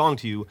particular song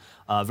to you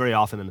very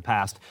often in the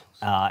past,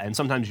 and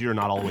sometimes you're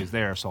not always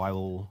there, so I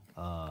will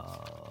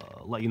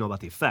let you know about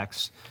the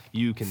effects.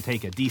 You can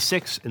take a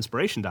D6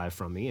 inspiration die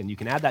from me, and you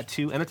can add that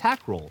to an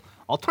attack roll.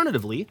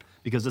 Alternatively,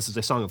 because this is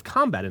a song of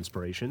combat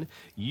inspiration,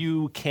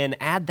 you can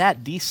add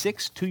that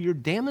D6 to your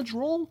damage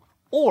roll,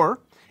 or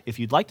if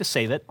you'd like to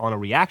save it on a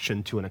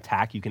reaction to an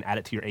attack, you can add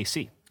it to your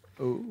AC.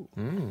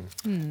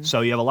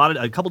 So you have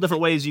a couple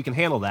different ways you can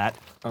handle that.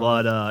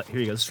 But here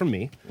you go. This is from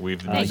me.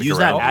 We've Use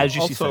that as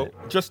you see Also, fit.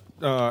 just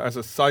as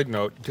a side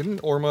note,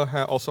 didn't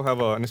Orma also have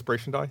an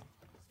inspiration die?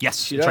 Yes,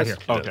 She it's right does.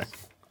 here. Okay.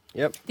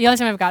 Yep. The only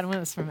time I've gotten one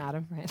was from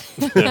Adam,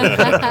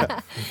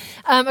 right?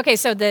 Okay,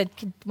 so the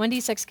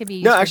 1d6 could be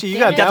used No, for actually, you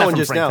got damage. that that one from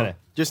just Frank now. today.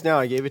 Just now,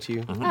 I gave it to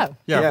you. Oh, Yeah,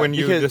 Yeah, when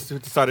you because-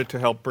 just decided to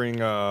help bring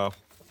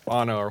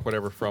Anna or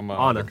whatever from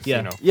Anna, the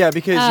yeah. casino. Yeah,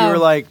 because you were Oh.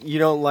 like, you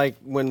don't like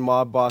when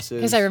mob bosses.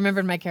 because I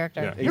remembered my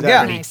character. Yeah.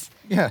 Exactly. Nice.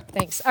 Yeah.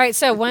 Thanks. All right,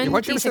 so why'd you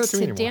never say that 1d6 to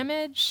me to anymore?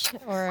 damage,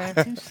 or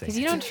because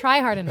you don't try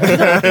hard enough. Put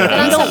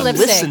on You some don't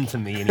lipstick. listen to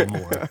me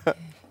anymore.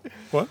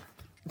 What?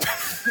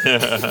 All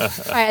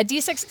right, a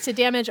d6 to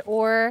damage,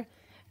 or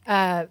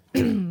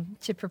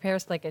to prepare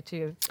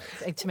to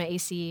my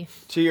AC.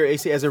 to your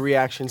AC as a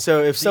reaction.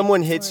 So if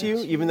someone hits you,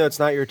 even though it's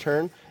not your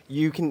turn,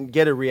 you can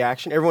get a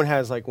reaction. Everyone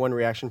has like one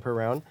reaction per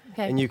round,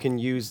 Okay. and you can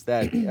use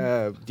that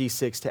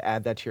D6 to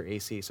add that to your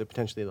AC. So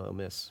potentially they'll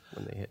miss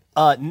when they hit.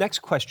 Next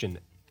question.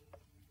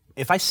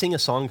 If I sing a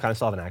song, can I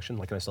still have an action?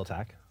 Like, can I still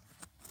attack?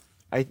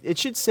 It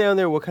should say on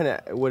there what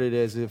it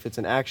is. If it's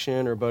an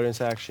action or bonus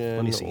action.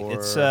 Let me see. Or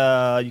It's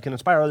you can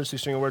inspire others to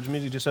sing words of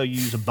music just so you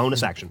use a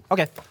bonus action.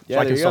 Okay. Yeah,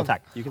 so I there can you still go.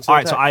 attack. You can still All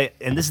right, attack.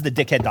 and this is the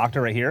dickhead doctor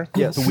right here.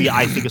 Yes. Who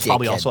I think is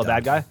probably Dickhead also a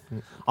bad guy.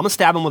 I'm gonna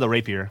stab him with a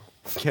rapier.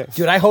 okay.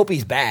 Dude, I hope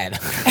he's bad.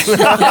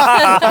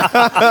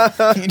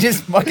 You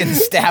just fucking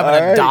stabbing All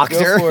a right,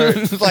 doctor. go for it.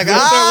 It's like, What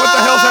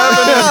the hell's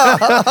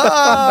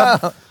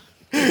happening?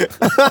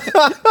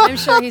 I'm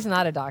sure he's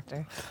not a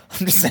doctor.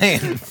 I'm just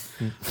saying.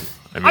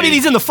 I mean,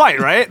 he's in the fight,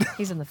 right?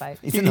 He's in the fight.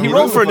 He's in the He room.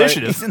 rolled for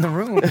initiative. He's in the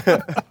room.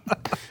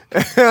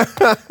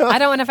 I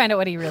don't want to find out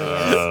what he really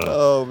is.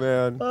 Oh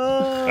man.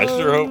 I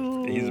sure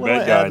hope he's a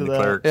bad guy and the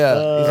clerics Yeah,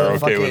 he's are a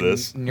okay with fucking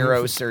this.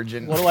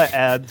 neurosurgeon. What do I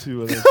add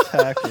to an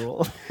attack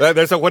roll?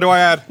 What do I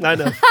add? I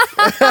know.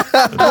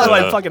 What do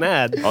I fucking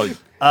add? Hold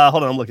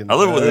on, I'm looking. I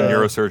love when the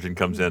neurosurgeon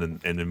comes in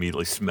and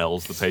immediately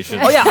smells the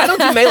patient. Oh yeah, I don't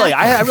do melee.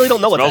 I really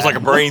don't know what Smells that like a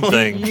brain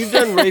thing. You've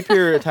done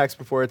rapier attacks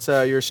before. It's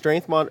your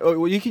strength mod. Oh,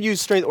 well, you could use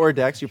strength or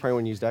dex. You probably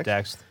wouldn't use dex.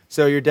 Dex.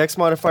 So your dex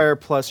modifier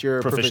plus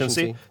your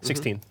Proficiency, proficiency.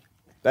 16.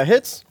 That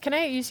hits. Can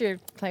I use your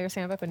player's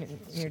handbook when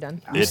you're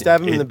done? You stab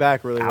him in the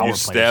back really well. You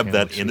stab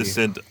that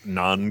innocent,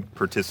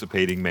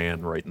 non-participating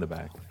man right in the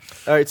back.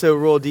 All right, so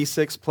roll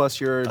d6 plus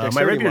your My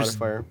dexterity rapier's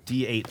modifier.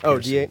 D8. Oh,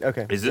 piercing. d8.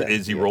 Okay.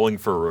 Is he rolling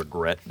for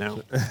regret now?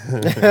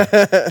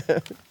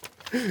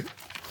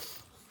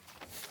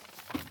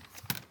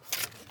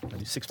 I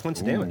do 6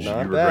 points of damage. Not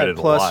regret bad. it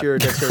a Plus lot. your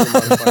dexterity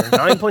modifier.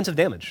 9 points of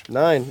damage.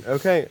 9.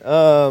 Okay.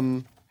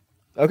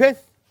 Okay.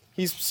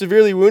 He's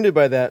severely wounded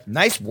by that.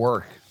 Nice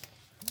work.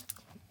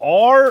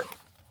 Or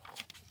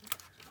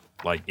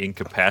Like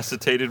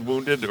incapacitated,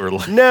 wounded, or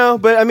like No,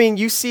 but I mean,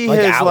 you see Like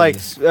his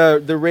alleys.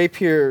 the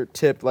rapier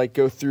tip like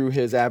go through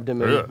his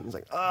abdomen. Ugh. He's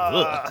like,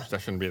 That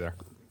shouldn't be there.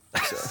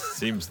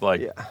 seems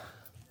like yeah.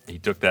 he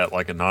took that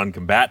like a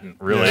non-combatant.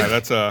 Really, Yeah,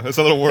 that's a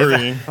little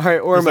worrying. All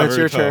right, Orma, it's very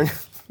your turn.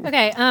 tough.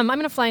 Okay, I'm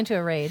gonna fly into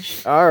a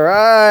rage All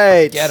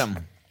right. Get him.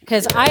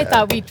 because I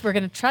thought we were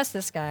gonna trust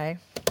this guy.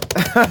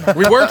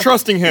 We were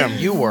trusting him.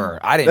 You were.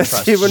 I didn't That's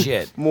trust even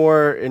shit.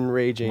 more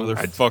enraging.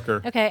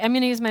 Motherfucker. Okay, I'm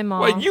gonna use my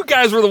maul. well, you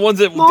guys were the ones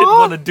that didn't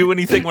want to do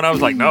anything when I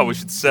was like, no, we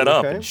should set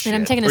up Okay. and shit.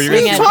 and I'm taking a What are you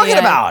swing What are at you talking the,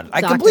 about?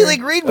 I doctor. completely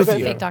agreed with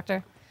you. Fake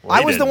doctor. Well, I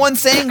he was the didn't. one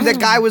saying that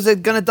guy was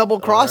going to double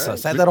cross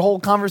us. I had that whole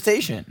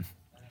conversation.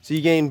 So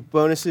you gain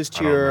bonuses to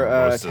I don't your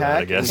remember most of that, I attack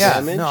and guess. Yeah,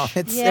 damage. no,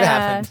 it Yeah.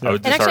 happened. I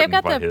was And actually, I've disheartened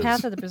got by the his.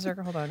 path of the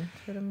berserker. Hold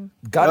on.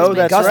 Got Oh, his-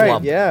 that's Gus right.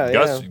 lumped. Yeah,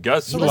 Gus, yeah.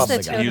 Gus, What's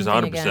the he was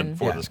totem 100% again?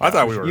 for Yeah. this. I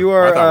thought we were. You I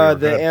are thought we were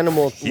the good.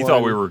 animal. He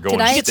thought we were going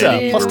Did I steady.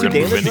 do- We Plus were two gonna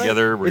move damage, in right?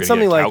 together. We're It's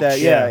gonna something get a like that. couch.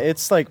 Yeah,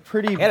 it's like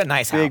pretty He had a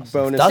nice big house.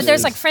 bonuses. Doesn't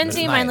There's like That's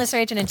frenzy, nice. mindless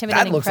rage, and That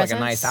intimidating looks presence. like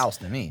a nice house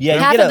to me. Yeah,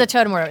 Half you of get the a,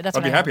 totem word. That's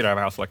I'd what be I happy have. to have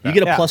a house like that. you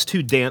get a Yeah. plus 2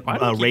 Why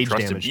do we keep rage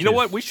trusting him? damage. You know too.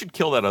 what? We should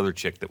kill that other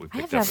chick that we I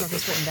have picked to up. have all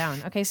this written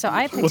down. Okay, so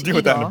I picked We'll deal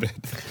with that in a Eagle.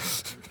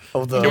 bit.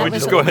 Oh, the, Can we That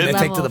just was go a ahead and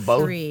take to the level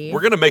boat? 3. We're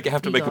gonna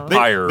have to make a Eagle.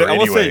 pyre I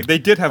will say anyway. they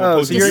did have Oh, so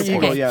opposing you're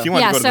disorder. evil, yeah. She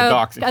wanted Yeah, to go to the so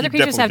docks. and other he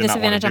creatures have definitely did not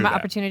wanna disadvantage on do that.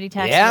 opportunity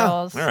attacks Yeah.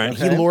 rolls. All right.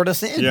 He lured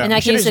us in. Yeah. And I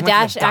We can use should've the just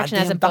went to dash action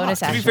as a goddamn bonus docks.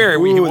 To be action. fair,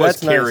 he Ooh, was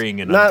that's nice.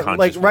 carrying an Not unconscious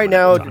like right woman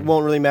now at the it time.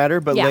 won't really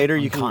matter, but Yeah. later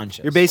you can.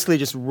 Unconscious. You're basically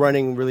just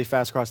running really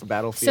fast across the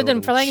battlefield. So then,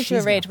 and- for flying into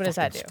a rage, what does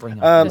that do? Spring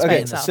up. Just by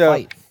Okay, itself. so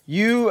Fight.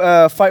 you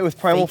fight with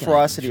primal Faking it.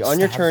 ferocity. Just On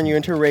your stab turn, you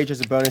somebody. enter rage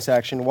as a bonus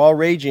action. While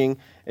raging,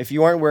 if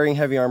you aren't wearing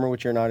heavy armor,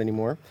 which you're not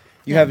anymore,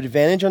 you have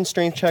advantage on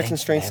strength checks and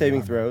Thanks, strength heavy saving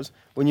armor. throws.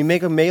 When you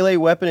make a melee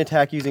weapon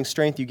attack using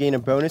strength, you gain a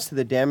bonus to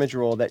the damage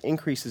roll that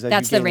increases as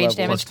That's you the gain rage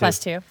level. damage plus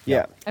 2.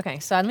 Yeah. Okay,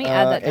 so let me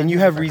add that. down And you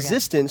here have before I forget.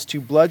 resistance to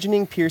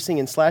bludgeoning, piercing,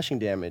 and slashing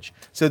damage.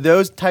 So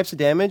those types of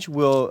damage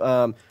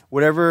will,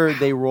 whatever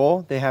they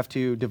roll, they have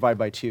to divide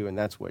by 2, and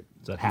that's what.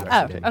 Is that half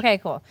Oh, damage? okay,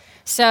 cool.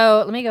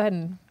 So let me go ahead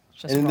and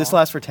just And this roll.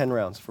 lasts for 10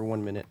 rounds for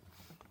 1 minute.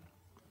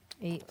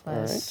 8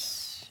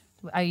 plus.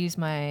 I use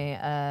my.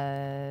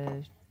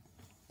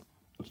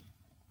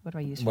 What do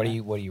I use? For What are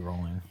that? you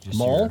rolling? Just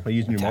Maul? your Are you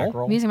using your attack maul?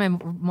 roll? I'm using my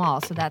maul,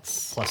 so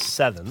that's Plus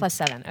 7. plus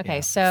 7. Okay,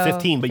 so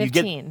 15, but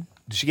 15. you get.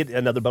 Does she get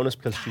another bonus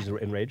because she's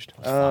enraged?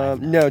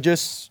 No,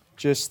 just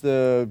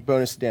the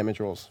bonus damage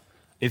rolls.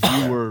 If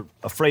you were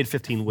afraid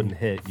 15 wouldn't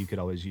hit, you could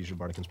always use your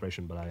bardic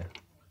inspiration, but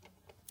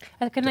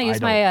Couldn't I I use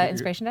don't- my you're-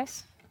 inspiration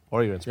dice?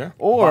 or your inspiration.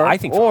 Or, I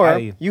think or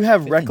I, you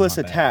have 15's reckless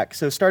not bad. attack.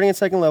 So starting at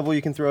second level,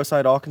 you can throw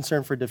aside all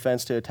concern for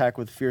defense to attack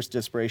with fierce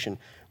desperation.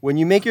 When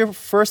you make your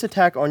first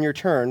attack on your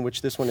turn,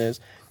 which this one is,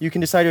 you can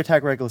decide to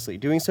attack recklessly.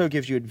 Doing so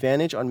gives you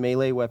advantage on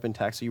melee weapon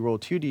attacks. So you roll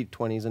 2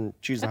 d20s and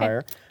choose the Okay.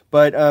 higher.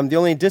 But the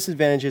only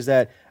disadvantage is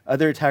that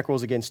other attack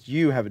rolls against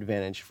you have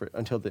advantage for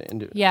until the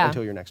end Yeah.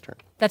 until your next turn.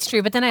 That's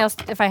true. But then I also,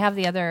 if I have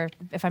the other,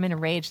 if I'm in a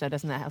rage, though,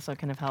 doesn't that also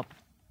kind of help?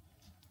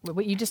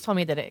 What you just told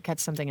me that it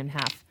cuts something in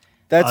half,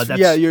 That's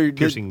yeah, you're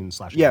piercing and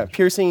slashing. Yeah, damage.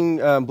 piercing,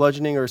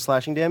 bludgeoning, or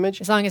slashing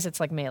damage. as long as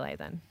it's like melee.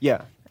 Then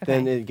Yeah,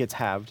 then Okay. it gets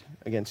halved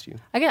against you.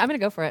 I'm gonna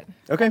go for it.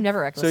 Okay. I'm never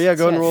reckless. So yeah,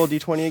 go ahead and Yes. roll a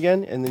d20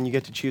 again, and then you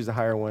get to choose the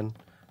higher one.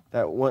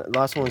 That one,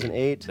 last one was an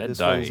 8. That this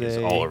die one's is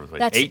a all over the place.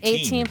 That's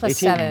 18 plus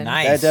 18. 7.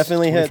 Nice. That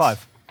definitely hits.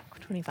 25.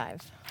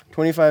 25.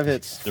 25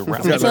 hits. The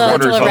round It's a the little,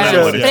 corners on that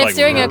random, one but is it's like,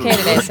 doing okay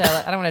today, so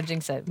I don't want to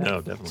jinx it. No,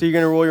 So definitely. you're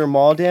gonna roll your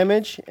maul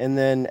damage, and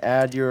then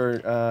add your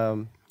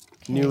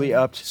newly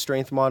upped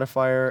strength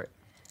modifier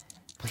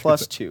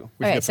plus 2. We All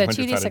should right, get so some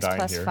hunters 2d6 out of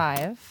plus dying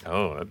here. 5.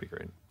 Oh, that'd be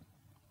great.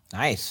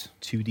 Nice.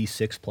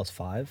 2d6 plus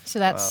 5. So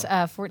that's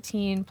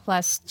 14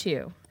 plus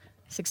 2.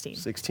 16.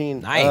 16.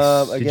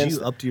 Nice. Did Against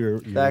you up your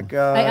that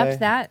guy. I upped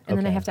that, and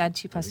then I Okay. have to add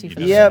 2 plus 2 for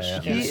You the Yep,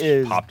 just- he you just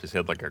is popped his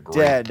head like a grape.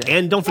 dead.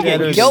 And don't forget,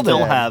 Yeah, you killed still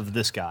him. have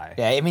this guy.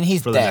 Yeah, I mean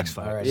he's For the dead. next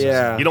fight. already.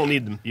 Yeah. You don't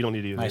need them. You don't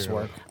need to. Nice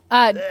work.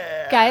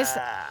 Guys,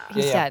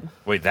 he's dead.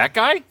 Wait, that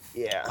guy?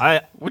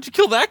 Yeah. What'd you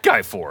kill that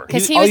guy for?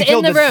 Because he was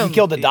in the room. He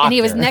killed the doctor. And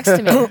he was next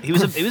to me. He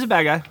was a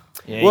bad guy.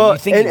 Yeah, Well, you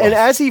think he and was.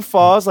 as he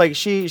falls, like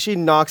she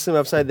knocks him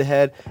upside the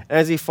head. And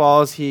as he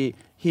falls, he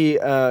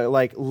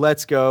like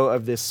lets go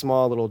of this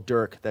small little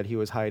dirk that he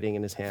was hiding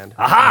in his hand.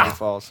 Aha! As he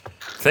falls.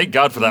 Thank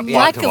God for that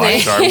plot Luckily.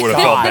 device. Or I would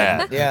have felt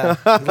bad. Yeah.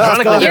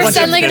 You're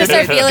suddenly going to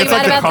start feeling It's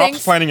like bad the about cops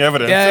things. finding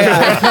evidence.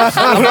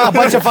 Yeah. a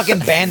bunch of fucking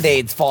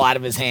Band-Aids fall out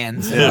of his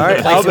hands. All right,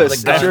 Replace it with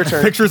Albus, a gun. it's your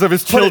turn. Pictures of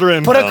his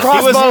children. Put a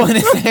crossbow in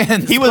his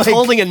hands. He was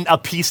holding a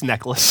peace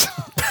necklace.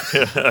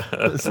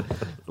 it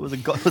was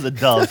a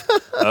dove.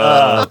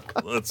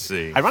 Let's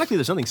see. Ironically,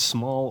 there's nothing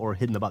small or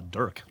hidden about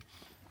Dirk.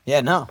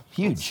 Yeah, no.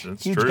 Huge.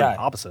 That's Huge true. guy.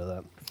 Opposite of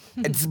that.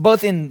 It's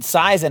both in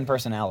size and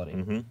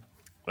personality.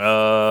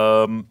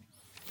 God,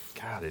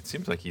 it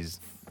seems like he's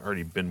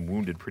already been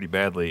wounded pretty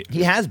badly.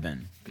 He has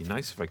been. Be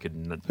nice if I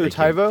could. Who,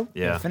 Tyvo?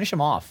 Yeah. Finish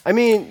him off. I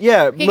mean,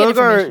 yeah, He get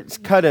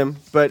Mogar cut him,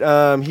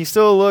 but he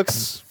still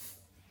looks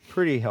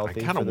pretty I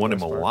healthy. kind for of the want him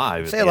most part.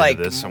 alive. At Say the like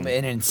end of this. an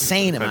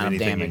insane if I have amount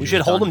of anything damage. We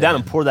should hold him down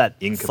and pour that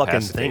fucking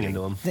Incapacitating. thing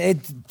into him.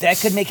 That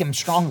could make him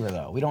stronger,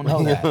 though. We don't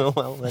know that.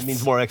 Well, that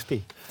means more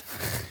XP.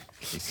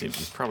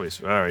 He's probably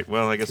all right.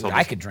 Well, I guess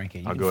I could drink it.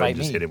 You I'll can go ahead fight and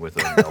just me. hit him with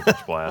an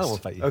Eldritch Blast. I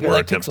won't fight you. Okay. You're Or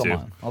like attempt to.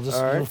 Pixelmon. I'll just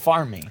All right. you'll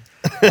farm me.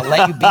 I'll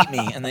let you beat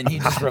me, and then you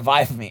just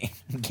revive me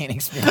and gain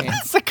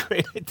experience. That's a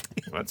great idea.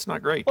 That's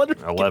not great. Wonder if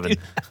we can 11.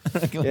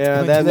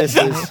 Yeah, that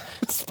misses.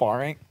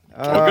 Sparring.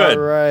 Oh, good.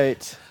 All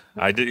right.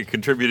 I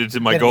contributed to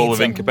my Gonna goal need of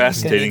some-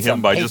 incapacitating gonna need him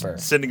some by paper.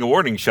 just sending a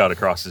warning shot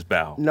across his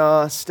bow.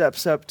 Nah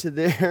steps up to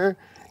there,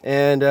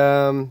 and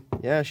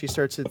yeah, she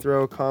starts to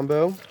throw a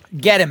combo.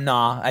 Get him,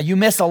 Nah. You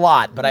miss a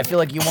lot, but I feel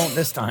like you won't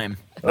this time.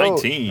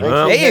 19.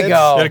 Oh, There you hits.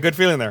 go. You had a good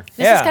feeling there.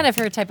 This is kind of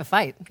her type of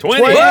fight.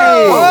 20. Whoa!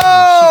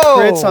 She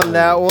crits on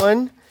that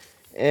one,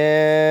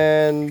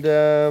 and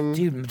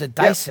Dude, the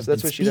dice yeah, have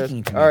that's been what she does.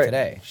 speaking to All me right.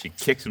 today. She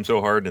kicks him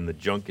so hard in the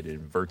junk it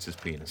inverts his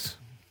penis.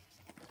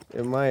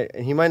 it might.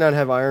 He might not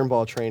have Iron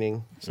Ball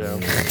training, so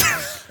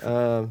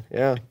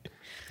yeah.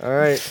 All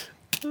right.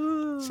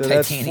 So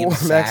that's Titanium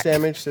 4 max sack.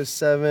 damage, so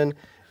 7,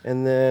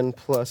 and then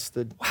plus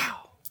the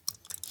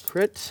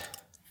crit.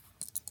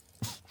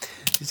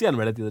 You see on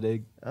Reddit the other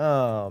day,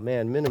 Oh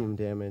man, minimum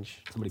damage.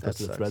 somebody That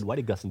posted a sucks. thread. Why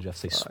did Gus and Jeff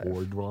say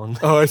sword wrong?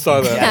 Oh, I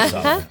saw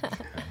that.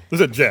 This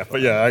is Jeff,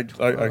 but yeah,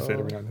 I say it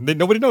every now and then.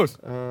 Nobody knows.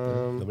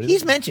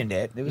 He's mentioned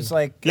it. It was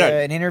like Yeah.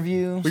 an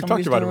interview. We've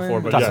somebody's talked about it doing.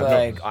 before, but It's yeah, no.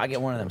 like I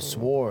get one of them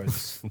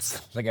swords.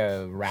 It's like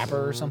a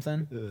rapper or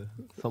something.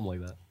 Something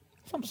like that.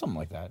 Something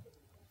like that.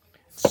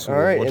 All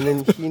right, and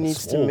then he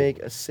needs to make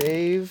a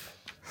save.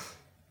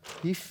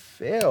 He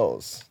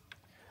fails.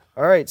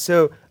 All right,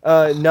 so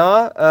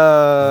Na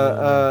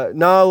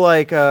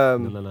like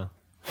No.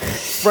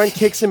 front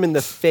kicks him in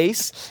the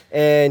face,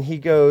 and he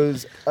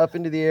goes up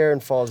into the air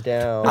and falls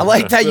down. I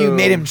liked how you Boom.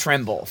 made him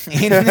tremble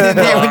when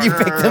you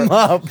picked him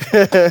up.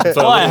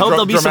 So I hope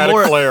there'll be some dramatic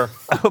more. flair.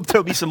 I hope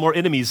there'll be some more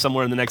enemies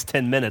somewhere in the next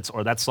 10 minutes,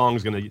 or that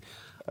song's gonna.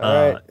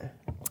 All right,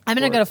 I'm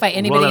going to go to fight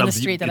anybody Run in out the of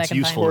street that I its can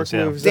find. usefulness.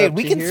 Yeah. moves Dude, up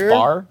we to can here,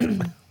 spar.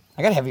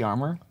 I got heavy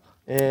armor.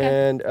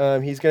 and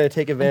he's gonna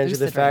take advantage of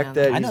the boosted right fact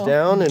now. that I he's know.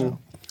 down and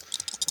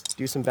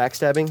do some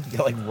backstabbing.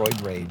 Get like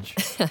roid rage.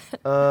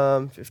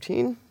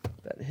 15.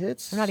 That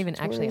hits. I'm not even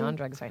actually 20. on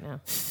drugs right now.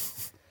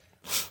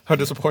 How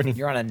disappointing.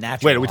 You're on a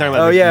natural. Wait, are we talking high.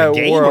 about Oh, yeah, the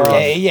game? we're Or,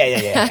 off.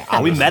 Yeah.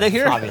 are we meta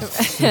here?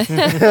 Obviously.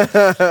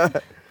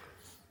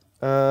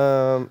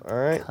 All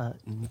right.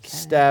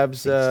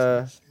 Stabs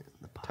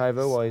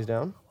Tyvo while he's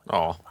down.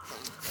 Oh,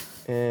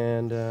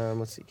 And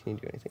let's see, can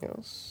he do anything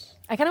else?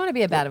 I kind of want to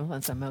be a bad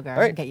influence on Mogar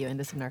right. and get you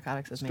into some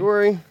narcotics with me.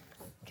 Story.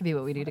 Could be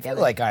what we do I together.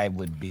 feel like I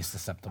would be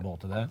susceptible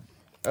to that.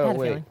 I Oh, had a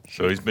wait. feeling.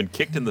 so he's been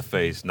kicked in the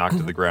face, knocked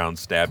to the ground,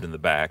 stabbed in the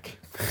back.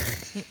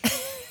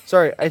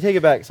 Sorry, I take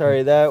it back.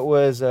 Sorry, that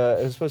was it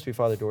was supposed to be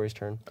Father Dory's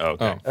turn. Oh,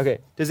 okay. Okay.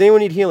 Does anyone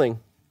need healing?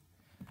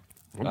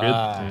 We're good.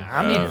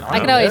 I mean, I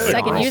could always,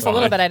 I could I'll use a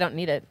little fine. bit. I don't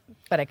need it,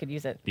 but I could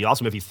use it. It'd be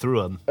awesome if he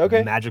threw a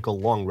Okay. magical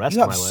long rest you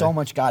my have way. so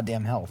much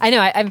goddamn health. I know.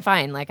 I'm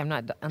fine. Like I'm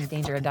not in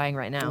danger of dying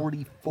right now.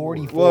 44.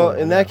 Well,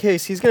 in that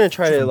case, he's gonna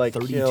try to like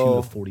 32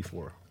 kill to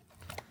 44.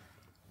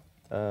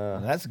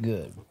 That's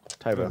good.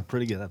 Tyvo.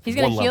 Pretty good. That's He's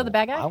gonna one heal level. the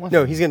bad I guy. went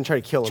No, from he's gonna try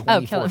to kill him.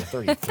 Oh, kill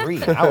 24 him. to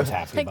 33. I was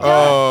happy Thank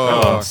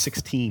about God. Oh,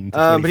 16 to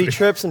But he 23.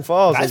 trips and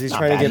falls as That's he's not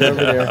trying to bad. get over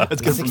there.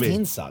 That's good for 16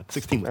 me. sucked.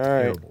 16 was All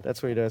right, terrible.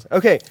 that's what he does.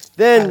 Okay,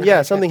 then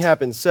yeah, something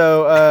happens.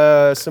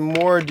 So some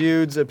more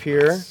dudes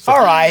appear. All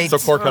right. so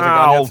Cork hasn't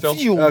gone yet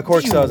still?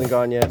 Cork still hasn't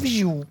gone yet.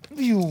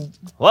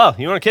 Well,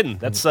 you weren't kidding.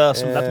 That's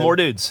that's And- more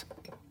dudes.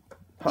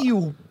 There's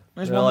They're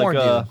one more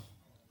like, dude.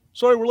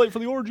 sorry, we're late for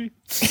the orgy.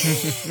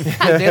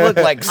 They look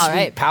like All sweet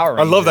right. Power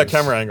I love that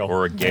Rangers. camera angle.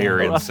 Or a gayer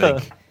in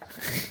sync.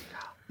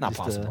 Not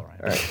possible,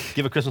 right?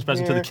 Give a Christmas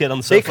present to the kid on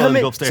the They sofa and come go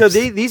in. upstairs. So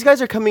these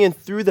guys are coming in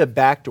through the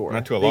back door.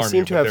 Not to They alarm seem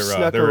you, to but have they're,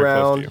 snuck they're very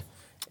close to around.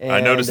 you. I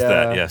noticed and,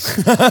 that.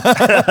 Yes.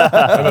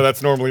 I know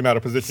that's normally not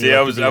a position. See, you I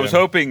like was to be in.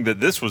 hoping that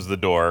this was the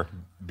door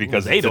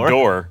because it's a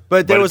door.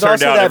 But there was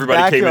also out that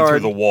everybody came in through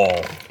backyard the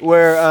wall.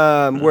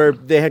 where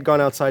they had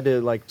gone outside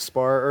to like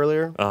spar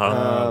earlier,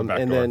 Back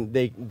and door.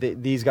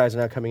 then these guys are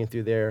now coming in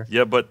through there.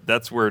 Yeah, but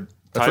that's where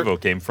Tyvo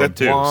came from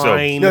too.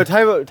 Line. No,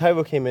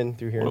 Tyvo came in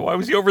through here. So why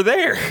was he over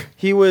there?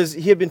 He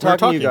had been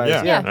talking to you talking,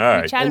 guys. yeah. All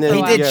right. we chatted And for then a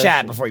He while. did Yeah.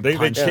 chat before he They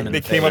punched him in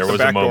the came face. up There the was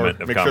a back door,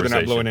 moment of make sure they're not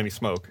conversation. blowing any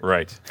smoke.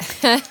 Right.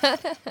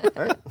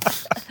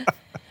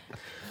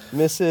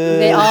 Mrs.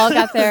 They all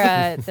got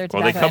their tobacco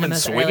Well, they come in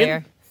enemas swinging?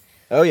 earlier.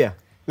 Oh yeah.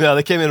 Yeah,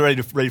 they came in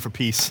ready for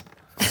peace.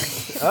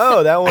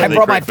 Oh, that one. I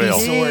brought my crit fail.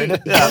 peace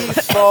sword.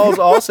 He falls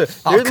also.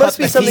 There cut must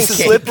be the something piece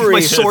cake. slippery My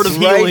sword of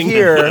right healing.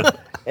 here.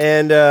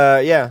 And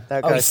that guy.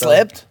 Oh, he fell.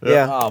 slipped?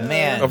 Yeah. Oh,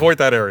 man. Avoid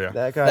that area.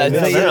 That guy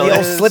That's misses. the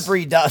old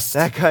slippery dust.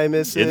 That guy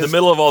misses. In the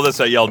middle of all this,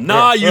 I yelled,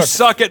 "Nah, you look.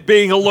 suck at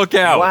being a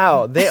lookout."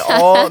 Wow, they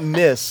all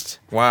missed.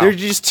 Wow. They're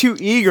just too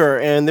eager,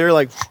 and they're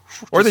like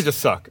Or they just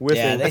suck. with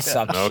Yeah, it. they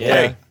suck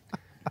Okay. shit.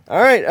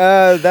 All right,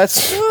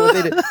 that's what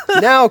they did.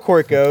 Now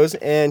Court goes,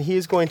 and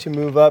he's going to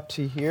move up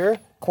to here.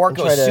 Quark and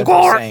goes try to Super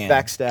Saiyan.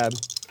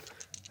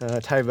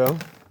 backstab Tyvo.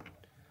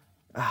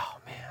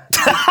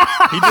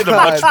 He did a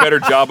much better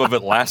job of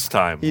it last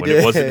time He when did.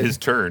 it wasn't his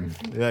turn.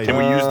 Can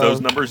we use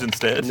those numbers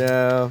instead?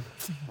 No.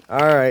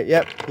 All right,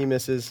 yep, he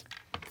misses.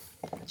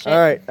 All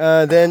right,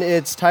 then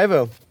it's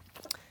Tyvo.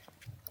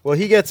 Well,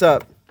 he gets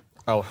up.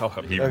 I'll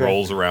help He you.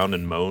 rolls around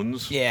and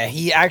moans. Yeah,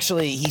 he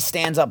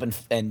stands up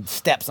and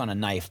steps on a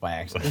knife by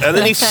accident. And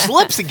then he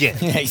slips again.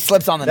 Yeah, he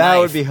slips on the That knife.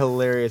 would be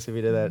hilarious if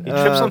he did that. He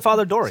trips on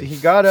Father Dory. So he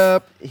got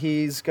up.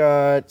 He's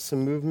got some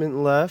movement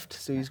left,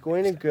 so he's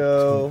going to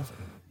go.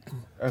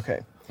 Okay,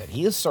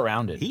 He is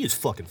surrounded. He is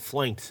fucking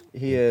flanked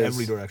he in is.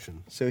 every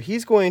direction. So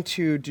he's going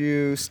to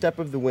do Step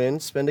of the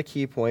Wind, spend a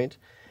key point,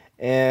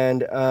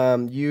 and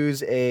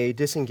use a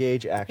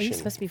disengage Are you action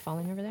supposed to be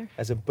falling over there?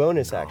 as a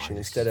bonus action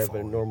instead of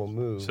a normal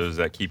move. So does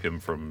that keep him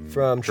from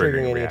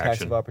Triggering a any attacks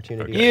reaction? of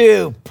opportunity. Okay.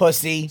 You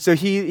pussy. So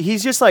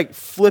he's just like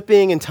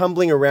flipping and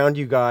tumbling around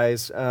you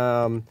guys,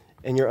 and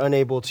you're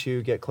unable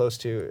to get close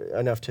to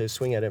enough to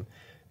swing at him.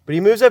 But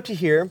he moves up to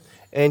here,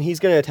 and he's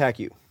going to attack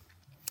you.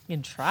 You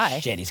can try.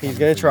 Shit, he's He's coming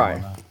going to for you, try.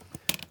 Mama.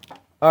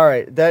 All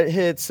right, that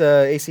hits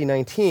AC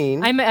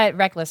 19. I'm at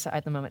reckless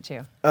at the moment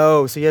too.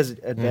 Oh, so he has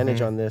advantage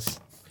on this.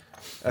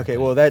 Okay,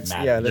 well that's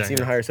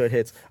even higher, so it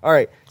hits. All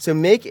right, so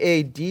make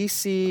a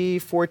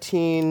DC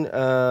 14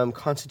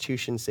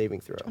 Constitution saving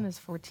throw. One is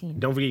 14.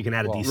 Don't forget you can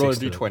add a D6 Roll a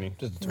to it.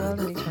 d20. Roll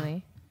the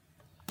d20.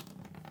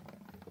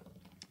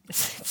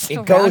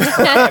 It goes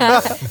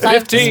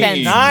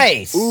 15.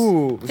 nice.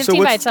 Ooh, 15 so by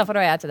what's itself. What do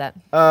I add to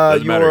that?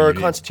 Doesn't matter, your you need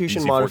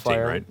Constitution DC 14,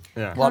 modifier? right?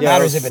 Yeah. Well, it Yeah,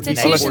 matters it's if it's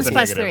Constitution's negative.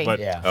 plus Negative, 3. but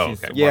Yeah. Oh,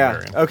 she's okay. Yeah.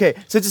 barbarian. Okay,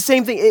 so it's the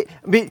same thing.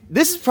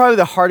 This is probably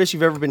the hardest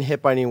you've ever been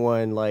hit by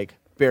anyone, like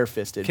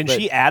barefisted. Can but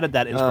she added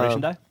that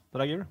inspiration die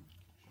that I gave her?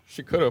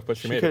 She could have, but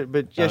she made could, it.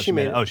 but yeah, Oh, she she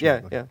made made it. it. Oh, she yeah,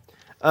 made it. yeah.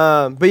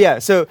 But yeah,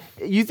 so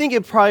you think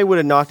it probably would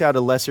have knocked out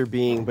a lesser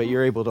being, but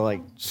you're able to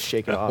like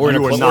shake it off. We're in a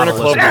You were club. not We're in a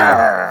club.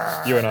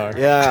 listening. You and I.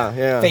 Yeah,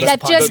 yeah. Face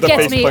That punch. just The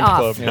gets face me punch off.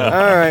 club. Yeah.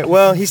 All right.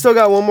 Well, he's still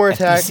got one more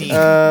attack.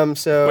 FTC.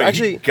 So Wait,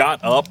 actually, he got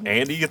up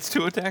and he gets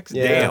 2 attacks?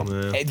 Yeah.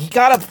 Damn. He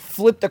got up,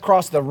 flipped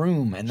across the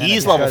room, and then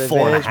He's attacked. level got 4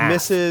 and a advantage, half.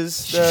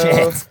 misses.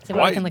 Shit.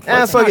 So we can look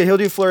Ah, for fuck it. it. He'll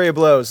do flurry of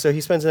blows. So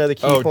he spends another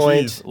key Oh,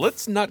 point. geez.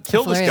 Let's not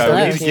kill this Flurry guy. of We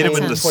need blows. to get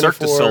him in the Cirque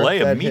du 24,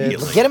 Soleil that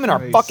immediately. hits. Get him in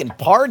our fucking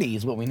party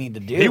is what we need to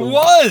do. He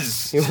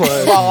was. He was.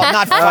 Well, I'm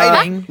not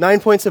fighting. 9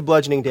 points of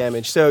bludgeoning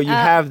damage. So you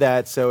have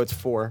that. So it's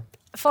 4.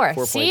 4.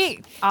 4 See?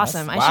 points.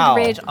 Awesome. I Wow.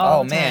 should rage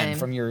all Oh the man, time.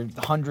 from your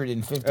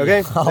 150.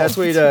 Okay, that's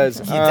what he does.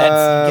 You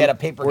get a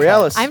paper cut.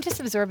 Borealis. I'm just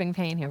absorbing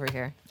pain over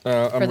here. I'm the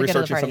good of the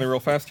researching party. something real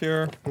fast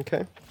here.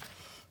 Okay.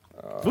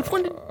 Which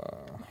one did?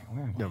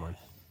 Never mind.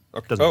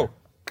 Okay. Doesn't Oh, matter.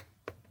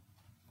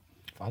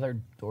 Father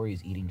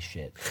Dory's eating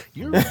shit.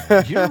 Your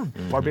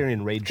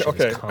barbarian rage shit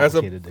Okay, is as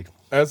a- complicated.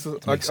 as I'm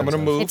sense going to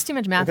of. move It's too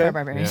much math for a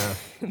barbarian.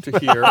 to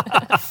here.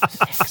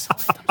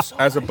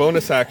 As a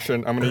bonus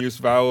action, I'm going to use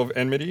Vow of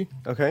Enmity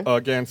Okay.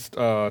 against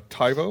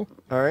Tyvo,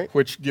 All right.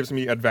 which gives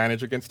me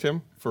advantage against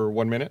him for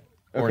 1 minute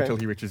or Okay. until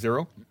he reaches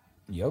 0.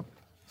 Yep.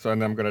 So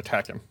then I'm going to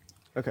attack him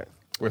Okay.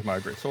 with my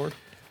great sword.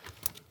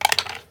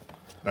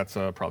 That's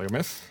probably a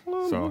miss.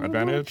 So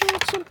advantage.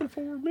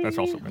 That's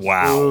also a miss.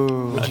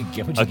 Wow. What'd you get?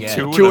 A What'd you get?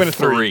 2 Two and and a a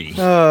three.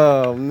 3.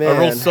 Oh I man.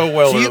 rolled so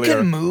well So you earlier.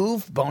 can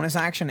move, bonus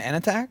action, and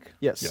attack?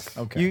 Yes. Yes.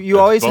 Okay. You That's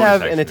always bonus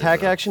have action, an attack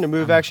isn't it? action, a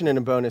move action, and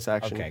a bonus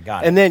action. Okay,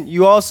 got it. And then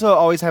you also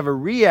always have a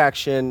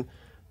reaction,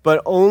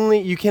 but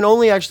you can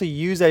only actually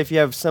use that if you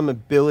have some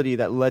ability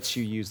that lets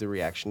you use the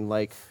reaction,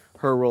 like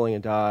her rolling a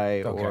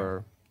die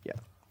or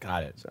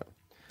Got it. So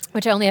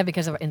Which I only have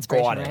because of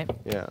inspiration, Got it.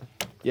 right?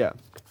 yeah.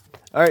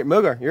 All right,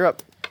 Mogar, you're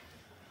up.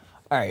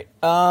 All right.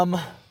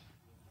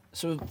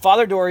 So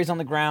Father Dory's on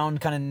the ground,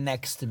 kind of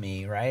next to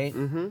me, right?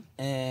 Mm-hmm.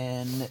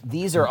 And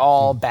these are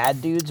all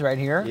bad dudes right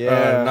here.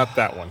 Yeah. Not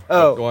that one.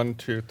 Oh. But 1,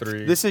 2,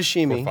 3. This is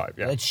Shimi. 4, 5.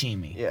 Yeah. That's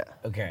Shimi. Yeah.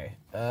 Okay.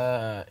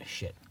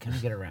 Shit. Can I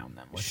get around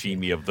them? Let's-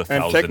 Shimi of the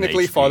And 1,000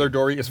 technically, HP. Father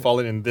Dory is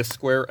fallen in this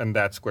square, and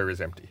that square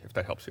is empty, if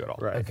that helps you at all.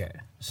 Right. Okay.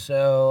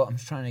 So I'm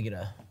just trying to get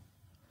a.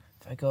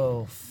 If I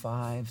go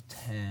 5,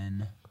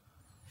 10,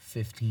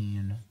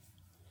 15,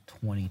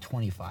 20,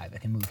 25. I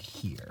can move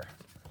here.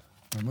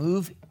 I'll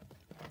move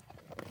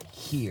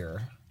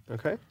here.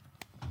 Okay.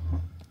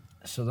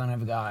 So then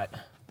I've got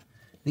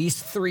these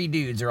 3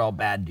 dudes are all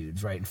bad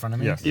dudes right in front of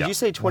me. Yes. Did you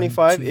say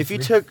 25? 1,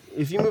 2,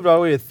 If you moved all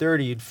the way to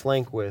 30, you'd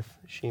flank with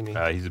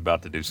Shimi. He's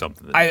about to do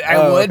something.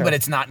 I would, but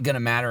it's not gonna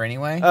matter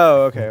anyway.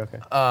 Oh, okay.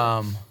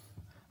 I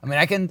mean,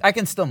 I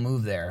can still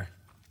move there,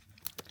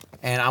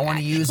 and I want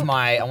to use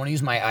my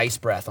ice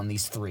breath on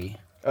these 3.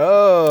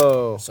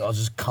 Oh. So I'll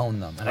just cone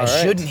them, and I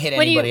shouldn't hit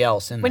anybody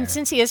else in there.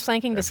 Since he is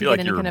flanking, I does he feel get like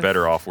any you were kind of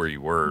better off where you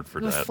were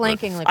for that.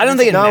 flanking? Like I don't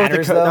think it Not with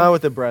matters the though. not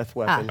with the breath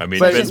weapon. I mean,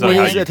 but depends when on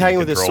how he's you attacking can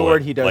with his control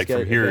sword, it. he does like get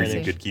from here,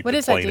 advantage. you could keep What the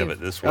does that plane do? of it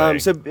this way.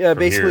 So From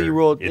basically, here, you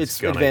roll. it's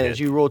It's gonna advantage.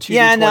 hit. You roll 2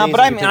 Yeah, no, d20s but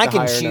and you I take the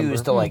can higher choose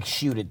number. to like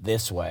shoot it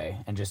this way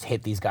and just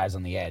hit these guys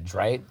on the edge,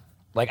 right?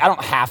 Like I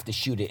don't have to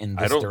shoot it in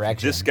this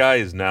direction. This guy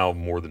is now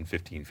more than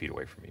 15 feet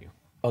away from you.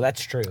 Oh,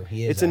 that's true.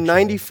 He is. It's a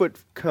actually. 90-foot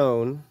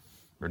cone.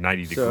 Or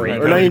 90 So, degree.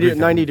 or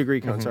 90 degree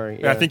cone. Sorry.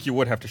 Yeah, I think you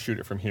would have to shoot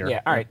it from here.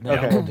 Yeah. All right. Then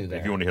Okay. we'll do that.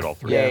 If you want to hit all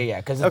 3. Yeah,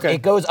 because Okay.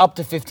 it goes up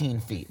to 15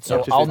 feet. So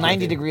Up to I'll 15 90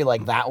 feet. degree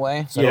like that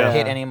way, so I Yeah. don't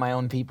hit any of my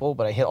own people,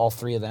 but I hit all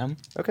 3 of them.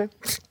 Okay.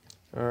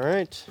 All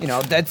right. You know,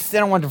 I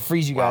don't want to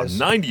freeze you Wow, guys.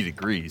 90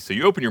 degrees. So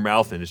you open your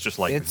mouth and it's just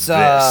like It's this.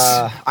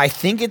 I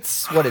think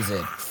it's what is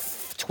it?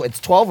 It's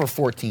 12 or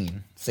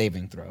 14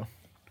 saving throw.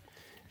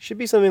 Should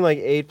be something like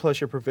 8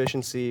 plus your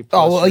proficiency.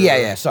 Oh plus well, your-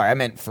 yeah. Sorry, I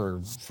meant for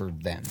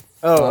them.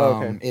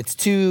 Oh, okay. It's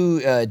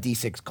 2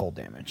 d6 cold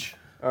damage.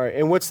 All right.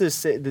 And what's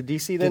this? The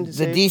DC then? The to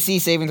save? DC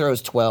saving throw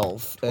is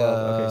 12.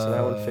 12. Okay, so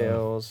that one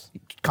fails.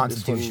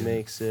 Constitution. This one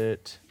makes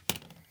it.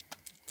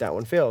 That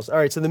one fails. All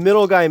right. So the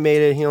middle guy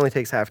made it. He only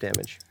takes half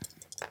damage.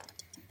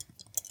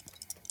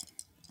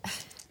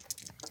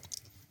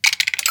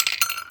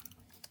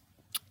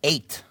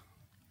 Eight.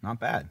 Not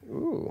bad.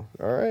 Ooh.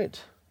 All right.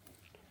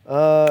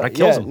 That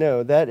kills him.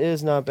 No, that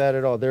is not bad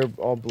at all. They're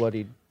all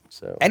bloodied.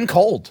 So. And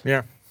cold.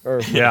 Yeah. Or,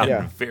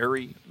 Yeah,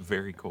 very,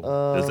 very cold.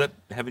 Does that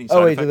have any side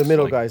Oh wait, effects? the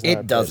middle Like, guy's not.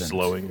 It doesn't.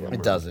 slowing them It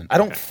or- doesn't. I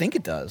don't think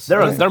it does.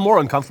 They're more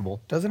uncomfortable.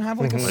 Doesn't have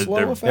like a They're-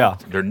 slow effect.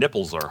 Yeah. Their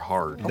nipples are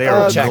hard. They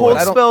are check. Cold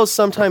I don't- spells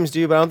sometimes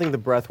do, but I don't think the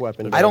breath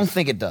weapon does. I don't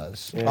think it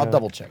does. Yeah. I'll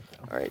double check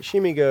though. All right,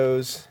 Shimi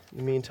goes. In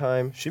the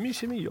meantime, Shimmy,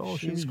 shimmy, y'all.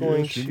 she's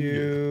going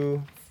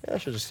to. Yeah,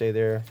 she'll just stay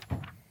there.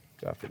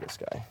 Go after this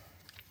guy.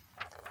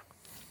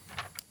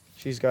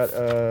 She's got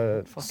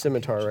a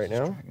scimitar right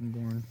now.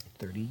 Dragonborn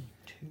 32.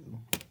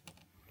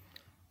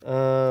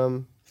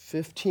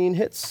 15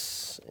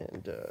 hits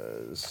and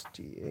does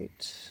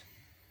D8.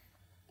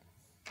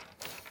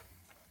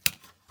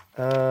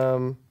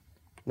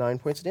 9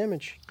 points of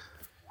damage,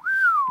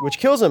 which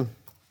kills him.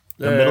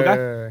 The middle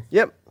guy?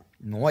 Yep,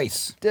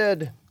 Nice.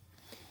 dead.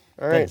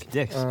 All right.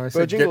 Dicks. I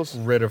said Bojingles.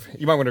 get rid of.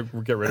 You might want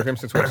to get rid of him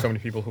since we have so many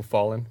people who've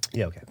fallen.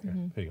 Yeah, okay.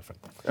 There you go, friend.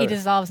 He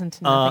dissolves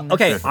into nothing.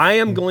 Okay, I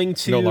am going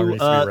to. No longer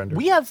needs to be rendered.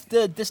 We have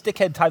this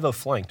dickhead Tyvo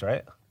flanked,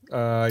 right?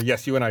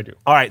 Yes, you and I do.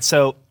 All right,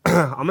 so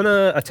I'm going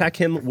to attack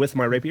him with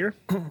my rapier.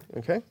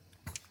 Okay.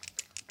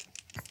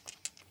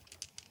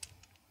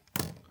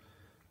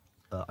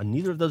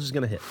 Neither of those is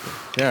going to hit.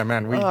 Yeah,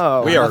 man, we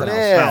Oh, we are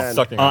man.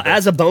 sucking. at this.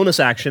 As a bonus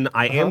action,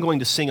 I am going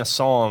to sing a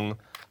song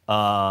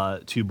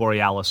to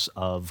Borealis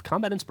of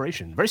combat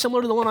inspiration, very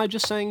similar to the one I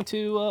just sang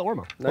to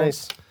Orma.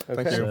 Nice.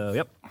 Okay. you. So,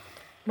 yep.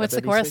 What's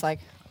the bet chorus D6. like?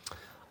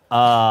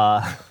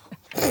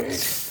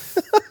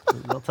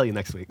 I'll tell you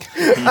next week.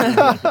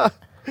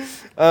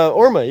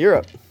 Orma, you're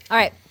up. All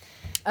right.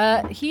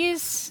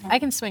 I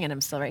can swing at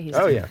him still, right? He's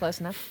Oh, yeah. close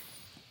enough.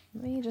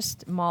 Let me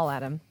just maul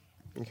at him.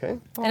 Okay.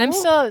 And I'm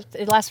still,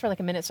 it lasts for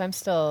like a minute, so I'm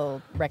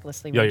still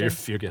recklessly Yeah, wounded.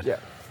 you're good. Yeah.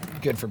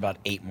 Good for about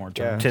 8 more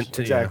Yeah. turns.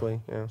 Exactly.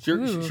 Yeah. She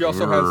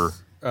also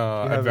has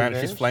have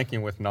advantage. She's advantage?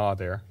 flanking with Na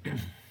there.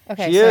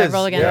 Okay, She so I is,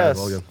 roll again. yes.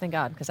 Roll again. Thank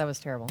God, because that was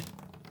terrible.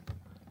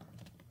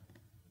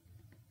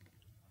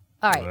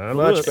 All right.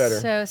 Much better.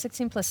 So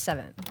 16 plus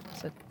 7.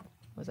 So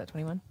was that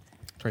 21?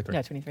 23.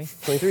 No, 23.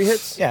 23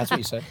 hits. Yeah, that's what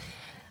you said.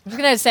 I'm just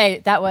going to say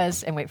that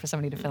was, and wait for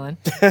somebody to fill in.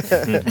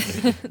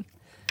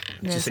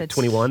 Did you say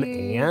 21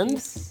 and?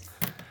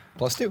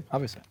 +2,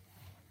 obviously.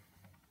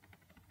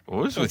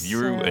 What was with you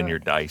So- and your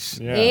dice?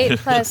 Yeah. 8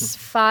 plus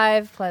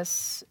 5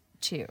 plus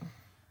 2.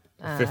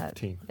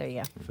 15. There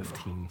you go.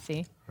 15.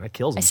 See? That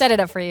kills I him. set it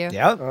up for you.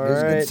 Yeah, it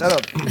was a right. good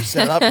setup.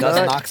 Set up,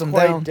 doesn't knock them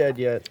quite down. dead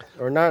yet,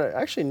 or not?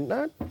 Actually,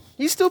 not.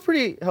 He's still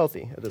pretty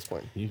healthy at this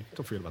point. You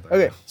don't forget about that.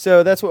 Okay,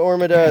 so that's what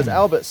Orma does. I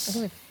Albus.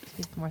 think we've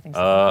used more things.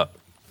 I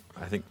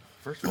think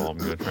first of all, I'm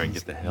going to try and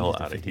get the hell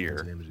out of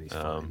here.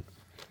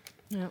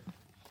 Yep.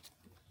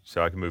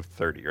 So I can move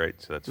 30, right?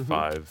 So that's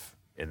 5,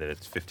 and then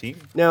it's 15.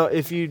 Now,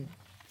 if you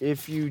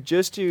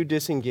just do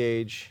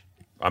disengage,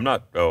 I'm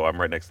not. Oh,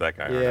 I'm right next to that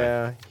guy. aren't I?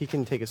 yeah, he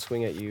can take a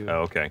swing at you.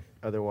 Oh, okay.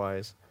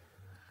 Otherwise,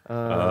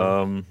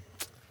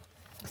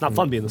 It's not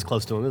fun being this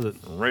close to him, is it?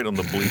 Right on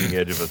the bleeding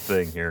edge of a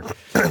thing here.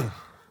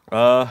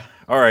 All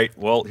right.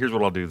 Well, here's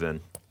what I'll do then.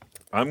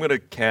 I'm going to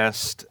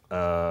cast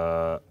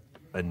a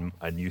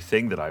new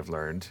thing that I've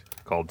learned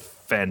called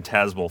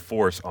Phantasmal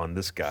Force on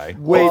this guy.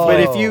 wait. But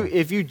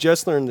if you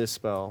just learned this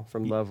spell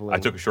from leveling, I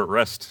took a short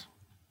rest.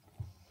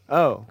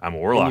 Oh. I'm a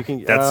warlock.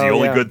 That's the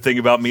only good thing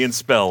about me and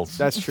spells.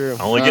 That's true.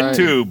 I only get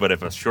 2, but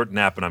if a short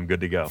nap and I'm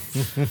good to go.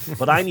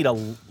 But I need a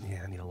long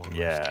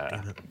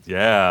rest.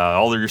 Yeah.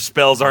 All of your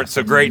spells aren't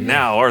so great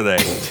now, are they?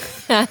 He's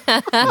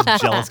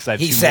jealous because I have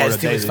he 2 says more a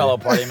to day his fellow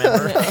party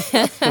member.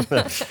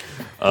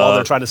 While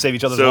they're trying to save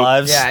each other's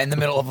lives. Yeah, in the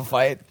middle of a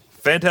fight.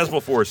 Phantasmal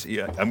Force.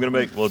 Yeah, I'm gonna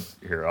make. Well,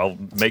 here I'll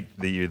make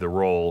the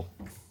roll.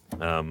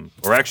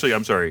 Or actually,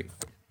 I'm sorry.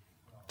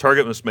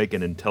 Target must make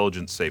an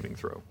intelligence saving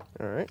throw.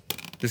 All right.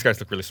 These guys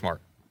look really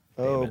smart.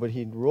 Oh, but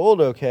he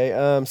rolled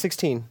okay.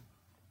 16.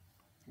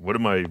 What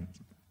am I?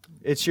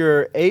 It's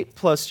your 8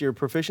 plus your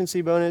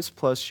proficiency bonus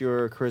plus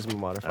your charisma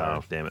modifier.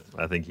 Oh, damn it.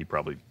 I think he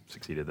probably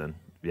succeeded then.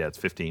 Yeah, it's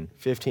 15.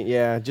 15.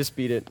 Yeah, just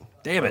beat it.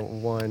 Damn it.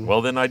 1.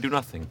 Well, then I do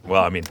nothing.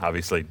 Well, I mean,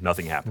 obviously,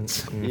 nothing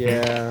happens.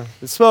 Yeah.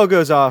 The spell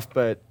goes off,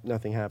 but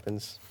nothing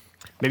happens.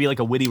 Maybe like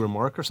a witty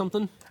remark or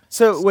something?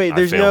 So, wait,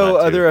 there's no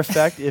other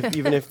effect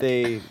even if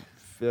they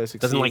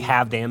succeed? Doesn't like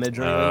have damage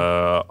or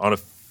anything? On a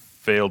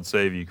failed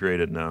save you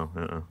created, no.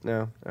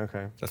 No?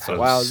 Okay.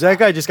 Wow, that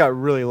guy just got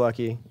really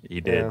lucky.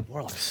 He did. Yeah.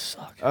 Warlocks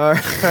suck. All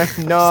right.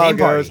 Nah Same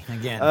goes. party,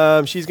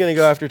 again. She's going to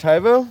go after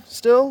Tyvo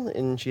still,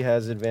 and she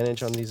has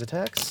advantage on these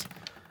attacks.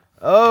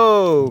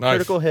 Oh, Nice.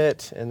 critical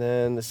hit. And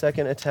then the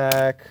second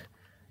attack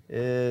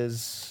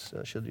is,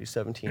 she'll do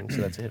 17, so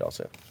that's a hit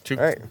also. Two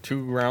All right.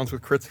 2 rounds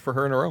with crits for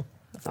her in a row.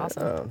 That's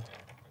awesome.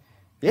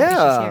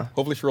 Yeah.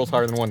 Hopefully she rolls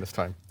higher than 1 this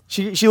time.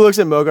 She looks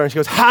at Mogar and she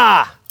goes,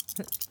 ha!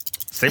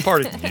 Same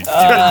party.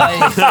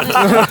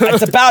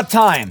 It's about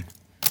time.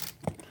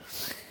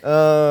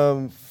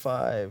 5,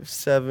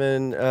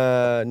 7,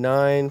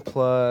 9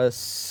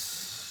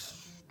 plus.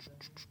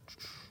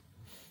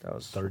 That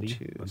was 30.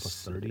 2,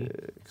 Plus 30.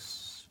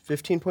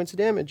 15 points of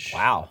damage.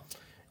 Wow.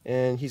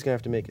 And he's gonna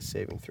have to make a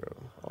saving throw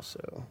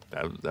also.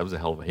 That was a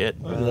hell of a hit.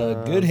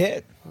 A good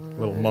hit.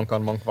 Little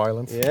monk-on-monk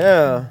violence.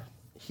 Yeah.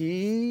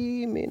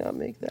 He may not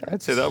make that.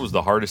 I'd say that was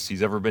the hardest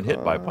he's ever been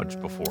hit by a punch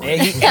before.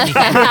 And he felt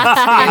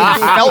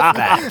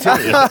that,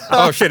 too.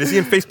 Oh, shit. Is he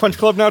in Face Punch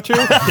Club now, too?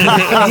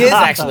 He is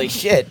actually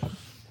shit.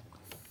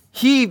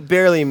 He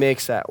barely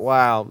makes that.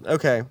 Wow.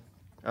 Okay.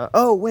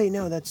 Oh wait,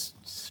 no, that's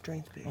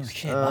strength based. Oh,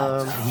 shit.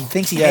 Wow. He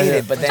thinks he ate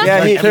it, but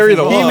then he carry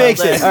the he wall. makes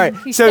it. All right.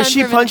 He's So stunned she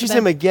for a minute, punches then-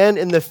 him again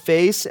in the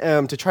face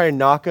to try to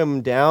knock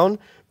him down,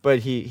 but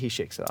he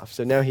shakes it off.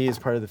 So now he is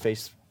part of the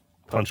Face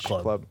Punch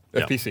Club.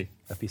 Yeah. FPC.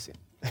 FPC.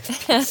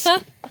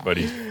 But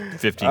he's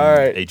 15 All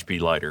right. HP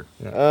lighter.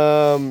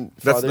 Father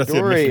that's the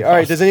Dory. admission All right.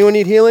 cost. Does anyone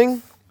need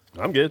healing?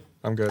 I'm good.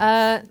 I'm good.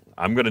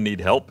 I'm going to need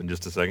help in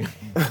just a second.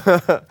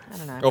 I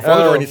don't know. Oh,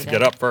 Father Dory needs to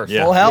get up first.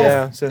 Yeah. Full health.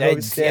 Yeah, so he'll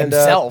It's stand up.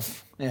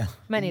 himself. Yeah.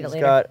 Might need it He's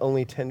later. got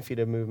only 10 feet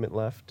of movement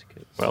left.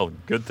 Well,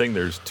 good thing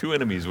there's 2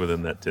 enemies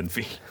within that 10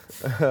 feet.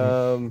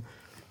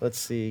 Let's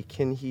see.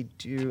 Can he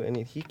do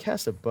any? He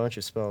cast a bunch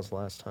of spells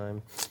last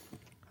time.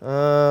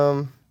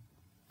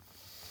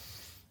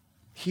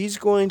 He's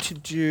going to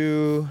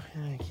do.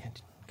 I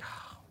can't.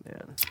 Oh,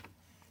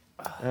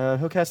 man.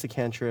 He'll cast a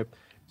cantrip.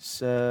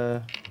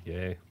 So,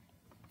 Yay.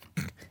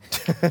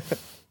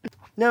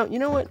 now you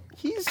know what?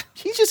 He's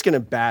just gonna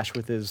bash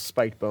with his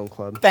spiked bone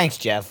club. Thanks,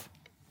 Jeff.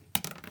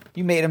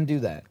 You made him do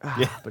that.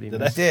 Yeah, But he I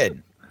missed.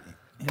 did.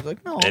 He's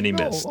like, no. And he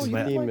no. missed. Oh, you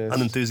He like- missed.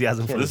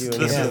 Unenthusiasm for Can't this. do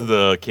This anything. is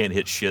the can't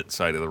hit shit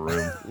side of the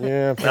room.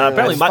 Yeah.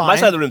 Apparently, That's my fine.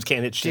 side of the rooms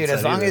can't hit shit. Dude,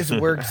 as so long either. as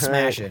we're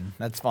smashing,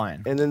 that's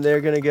fine. And then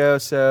they're gonna go.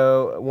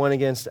 So one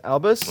against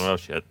Albus. Oh,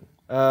 shit.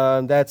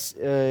 That's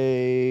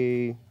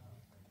a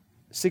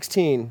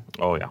 16.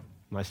 Oh, yeah.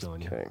 Nice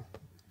knowing you. Okay.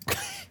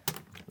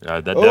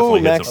 That Oh,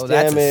 definitely max hits him.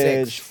 that's a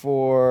damage 6.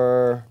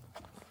 for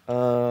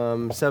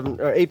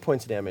 8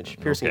 points of damage,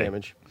 piercing Okay.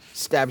 damage.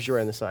 Stabs you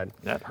right in the side.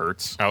 That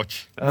hurts.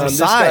 Ouch. This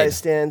guy side.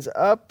 stands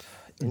up,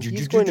 and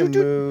he's going to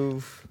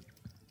move.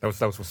 That was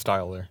with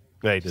style there.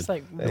 Yeah, he did. Just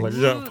like, Like,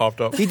 yeah, popped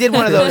up. He did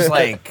one of those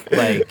like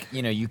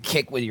you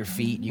kick with your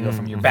feet, you go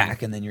from your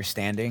back, and then you're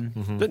standing.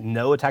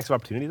 No attacks of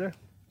opportunity there?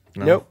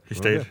 No, Nope. He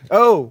stayed.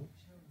 Oh,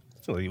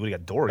 So what do you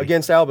got, Dory?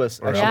 against Albus.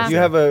 Actually, Yeah. do you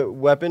have a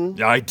weapon?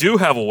 Yeah, I do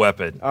have a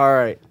weapon. All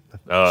right.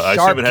 I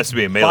Sharp assume it has to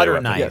be a melee butter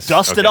weapon. knife. Yes.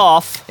 Dust it Okay.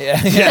 off.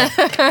 Yeah.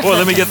 Well,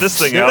 let me get this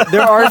thing out.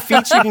 There are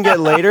feats you can get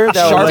later that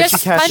will Sharp- let you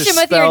Just cast punch a him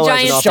with spell your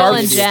as an giant Sharp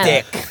stolen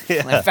opportunity. gem.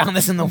 stick. I found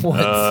this in the woods.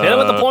 Hit him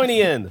with the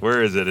pointy end.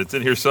 Where is it? It's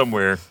in here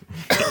somewhere.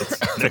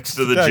 It's next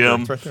to the Dagger,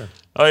 gym. it's right there.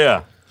 Oh,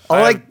 yeah. I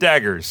I like- have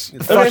daggers.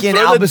 Fucking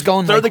throw Albus the-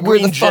 going throw like, the where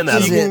green the fuck gem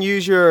at is You him. can it?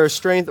 use your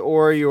strength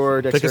or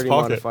your his dexterity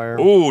pocket. modifier.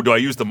 Ooh, do I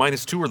use the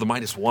 -2 or the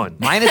 -1?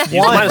 Minus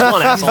Use one. minus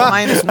one, asshole.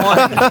 Minus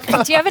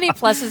one. Do you have any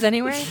pluses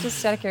anywhere?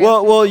 Just out of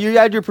curiosity. Well, you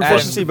add your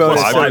proficiency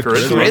bonus. Well, I have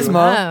charisma.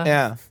 Charisma. Oh.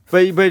 Yeah.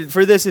 But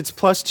for this, it's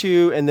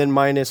 +2 and then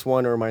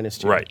 -1 or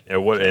 -2. Right.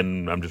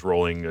 And I'm just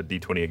rolling a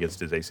d20 against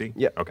his AC?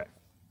 Yep. Okay.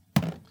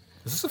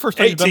 Is this the first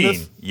time you've done 18.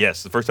 this?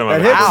 Yes, the first time That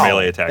I've ever hits.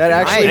 melee attacked. That him.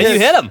 actually And you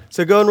hits. hit him.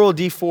 So go and roll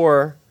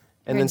d4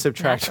 and then Very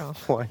subtract natural.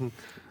 1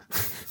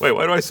 Wait,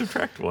 why do I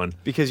subtract 1?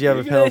 because you have a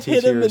You're gonna penalty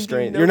hit to him your and do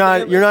strength. no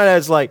You're not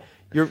as like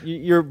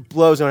your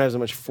blows don't have as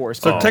much force.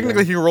 So behind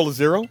technically, them. he can roll a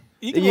 0?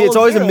 It's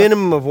always a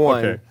minimum of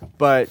 1, Okay.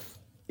 but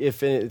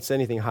if it's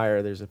anything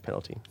higher, there's a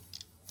penalty.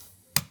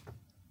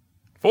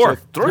 4.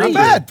 So 3. Not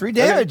bad. 3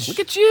 damage. Look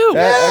at you.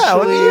 Yeah,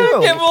 look at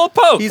you. Give him a little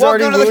poke. He's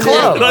already to the wounded.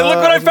 club. Look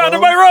what I found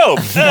in my robe.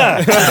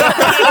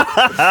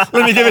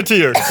 Let me give it to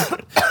you.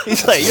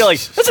 You're like,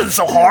 this isn't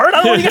so hard.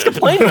 I don't know what you guys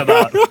complaining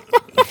about.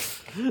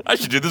 I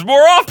should do this more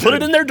often. Put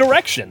it in their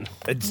direction.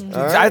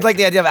 I like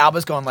the idea of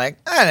Albus going like,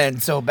 it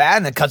ain't so bad,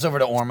 and then cuts over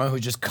to Orma,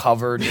 who's just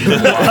covered in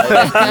blood,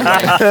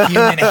 like,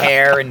 human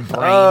hair and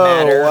brain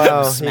matter.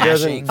 Wow, from he smashing.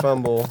 doesn't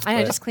fumble. I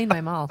but- just cleaned my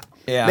maul.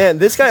 Yeah. Man,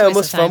 this guy Waste of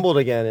almost time. fumbled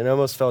again and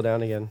almost fell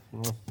down again.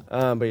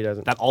 But he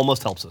doesn't. That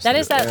almost helps us. That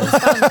is that little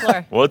spot on the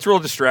floor. Well, it's real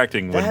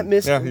distracting when That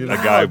missed. Yeah, wow,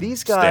 a guy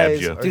these stabbed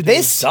guys you. are Dude, they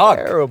just suck.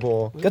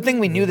 Terrible. Good thing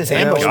we knew this Now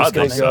ambush we're was God,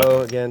 they just coming. gonna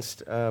go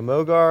against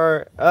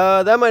Mogar.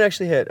 That might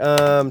actually hit.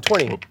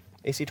 20.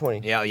 AC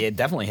 20. Yeah, it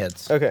definitely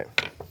hits. Okay.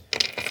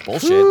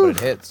 Bullshit, but it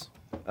hits.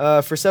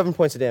 For 7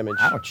 points of damage.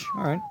 Ouch.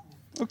 All right.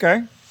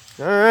 Okay.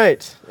 All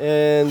right,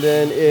 and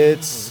then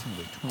it's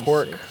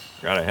Cork.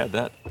 God, I had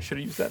that. I should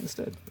have used that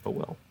instead. Oh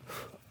well.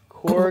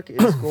 Cork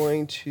is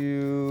going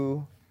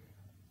to.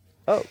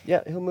 Oh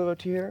yeah, he'll move up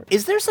to here.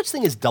 Is there such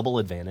thing as double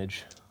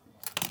advantage?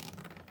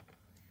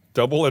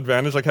 Double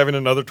advantage, like having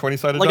another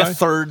 20-sided Like die? a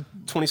third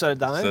 20-sided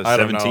die? So I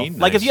don't know. 17.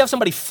 Like if Nice. you have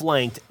somebody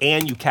flanked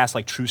and you cast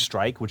like True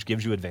Strike, which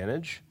gives you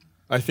advantage,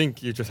 I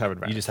think you just have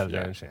advantage. you just have yeah.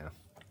 advantage. Yeah.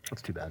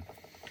 That's too bad.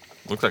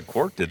 Looks like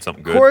Quark did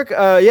something good. Cork,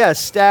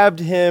 stabbed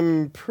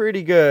him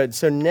pretty good.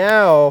 So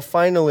now,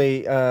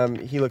 finally,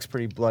 he looks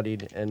pretty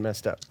bloodied and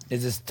messed up.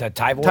 Is this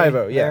Tyvo?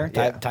 Tyvo, yeah, there?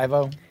 yeah.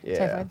 Tyvo?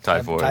 Yeah.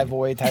 Typhoid.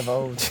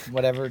 Tyvo,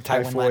 whatever. Tywin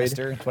Typhoid.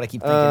 Lannister. That's what I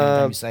keep thinking every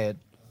time you say it.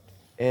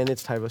 And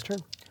it's Tyvo's turn.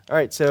 All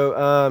right,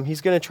 so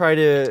he's going to try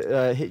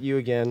to hit you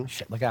again.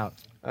 Shit, look out.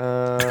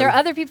 There are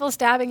other people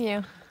stabbing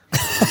you.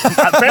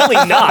 Apparently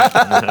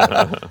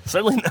not.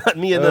 Certainly not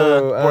me and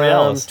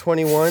Borealis.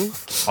 21.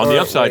 On the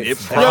upside, it I don't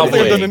think probably.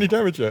 I've done any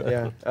damage yet.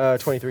 Yeah,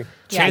 23.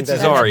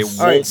 Chances Yeah. are it won't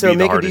All right, so be the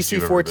make a hardest DC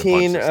you've ever been 14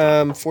 punched this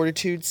time.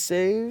 fortitude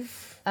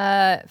save. Roll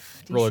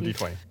a DC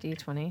D20.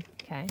 D20.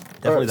 Okay.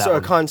 Definitely that so a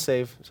one. con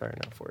save. Sorry,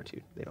 not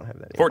fortitude. They don't have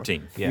that anymore.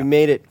 14. Yeah. You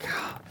made it.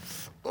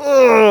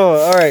 Oh,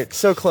 all right,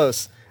 so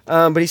close.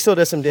 But he still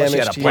does some Plus,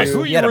 damage to Wait, who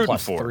you. are you had a rooting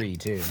plus for? 3,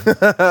 too.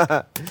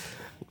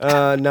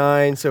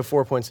 9, so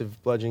 4 points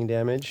of bludgeoning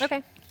damage.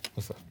 Okay.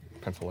 What's that?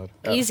 Pencil lead.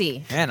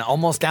 Easy. Man,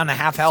 almost down to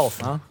half health,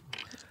 huh?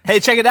 Hey,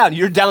 check it out.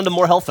 You're down to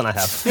more health than I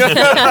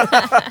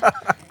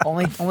have.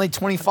 Only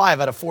 25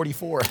 out of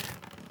 44.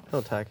 He'll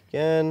attack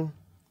again.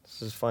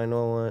 This is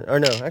final. Or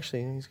no,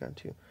 actually, he's got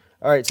 2.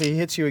 All right, so he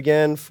hits you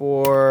again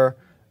for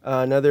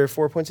another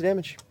 4 points of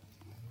damage.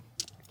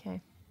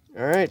 Okay.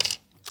 All right.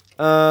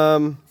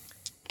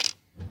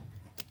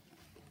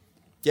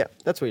 Yeah,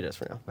 that's what he does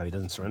for now. But he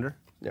doesn't surrender.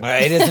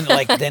 It isn't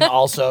like then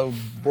also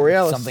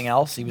Borealis. something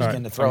else. He was All right,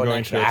 going to throw I'm an going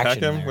extra to attack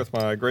action him there. with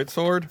my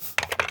greatsword.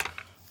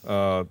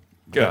 God.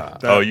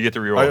 Oh, you get to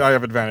reroll. I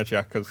have advantage,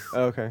 yeah, because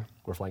Oh, okay.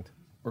 We're flanked.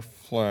 we're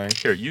flying.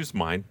 Here, use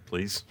mine,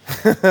 please.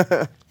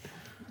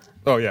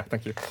 Oh, yeah,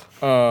 thank you.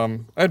 I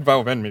had Vow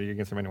of Enmity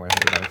against him anyway. I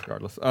had advantage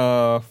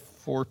regardless.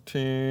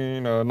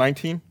 14,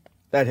 19.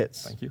 That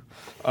hits. Thank you.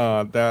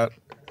 And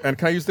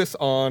can I use this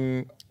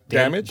on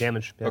damage?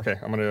 Damage. Yeah. Okay,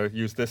 I'm going to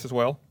use this as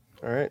well.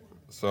 All right.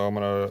 So I'm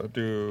going to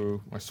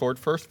do my sword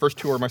first. First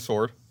 2 are my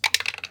sword.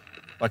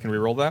 I can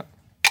reroll that.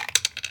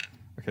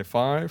 Okay,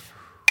 5,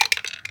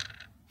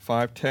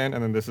 10,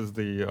 and then this is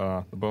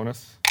the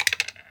bonus.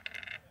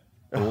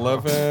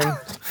 11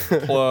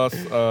 plus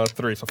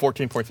 3, so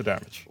 14 points of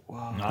damage.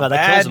 No,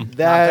 that kills him.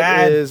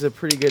 That is a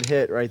pretty good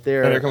hit right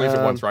there. And I can only use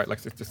it once, right?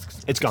 Like it's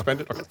just It's gone.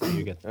 expended? Okay.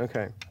 You're good.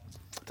 Okay.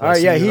 All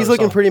right, yeah, see he's another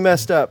looking song. pretty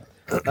messed up.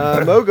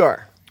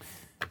 Mogar.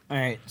 All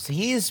right, so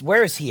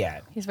where is he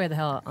at? He's where the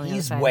hell on the other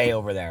He's side. way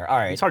over there. All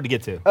right. It's hard to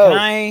get to. Oh, Can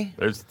I?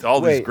 There's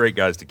all Wait. these great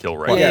guys to kill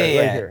right Yeah,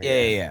 now. right here.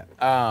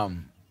 Yeah.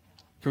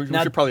 We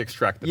Now- should probably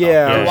extract the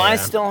Yeah. doctor. Do I yeah.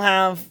 still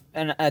have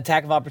an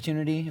attack of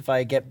opportunity if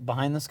I get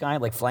behind this guy,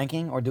 like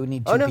flanking, or do we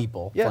need 2 Oh, no.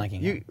 people Yeah,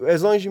 flanking him?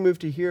 as long as you move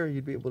to here,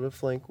 you'd be able to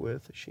flank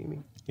with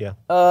Ashimi. Yeah.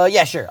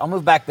 Yeah, sure. I'll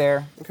move back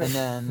there, and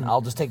then I'll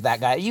just take that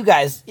guy. You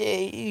guys,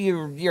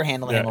 you're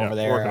handling him Yeah, over yeah,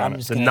 there. working on I'm it.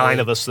 just The gonna, 9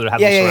 of us that have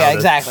Yeah, him yeah, surrounded.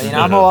 exactly. You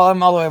know,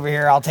 I'm all the way over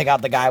here. I'll take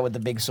out the guy with the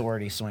big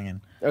sword he's swinging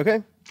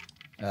Okay.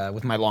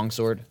 with my long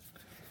sword.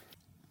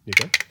 You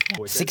good?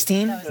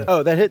 16.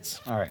 Oh, that hits.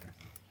 All right.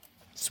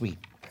 Sweet.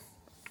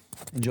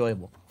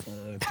 Enjoyable.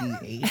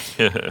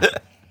 D8.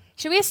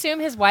 Should we assume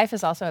his wife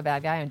is also a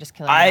bad guy and just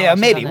kill him? now while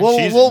she's maybe. on We'll,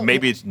 this? She's,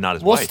 maybe it's not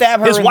his we'll wife. stab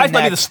her. His in wife the might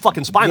be neck. this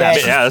fucking spy Yeah, master.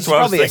 she's, Yeah, that's she's what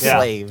I was probably thinking. a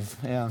slave.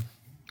 Yeah.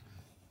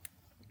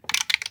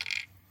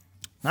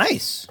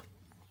 Nice.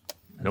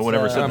 No one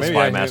ever said the maybe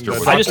spy I- master the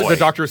was doctor- a boy. the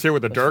doctor is here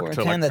with the 4, dirk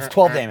to 10, like. that's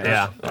 12 damage.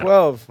 Yeah.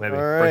 12. Maybe. All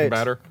Breaking right.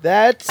 batter.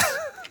 That,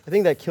 I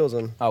think that kills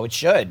him. Oh, it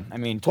should. I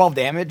mean, 12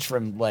 damage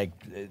from like,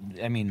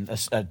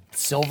 a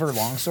silver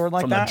longsword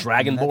like From the that.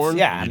 Dragonborn?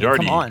 Yeah, I You'd mean,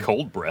 already come on.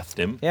 cold breathed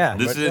him. Yeah,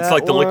 This but is, it's that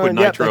like the liquid one-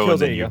 yep, that nitro,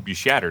 kills and then him. you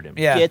shattered him.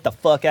 Yeah. Get the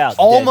fuck out.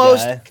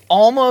 Almost, dead guy.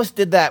 almost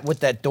did that with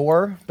that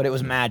door, but it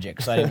was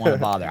magic, so I didn't want to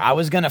bother. I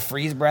was gonna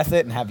freeze breath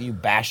it and have you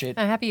bash it,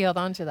 I'm happy you held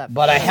on to that.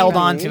 but I held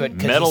on to it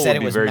because Metal he said would it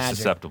be was very magic.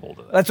 susceptible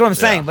to that. That's what I'm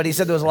saying, Yeah. but he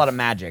said there was a lot of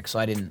magic, so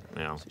I didn't.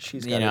 Yeah.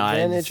 She's You got know,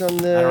 advantage on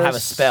this. I don't have a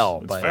spell,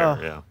 It's but fair,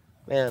 yeah.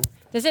 Man.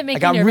 Does it make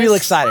Like you I'm nervous real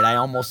excited. I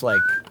almost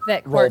like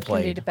that role Court can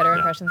played. do better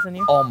impressions than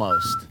you?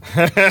 Almost.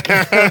 I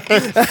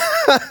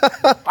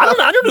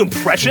don't do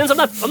impressions. I'm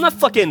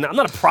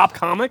not a prop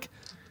comic.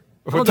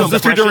 Those are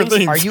two different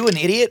things. Are you an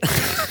idiot?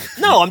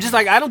 No, I'm just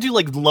like I don't do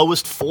like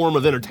lowest form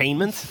of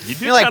entertainment. You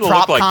do You're like kinda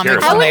prop look like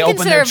comics Carrot when they wouldn't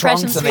open their consider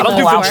trunks and impressions they to be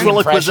pull low out form.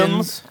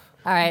 impressions.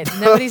 All right,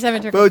 nobody's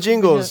having Bo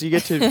Jingles, you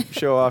get to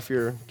show off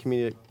your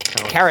comedic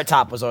talent. Carrot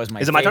Top was always my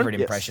Is it my turn? favorite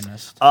Yes.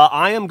 impressionist.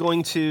 I am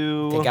going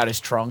to Take out his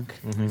trunk.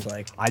 He's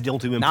like, I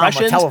don't do Now I'm a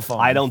impressions. telephone.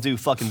 I don't do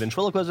fucking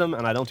ventriloquism,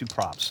 and I don't do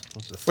props.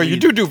 Those are the Wait, you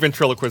three- do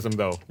ventriloquism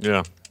though.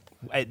 Yeah.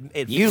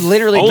 you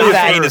literally Only do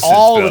that fetuses,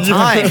 all the though.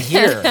 time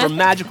here, for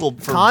magical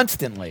for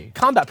constantly.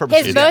 combat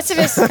purposes. most of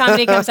his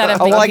comedy comes out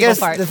of Oh making well, I people guess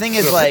fart. the thing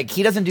is like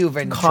he doesn't do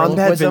Combat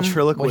ventriloquism.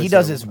 ventriloquism. What he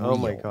does is real. Oh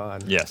my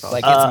god. Yes.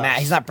 Like it's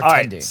he's not All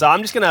pretending. right, so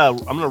I'm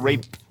gonna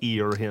rape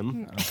ear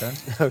him,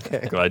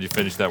 Okay. Glad you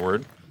finished that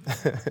word.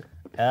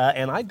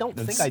 and I don't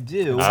think I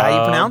do. That's how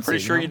you pronounce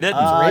Pretty it. sure you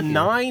didn't.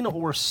 9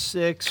 or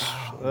 6.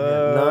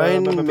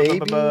 9 maybe.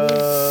 What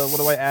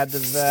do I add to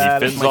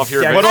that? He fins My off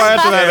your dex- What do I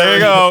add to that? There you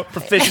go.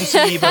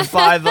 Proficiency from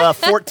 5,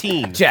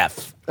 14.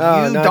 Jeff,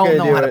 Oh, you not don't gonna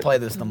know do how to it. play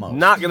this the most.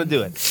 Not gonna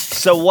do it.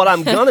 So what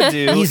I'm gonna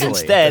do Easily, at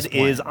instead this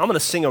point. is I'm gonna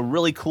sing a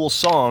really cool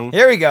song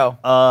Here we go.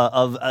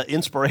 of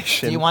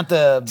inspiration. Do you want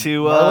the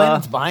to, Merlin?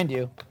 It's behind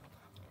you.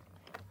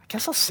 I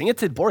guess I'll sing it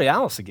to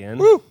Borealis again.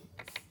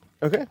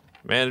 Okay.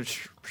 Man, it'd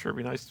sure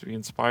be nice to be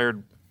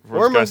inspired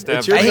before Orma, this guy it's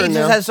stabs your you. He turn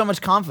just now. has so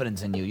much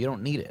confidence in you. You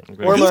don't need it.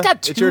 Orma, He's got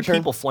it's 2 your turn.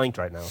 people flanked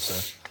right now, so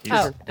He's,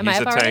 Oh, am I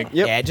he's up a already? tank.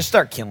 Yep. Yeah, just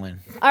start killing.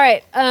 All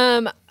right,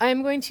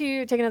 I'm going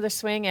to take another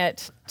swing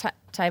at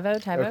Tyvo.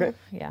 Okay.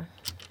 Yeah.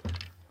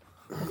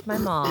 With my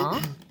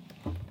mom.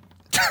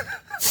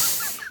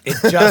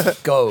 It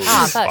just goes.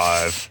 Ah, fuck.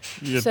 5.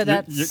 So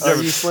that's-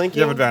 Are you flanking?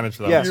 You have advantage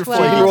though. Yes. You're So you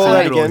can flanking. roll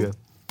that Well, again.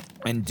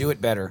 And do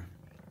it better.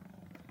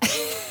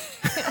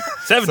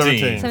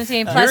 17.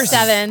 17 plus Yours-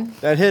 7.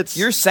 That hits.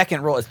 Your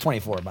second roll is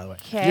 24, by the way.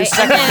 Okay. Your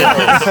second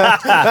rolls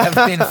have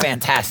been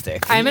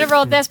fantastic. I'm going to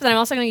roll this, but I'm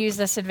also going to use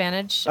this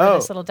advantage, or Oh.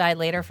 this little die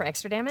later for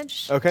extra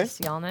damage. Okay. Just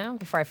so y'all know,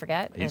 before I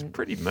forget. He's And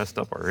pretty messed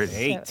up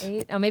already. so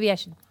 8. Oh, maybe I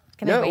should.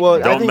 Can I Yeah, wait well,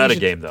 for I Don't think you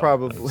should metagame, though.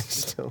 Probably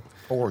still.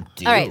 Or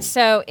do. All right,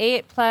 so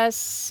 8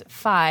 plus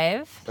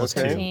 5.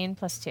 Okay. 15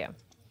 plus 2.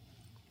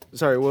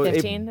 Sorry, well,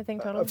 15, I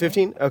think, total.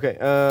 15? Okay.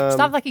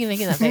 Stop making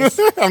that face.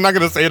 I'm not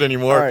gonna say it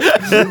anymore. All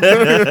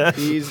right.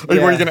 He's, Were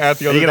you yeah. gonna add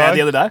the are other you gonna add die?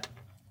 the other die?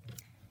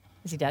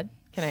 Is he dead?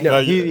 Can I? No, Yeah,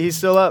 you- he's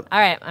still up. All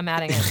right, I'm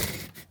adding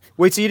it.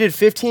 Wait, so you did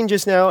 15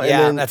 just now? Yeah,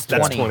 and then, that's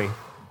That's 20. 20.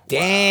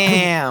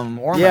 Damn.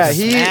 Orma Yeah,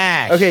 he.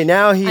 smashed. Okay,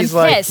 now he's I'm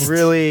like pissed.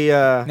 really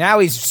Now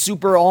he's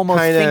super almost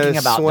kind thinking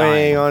of about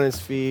swaying dying. on his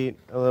feet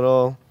a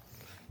little.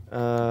 He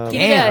Damn, did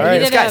a- alright. he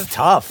this did guy's a-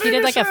 tough. He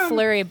did like a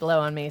flurry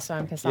blow on me, so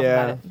I'm pissed off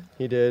about Yeah, it.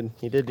 he did.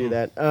 He did do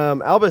that.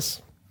 Albus.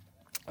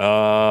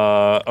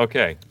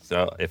 Okay.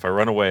 So if I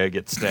run away, I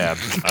get stabbed.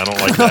 I don't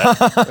like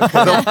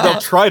that.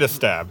 They'll try to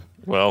stab.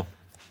 Well,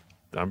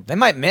 I'm They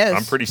might miss.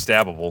 I'm pretty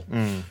stabbable.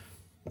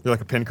 You're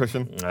like a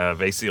pincushion.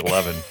 VC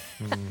 11.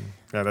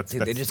 Yeah, that's.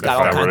 Dude, they that's just If got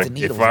all I, were kinds to, of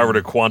needles. if I were in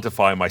to them.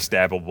 quantify my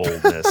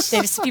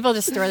stabbableness, People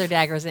just throw their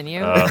daggers in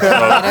you, so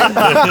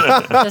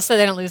just so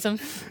they don't lose them.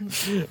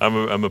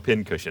 I'm a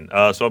pin cushion.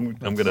 So I'm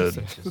gonna.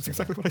 That's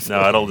exactly what I said.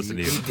 No, I don't listen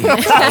to you.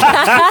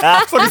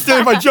 That's what I'm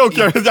saying. My joke.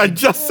 I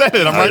just said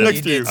it. I'm right I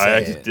next to you. did I say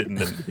actually it. didn't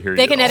hear you.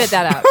 They can at all. edit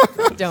that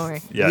out. Don't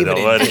worry. Yeah, Leave no, it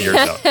in. let it yours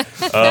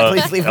out.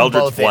 Please leave them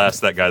Eldritch both in.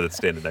 Blast, that guy that's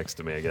standing next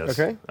to me, I guess.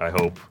 Okay. I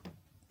hope.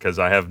 Because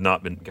I have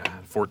not been. God,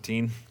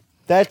 14?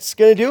 That's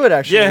gonna do it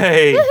actually.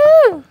 Yay!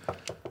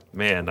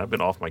 Man, I've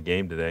been off my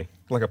game today.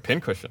 Like a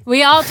pincushion.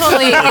 We all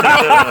totally. We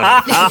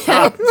all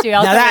totally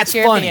that's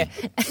cheer for funny.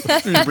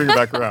 you. You bring it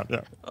back around.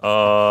 Yeah.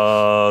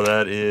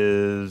 That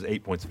is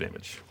 8 points of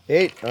damage.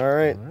 8. All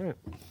right.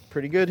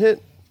 Pretty good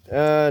hit.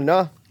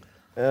 Nah.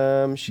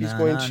 She's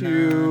going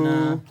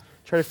to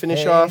try to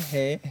finish off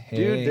dude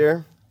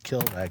there.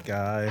 Kill that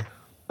guy.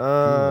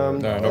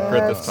 No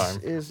crit this that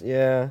time. is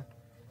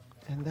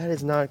and that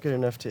is not good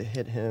enough to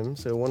hit him.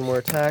 So one more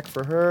attack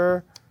for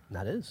her.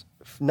 That is.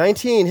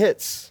 19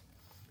 hits.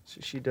 So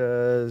she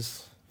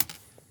does.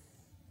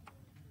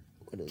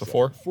 What is The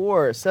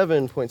 4?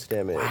 7 points of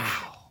damage.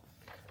 Wow.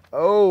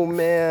 Oh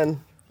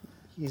man,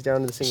 he's down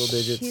to the single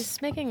digits.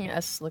 She's making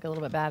us look a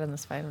little bit bad in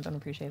this fight. I don't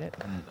appreciate it.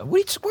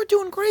 We're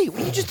doing great.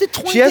 We just did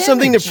 20 She has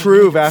something to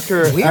prove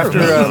after Weird.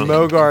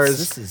 Mogar's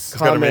This is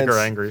Gotta make comments.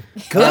 her angry.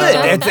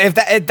 good.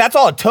 if that's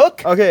all it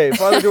took. Okay,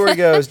 Father Dory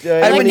goes.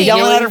 I've like been the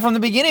yelling healing. at her from the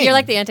beginning. You're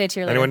like the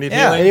anti-cheerleader. Anyone need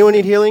Yeah. healing? Anyone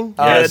need healing?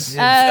 Yes.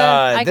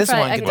 I could this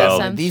probably- one I could could do. do Well,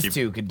 some. These she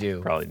two could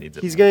do. Probably needs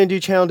it. He's going to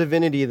do Channel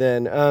Divinity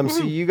then.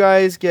 So you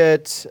guys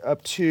get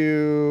up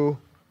to.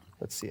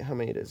 Let's see, how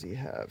many does he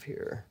have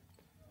here?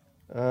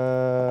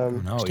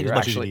 No, take as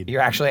much as you need.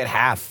 you're actually at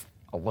half.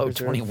 A low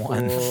Reserve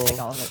 21. pool.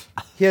 Take all of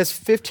it. He has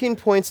 15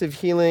 points of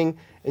healing,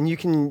 and you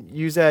can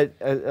use that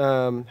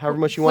however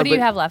much you What want. do you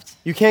but have left?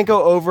 You can't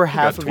go over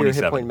half of your hit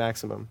 27. point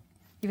maximum.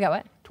 You've got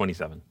what?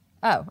 27.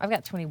 Oh, I've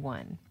got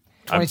 21.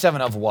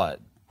 27 of what?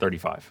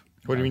 35.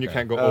 What do you mean you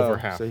can't go over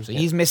half? So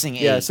he's missing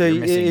 8. Yeah, so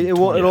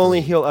it'll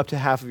only heal up to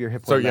half of your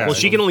hit points. So, yeah. Well,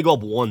 she can only go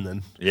up 1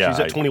 then. Yeah, She's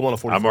at 21 of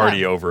 45. I'm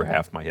already over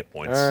half my hit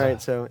points. All right,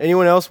 so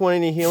anyone else want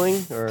any healing?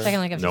 Or?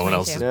 Second leg of No one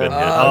else has 22. been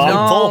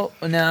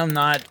hit. No, I'm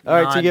not.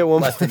 All right, so you get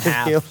 1 less than point of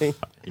half. healing.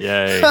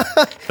 Yay.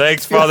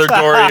 Thanks, Father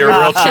Dory. You're a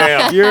real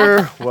champ.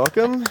 You're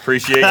welcome.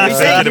 Appreciate you You're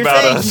thinking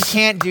about saying us. you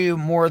can't do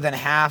more than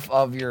half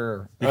of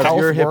your Of health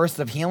your hit- worth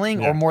of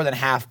healing, or more than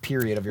half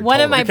period of your. One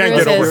total? of my You can't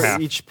get over bruises.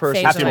 half. Each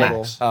person Saves total.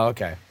 max. Oh,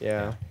 okay.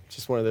 Yeah,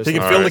 just one of those. He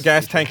can things. fill the Alright.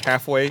 gas tank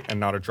halfway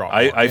and not a drop.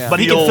 I But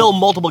he can feel- fill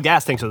multiple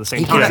gas tanks at the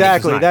same time.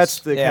 Exactly. which is nice. That's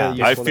the Yeah. kind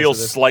of I usefulness feel of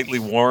this. slightly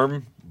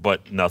warm,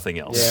 but nothing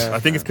else. Yeah. I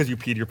think it's because you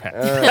peed your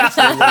pants.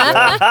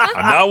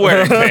 I'm not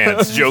wearing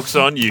pants. Joke's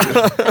on you.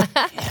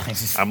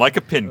 I'm like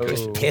a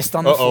pincushion. Pissed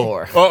on the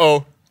floor.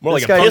 Uh-oh. More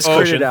This like guy a just piss critted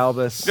cushion.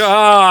 Albus.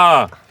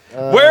 Ah!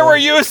 Where were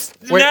you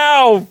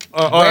now?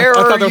 Where I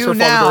thought are those you were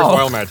now? Father Dory's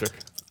wild magic.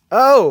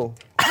 Oh,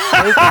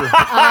 thank you.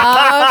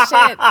 Oh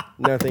shit!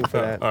 Nothing for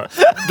that.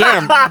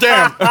 Damn.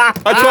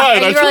 I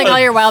tried. Are you rolling all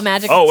your wild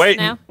magic Oh, wait.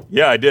 now?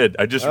 Yeah, I did.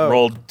 I just Oh.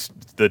 rolled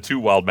the 2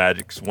 wild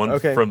magics. One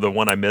Okay. from the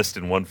one I missed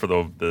and one for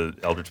the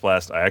Eldritch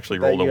Blast. I actually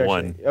That rolled you a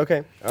 1. actually-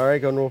 Okay. All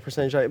right. Go and roll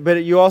percentage.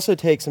 But you also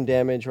take some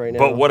damage right now.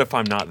 But what if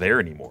I'm not there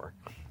anymore?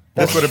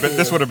 This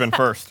would have been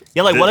first.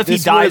 Yeah, like what if he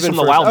This would've dies been from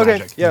the first. wild okay.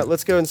 magic? Yeah.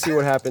 Let's go and see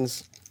what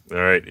happens. All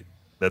right.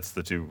 That's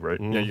the 2, right?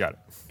 Yeah, you got it.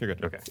 You're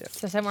good. Okay.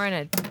 So somewhere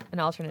in an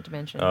alternate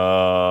dimension.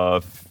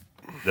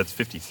 That's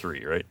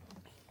 53, right?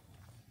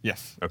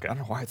 Yes. Okay. I don't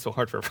know why it's so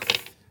hard for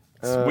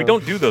everyone. We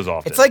don't do those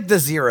often. It's like the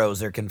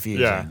zeros are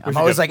confusing. Yeah, we I'm should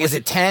always get- like, is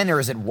it 10 or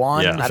is it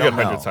 1? Yeah. We I should don't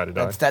get know. 100-sided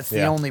die. That's the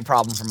Yeah. only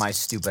problem for my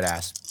stupid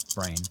ass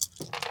brain.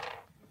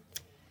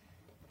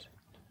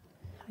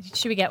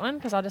 Should we get one?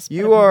 Because I'll just. put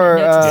You up are.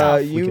 notes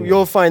and stuff.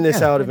 You'll find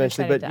this out Yeah.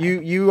 eventually. Excited But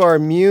to you are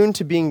immune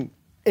to being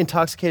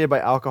intoxicated by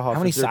alcohol How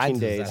for many 13 sides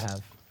days. does that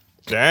have?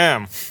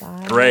 Damn.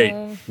 Great.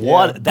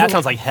 What? That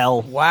sounds like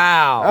hell.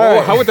 Wow.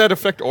 Oh, how would that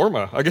affect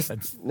Orma? I guess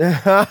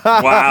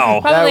Wow.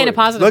 Probably in a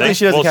positive Luckily, way.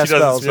 she doesn't Well, cast she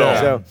doesn't spells.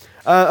 spell.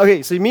 So,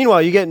 okay. So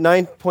meanwhile, you get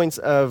 9 points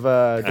of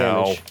Ow.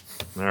 damage.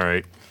 All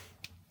right.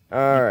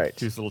 All right.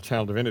 use a little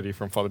channel divinity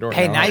from Father Dory.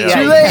 Hey, now you Yeah.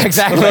 Too yeah, late.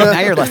 exactly. Now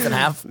you're less than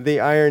half. The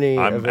irony.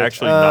 I'm of it.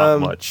 actually not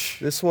much.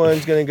 This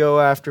one's gonna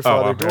go after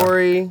Father wow, yeah.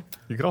 Dory.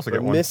 You could also But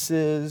get one.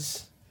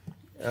 misses.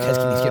 Because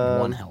he's getting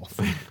 1 health.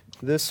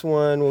 This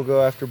one will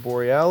go after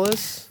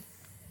Borealis.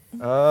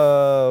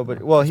 Oh,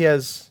 but well, he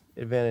has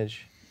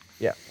advantage.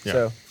 Yeah. Yeah.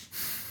 So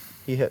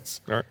he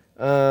hits. All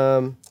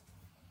right.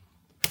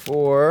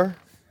 For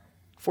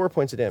 4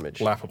 points of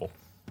damage. Laughable.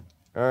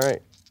 All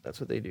right, that's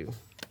what they do.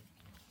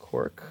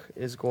 Cork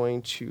is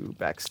going to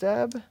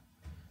backstab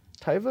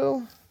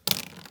Tyvo.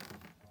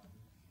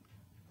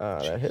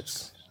 That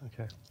hits.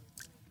 Okay.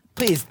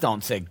 Please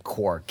don't say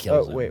Quark Oh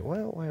kills him. wait,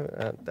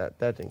 that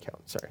didn't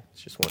count. Sorry,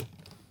 it's just one.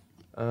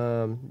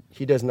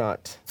 He does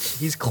not.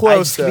 He's I'd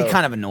close. be though.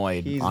 kind of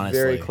annoyed, He's honestly.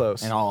 very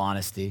close. In all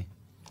honesty.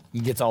 He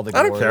gets all the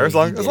I don't glory. care as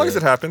long He as, did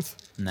it happens.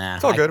 Nah.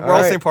 It's all good. I, We're all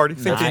the Alright. same party.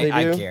 Same That's team. what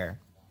they I do. care.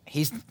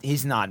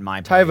 He's not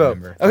my party Tyvo.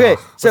 member. Okay,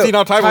 so see,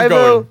 now Tyvo's Tyvo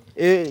going.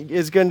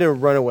 is going to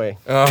run away.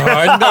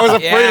 I was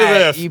afraid Yeah,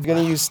 of this. He's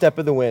going to use Step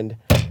of the Wind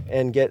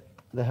and get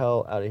the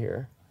hell out of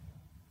here.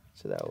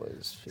 So that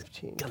was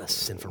 15. Gonna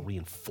send for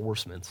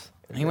reinforcements.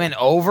 He went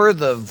over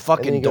the And then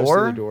fucking he goes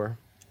through door?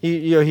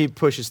 the door. He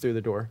pushes through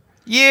the door.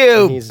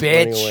 You And he's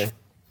running bitch. away.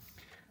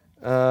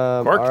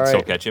 Mark all can still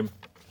right. catch him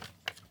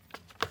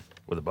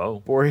with a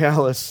bow.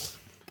 Borealis.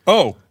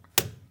 Oh.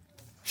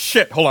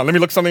 Shit. Hold on. Let me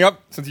look something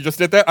up. Since you just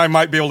did that, I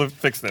might be able to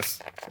fix this.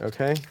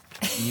 Okay.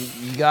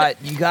 You got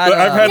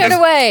I've had Get this-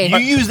 away. You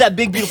use that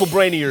big beautiful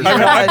brain of yours.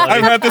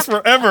 I've had this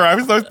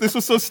forever. This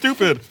was so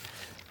stupid.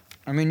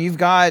 I mean, you've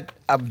got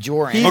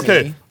Abjuring.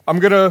 Okay. I'm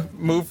going to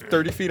move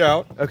 30 feet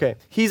out. Okay.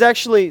 He's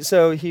actually,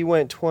 so he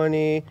went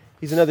 20.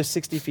 He's another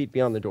 60 feet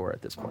beyond the door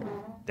at this point.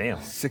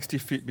 Damn. 60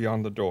 feet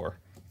beyond the door.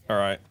 All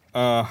right.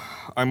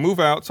 I move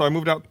out. So I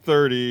moved out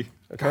 30.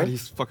 Okay. God,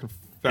 he's fucking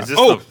fast. this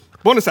Oh, the-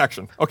 bonus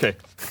action. Okay.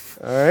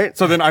 All right.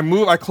 So then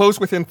I close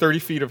within 30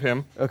 feet of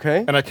him.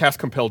 Okay. And I cast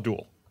Compel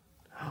Duel.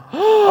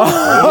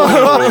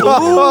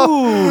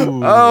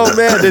 Oh,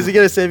 man. Does he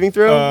get a saving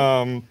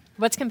throw?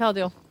 What's compel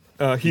duel?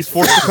 He's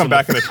forced to come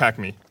back and attack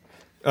me.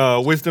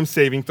 Wisdom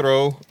saving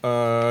throw.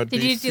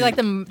 Did you do like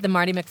the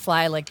Marty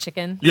McFly like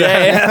chicken?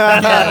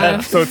 Yeah.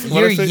 So it's,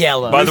 You're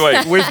yellow. By the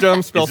way,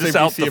 Wisdom spell is this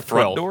save out DC the of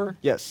front 12. door?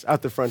 Yes,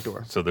 out the front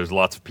door. So there's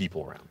lots of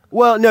people around.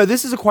 Well, no,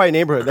 this is a quiet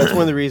neighborhood. That's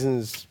one of the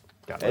reasons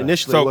Got it.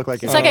 initially So- it looked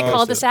like It's like a explosive.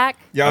 cul-de-sac.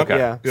 Yeah. Okay.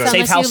 Yeah. Yeah. So Safe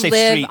unless house, you safe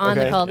live street. on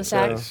the Okay.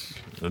 cul-de-sac,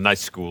 A nice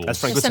school. That's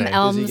Frank just would some say.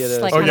 elms Does he get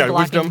a- like Oh, kind yeah, of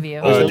blocking wisdom. view.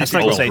 As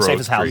Frank would say, Old safe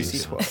as growth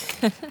houses.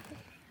 trees.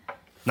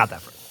 Not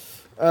that Frank.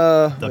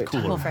 The wait,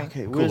 cooler, Cool Frank.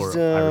 Okay, cooler Irish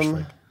wisdom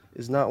Frank.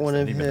 is not one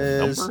of Even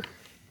a his. number?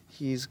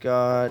 He's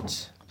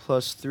got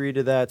 +3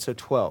 to that, so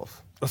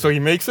 12. So he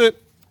makes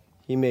it.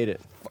 He made it.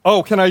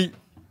 Oh, can I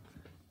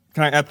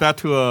add that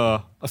to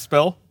a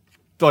spell?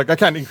 So, like I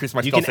can't increase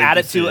my You spell can add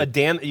it save to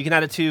DC. You can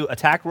add it to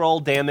attack roll,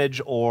 damage,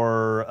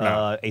 or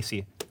No.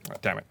 AC.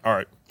 Damn it. All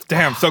right.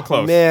 Damn, so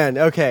close. Man,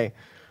 okay.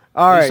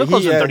 All right. You're still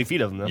closer than 30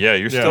 feet of him, though. Yeah,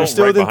 you're Yeah. still, You're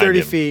still right within behind 30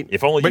 him. feet.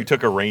 If only you But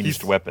took a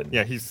ranged weapon.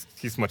 Yeah, he's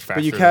much faster.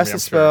 But you than cast me, a I'm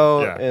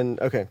spell, sure. Yeah. and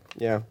okay,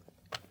 yeah.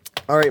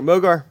 All right,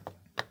 Mogar.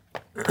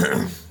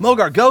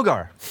 Mogar,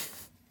 Gogar.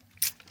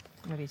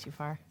 Maybe too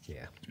far.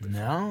 Yeah.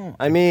 No.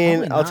 I mean,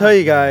 Probably I'll not. tell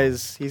you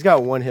guys, he's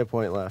got 1 hit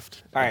point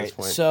left. All at right, this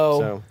point,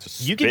 so-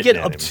 Just You can spitting get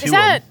at up him. to Is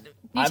that him.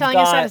 you I've telling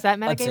us that? got- Is that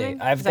let's see,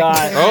 metagaming? I've Is that got-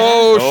 considered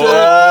Oh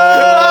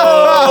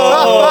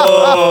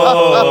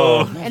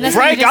shit! And that's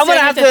what Frank, you just I'm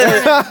gonna said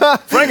have you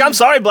to. Frank, I'm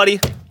sorry, buddy.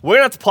 We're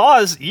gonna have to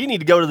pause. You need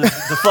to go to the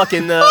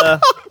fucking.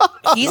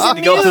 He's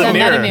to go to the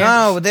immune. mirror.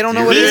 No, they don't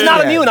know what it He's is not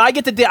yet. immune. I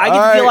get to. I get to All deal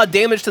a right. lot of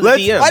damage to the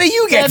Let's- DM. Why do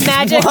you get The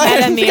magic what?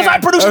 meta Because I'm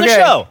mirror. producing the Okay.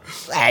 show.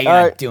 Hey, you're All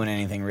not right. doing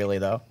anything really,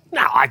 though.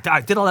 No, I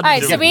did all that. All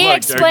right, so we Look,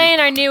 explain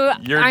our new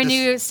you're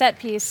new set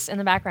piece in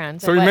the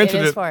background. So we what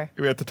mentioned it is it for.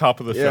 at the top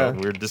of the Yeah. show.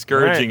 We're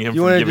discouraging him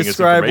You from want to giving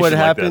describe us what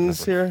information like that.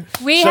 happens here?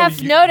 We So have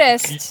you-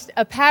 noticed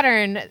a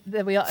pattern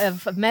that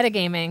of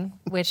metagaming,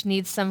 which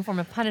needs some form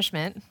of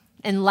punishment.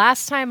 And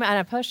last time on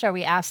a post show,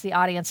 we asked the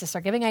audience to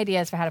start giving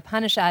ideas for how to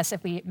punish us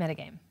if we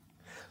metagame.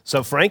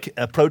 So Frank,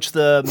 approach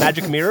the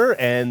magic mirror,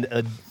 and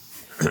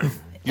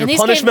your these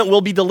punishment came-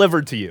 will be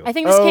delivered to you. I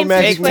think this Oh, came through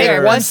magic Twitter.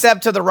 mirror. One step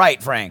to the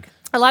right, Frank.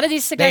 A lot of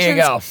these There you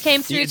suggestions go.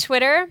 came through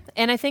Twitter,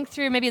 and I think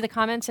through maybe the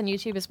comments on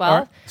YouTube as well. All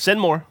right. Send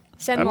more.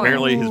 Send more.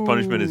 Apparently, his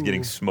punishment is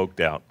getting smoked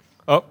out.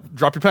 Oh,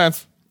 drop your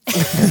pants.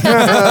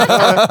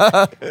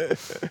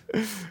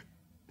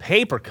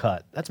 Paper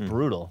cut. That's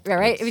brutal. Yeah,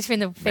 right between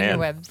the finger Man.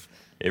 webs.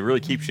 It really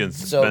keeps you in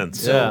So, suspense.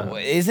 so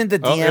isn't the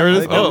Oh, DM? there it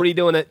is. No, Oh,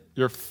 redoing it.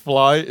 your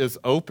fly is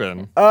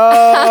open.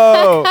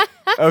 Oh,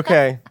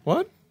 okay.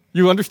 What?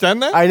 You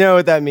understand that? I know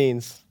what that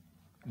means.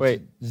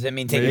 Wait, Does that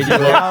mean take Maybe your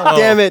like- out?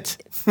 damn it.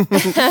 All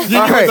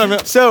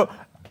right, so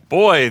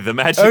Boy, the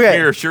magic Okay.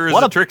 mirror sure is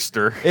What a a-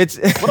 trickster. it's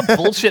What a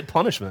bullshit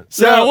punishment.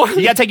 so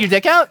You gotta take your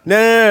dick out?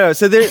 no.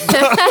 So there,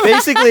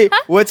 basically,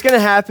 what's going to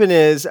happen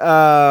is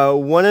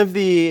one of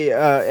the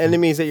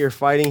enemies that you're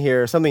fighting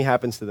here, something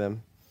happens to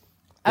them.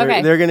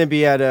 Okay. They're going to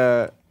be at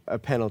a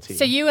penalty.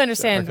 So you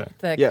understand Okay.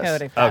 the Yes.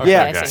 code. Of Okay.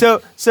 Yeah.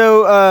 Okay.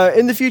 So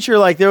in the future,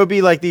 like there will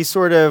be like these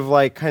sort of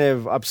like kind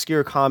of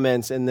obscure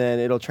comments, and then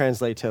it'll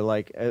translate to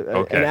like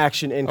Okay. an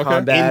action in Okay.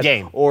 combat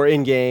In-game. or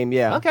in game.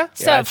 Yeah. Okay.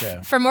 So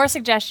Gotcha. for more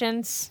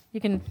suggestions,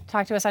 you can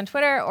talk to us on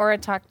Twitter or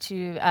talk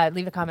to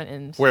leave a comment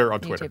in Where on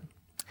YouTube. Twitter?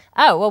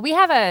 Oh well, we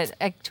have a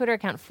Twitter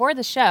account for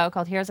the show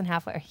called Heroes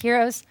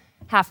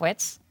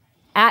Halfwits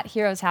at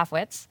Heroes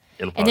Halfwits,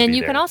 It'll and probably then be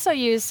you can there. also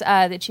use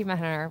the Achievement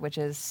Hunter, which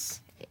is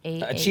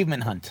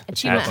Achievement hunt.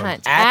 Achievement At-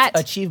 Hunt At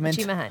Achievement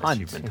Hunt. Hunt.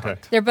 Achievement Okay.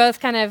 hunt. They're both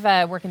kind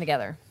of working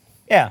together.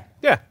 Yeah.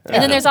 Yeah.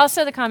 And then there's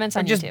also the comments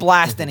on Just YouTube.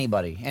 blast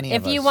anybody. Any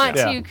If of you us. want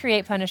Yeah. to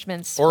create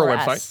punishments Or a for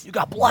website. us. You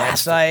got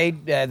blasted.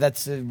 website,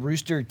 that's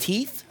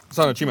roosterteeth.com. It's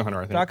on Achievement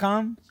Hunter, I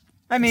think.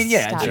 I mean,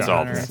 yeah, Stop. Achievement It's all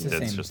Hunter, it's the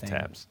same just thing.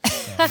 tabs.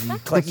 Yeah, you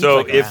click- you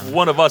So click if around.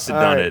 one of us had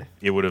done right. it,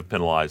 it would have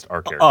penalized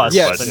our character. Us.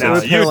 Yes, But it since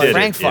would you penalize- did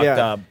Frank it, fucked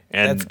yeah. up.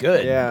 And- That's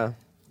good. Yeah.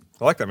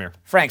 I like that mirror.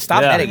 Frank,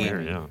 stop Yeah.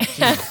 metagaming.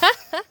 Yeah.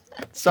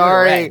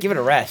 Sorry. Give it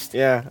a rest.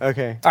 Yeah.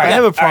 Okay. All right, I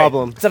have a all right.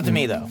 problem. It's up to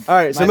me, though. All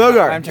right. So My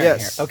Mogar. turn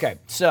Yes. here. Okay,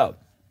 so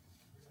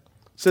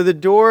So the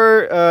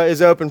door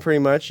is open pretty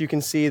much. You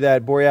can see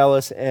that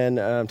Borealis and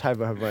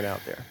Tyva have run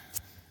out there.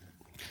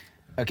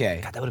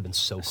 okay, God, that would have been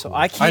so cool. so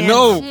I can't. I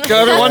know.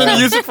 God, I wanted to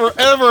use it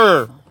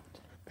forever.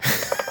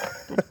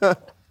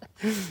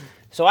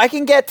 So I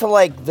can get to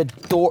like the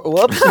door.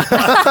 Whoops. Killed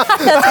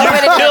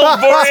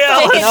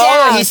Borealis.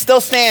 No, he's still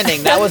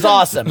standing. That was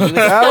awesome. He was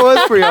That was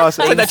pretty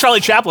awesome. Like that Charlie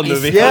Chaplin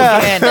movie. Yeah.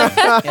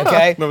 standing.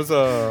 Okay. That was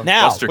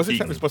Now, Buster What's it?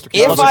 Keaton. It was Buster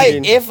if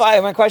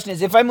Keaton. my question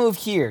is, if I move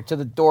here to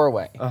the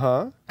doorway,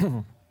 Uh-huh.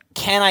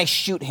 can I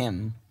shoot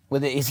him?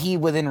 Is he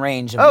within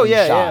range of Oh, being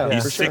yeah, shot? yeah.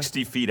 He's For sure.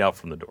 60 feet out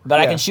from the door. But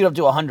I Yeah. can shoot up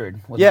to 100.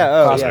 With Yeah. my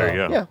Oh, crossbow. There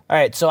you go. Yeah. All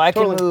right, so I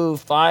can Totally.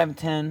 move 5,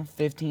 10,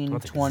 15,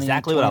 That's 20,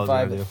 exactly what I was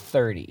 25, gonna do.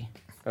 30.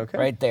 Okay.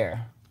 Right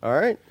there. All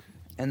right.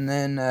 And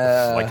then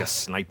Like a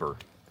sniper.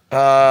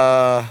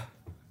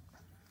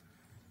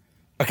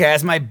 okay,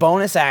 as my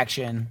bonus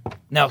action.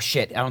 No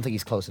shit, I don't think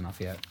he's close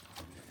enough yet.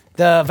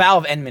 The Vow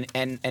of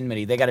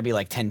Enmity, they got to be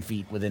like 10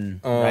 feet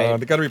within. Right?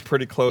 They got to be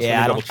pretty close.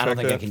 Yeah, I Let me don't think I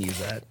double-check can use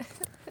that.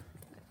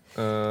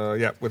 that.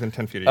 Yeah, within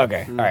 10 feet. Of you.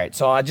 Okay, all right.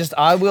 So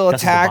I will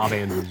That's the Bob attack.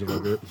 Andrews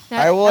of it.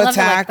 I will love the,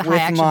 attack the high with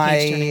action my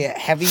page turning.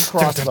 heavy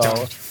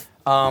crossbow.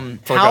 So I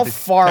How got these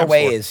far tabs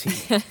away for it. is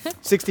he?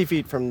 60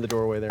 feet from the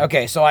doorway there.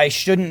 Okay, so I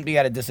shouldn't be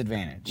at a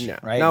disadvantage, No,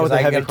 right? not with 'Cause a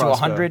I heavy get to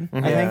crossbow. 100, I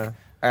Yeah. think.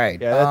 All right.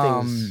 Yeah, that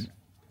thing's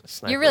a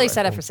sniper You're really rifle.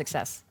 set up for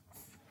success.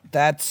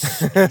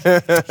 That's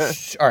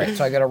all right.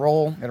 So I got to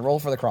roll. Got to roll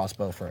for the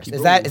crossbow first.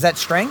 Is that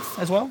strength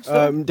as well?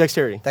 still?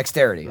 Dexterity.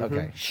 Dexterity.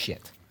 Okay.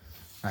 Shit.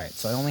 All right.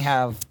 So I only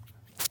have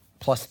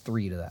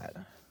 +3 to that.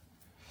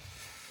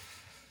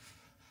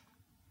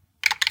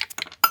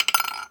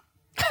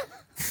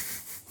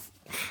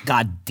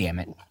 God damn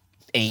it.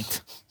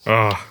 8.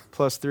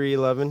 Plus 3,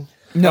 11.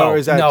 No, Or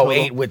is that no, total?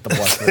 8 with the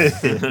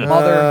 +3.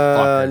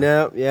 Motherfucker.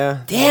 No,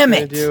 yeah. Damn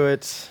That's it. gonna do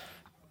it.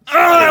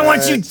 I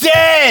want you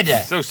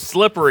dead. So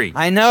slippery.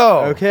 I know.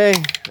 Okay.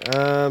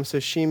 So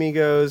Shimi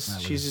goes.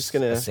 She's just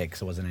gonna a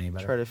 6. It wasn't any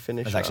better. try to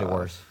finish. It was actually off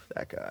worse.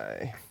 That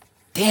guy.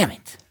 Damn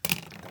it.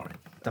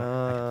 I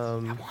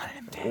wanted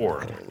him dead.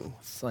 Or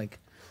It's like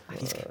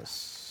he's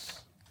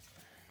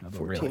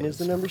 14 is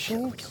the number she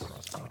needs.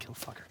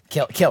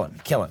 kill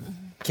him. Kill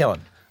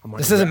him.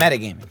 This isn't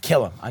metagaming.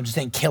 Kill him. I'm just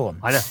saying kill him.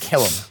 I know.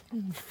 Kill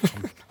him.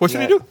 What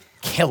should he do?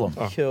 Kill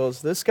him.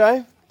 Kills this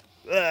guy.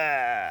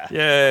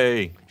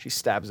 yay! She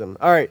stabs him.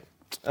 All right.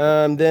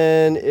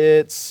 Then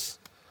it's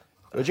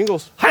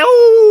Jingles.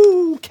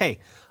 Okay.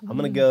 I'm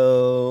going to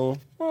go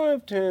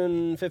 5,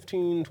 10,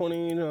 15,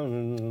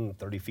 20,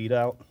 30 feet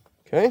out.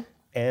 Okay.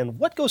 And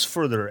what goes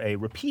further, a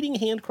repeating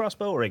hand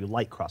crossbow or a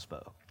light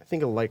crossbow? I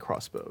think a light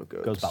crossbow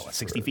goes About what,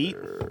 60 feet?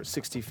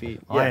 60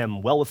 feet. I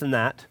am well within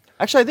that.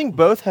 Actually, I think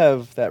both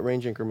have that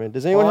range increment.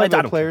 Does anyone Well, have I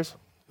that don't players?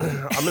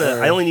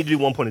 I only need to do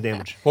 1 point of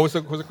damage. What was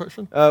the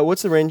question?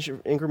 What's the range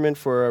increment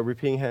for a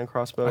repeating hand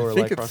crossbow or I a think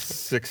light it's crossbow?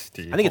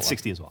 60. I think it's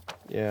 60 as well.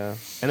 Yeah.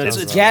 And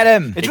it's Get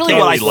him. It's really can't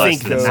what I be less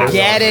think than the that. max.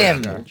 Get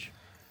him.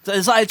 It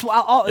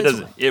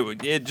doesn't.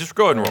 It just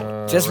go ahead and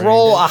roll. Just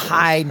roll a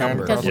high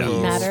number. Doesn't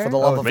please, matter. For the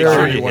love of Make sure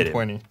God. you hit it.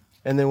 120.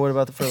 And then what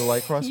about for the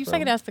light crossbow? You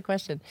second ask the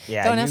question.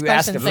 Yeah, Don't ask you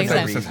asked questions if it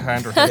next was time.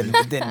 Hand or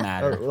It didn't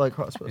matter. Light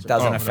crossbow. It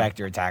doesn't affect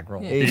your attack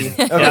roll. 80.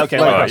 Yeah, okay.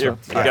 light Oh,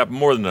 crossbow. you got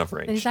more than enough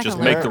range. He's not Just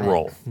gonna make the learn.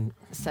 roll.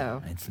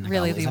 So It's not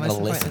really gonna- the it's not most gonna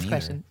pointless listen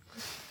question.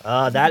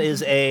 That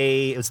is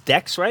it's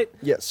Dex, right?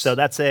 Yes. So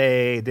that's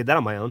did that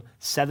on my own.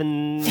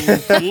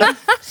 17.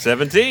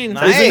 17.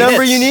 Nice. Is the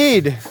number Hits. you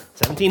need.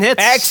 17 hits.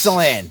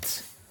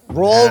 Excellent.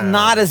 Roll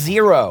not a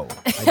 0.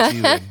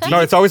 No,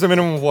 it's always a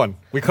minimum of 1.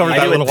 We covered I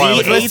that a do a little while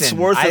ago. D8's Listen,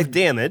 worth I- of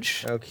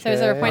damage Okay. So is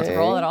there a point to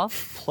roll at all?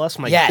 plus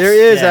my Yes. There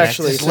is Yeah,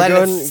 actually. Just So let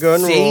go it and, go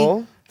and see?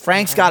 roll.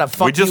 Frank's got a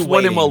fuck We just you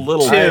went him a waiting.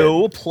 little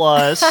 2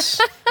 plus.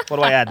 What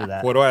do I add to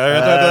that? What do I?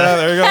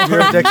 There you go.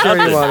 Your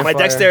dexterity My modifier.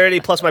 dexterity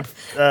plus my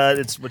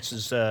which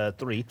is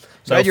 3.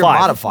 So You had your 5.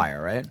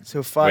 modifier, right?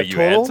 So 5 Wait, you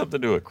total. add something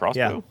to a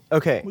crossbow?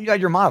 Okay. Well, you got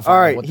your modifier. All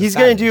right. with the He's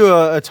gonna savage. do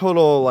a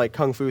total like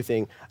kung fu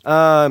thing.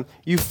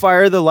 You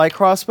fire the light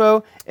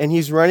crossbow, and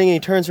he's running, and he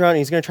turns around, and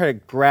he's gonna try to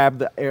grab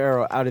the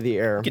arrow out of the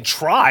air. You can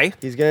try.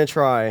 He's gonna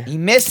try. He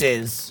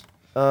misses.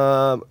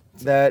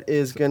 That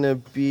is gonna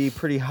be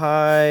pretty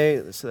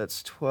high. So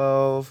that's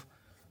 12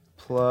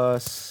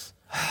 plus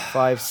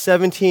 5,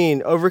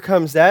 17.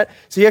 Overcomes that.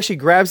 So he actually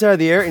grabs it out of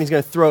the air, and he's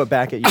gonna throw it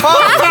back at you.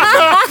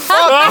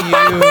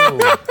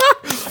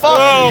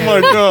 Oh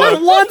my god.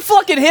 With 1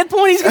 fucking hit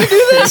point, he's gonna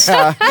do this.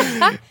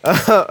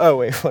 Oh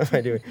wait, what am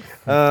I doing?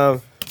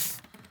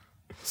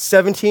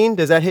 17.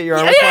 Does that hit your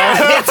armor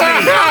class?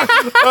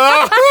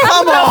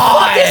 Come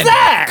on. Is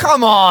that?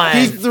 Come on.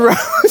 He throws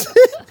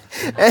it,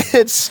 and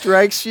it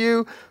strikes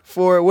you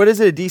for what is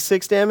it? A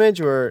D6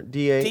 damage or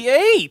D8?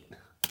 D8.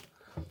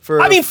 For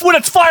I mean, when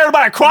it's fired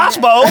by a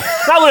crossbow,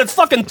 not when it's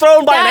fucking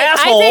thrown by an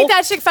asshole. I think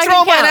that should fucking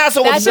Thrown count. by an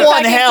asshole That with should 1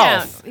 fucking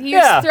health. count. He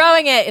Yeah. was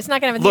throwing it. It's not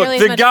going to have Look, nearly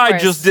as the much guy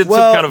force. just did Well,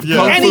 some kind of yeah.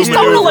 kung And fu he's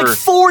throwing it maneuver. like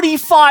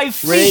 45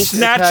 feet. Range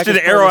Snatched an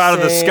attack is arrow part out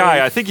of the same.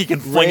 sky. I think he can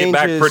fling it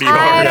back Range is- pretty I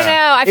hard. don't know.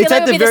 I feel It's like at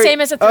it would the be very. the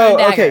same as a thrown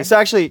dagger. Okay. So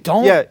actually,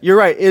 Don't- yeah, you're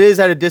right. It is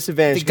at a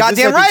disadvantage. 'cause this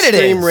is Goddamn like right it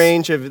extreme is.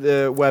 range of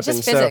the weapon.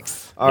 Just so,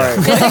 physics. all right.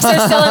 Physics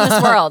are still in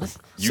this world.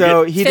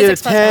 So he did a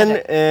Physics plus 10,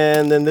 magic.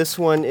 and then this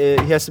one he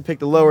has to pick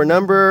the lower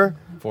number.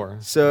 4.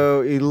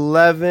 So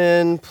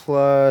 11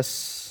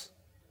 plus.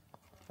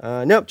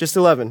 Nope, just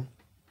 11.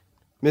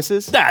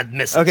 Misses. That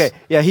misses. Okay,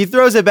 yeah, he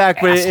throws it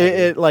back, but Asshole.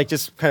 it like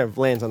just kind of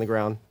lands on the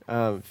ground,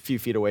 a few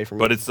feet away from you.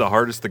 But it's the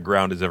hardest the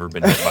ground has ever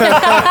been hit by.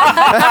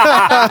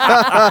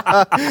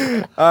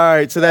 All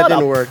right, so that What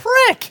didn't a work.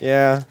 prick.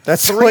 Yeah,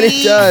 that's 3 what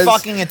it does.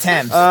 fucking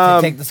attempts to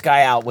take this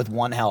guy out with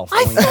 1 health.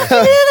 I fucking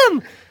hit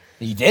him.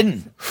 You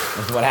didn't.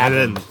 That's what I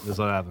happened. didn't. That's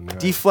what happened. You're right.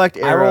 Deflect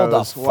I rolled a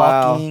arrows.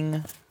 Wow.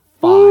 fucking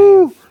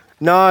 5.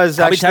 Nah, is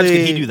How many actually times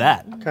can he do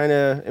that? Kind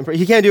of.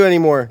 He can't do it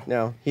anymore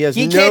now. He has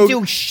He no. can't do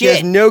He shit.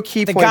 has no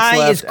key The points guy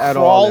left is at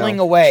all. crawling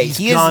now. away. He's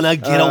He is gonna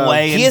get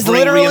away he and is bring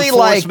literally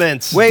like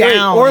reinforcements. Wait,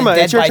 down Orma,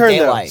 and it's your dead turn by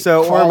though. daylight,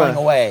 So crawling Orma,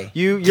 away.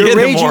 you're Get him,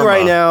 raging Orma.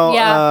 right now.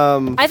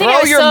 Yeah. I think throw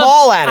I was your still-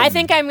 maul at him. I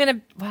think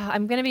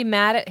I'm gonna be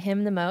mad at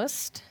him the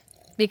most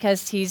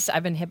because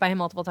I've been hit by him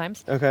multiple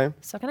times. Okay.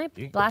 So can I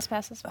blast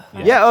past this?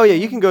 Yeah. Oh yeah.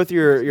 You can go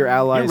through your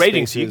allies. You're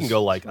raging, so you spaces. can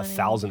go like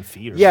 1,000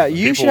 feet. Or Yeah, something.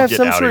 you People should have get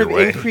some out sort of of your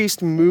way.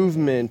 increased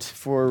movement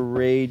for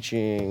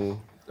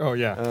raging. Oh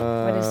yeah.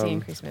 What is the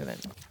increased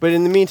movement? But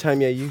in the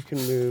meantime, yeah, you can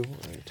move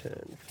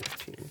 10,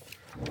 15,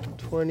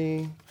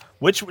 20.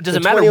 Which does So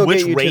it matter 20 will which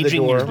get you to the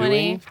raging you're door.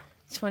 doing? 20,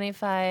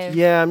 25.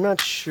 Yeah, I'm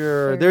not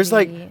sure. There's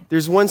 30.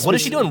 there's one. What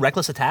is she speci- doing?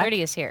 Reckless attack?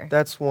 30 is here.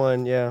 That's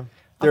one. Yeah.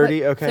 I'll put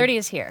 30. Okay. 30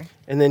 is here.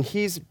 And then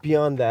he's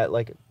beyond that.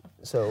 Like,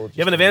 so. You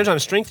have an advantage on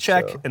a strength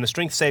check So- and a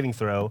strength saving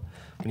throw.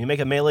 When you make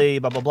a melee,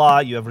 blah blah blah,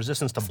 you have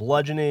resistance to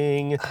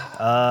bludgeoning. You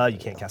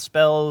can't cast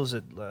spells.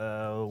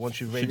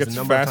 Once you've She raised the gets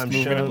number of fast times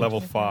movement shown. at level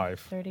 5.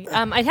 30.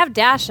 I have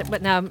dash,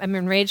 but now I'm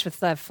enraged with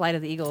the Flight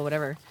of the Eagle or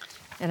whatever.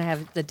 And I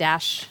have the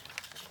dash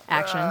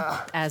action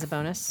as a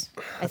bonus.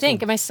 I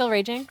think. Am I still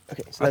raging?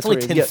 Okay, so That's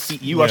only 10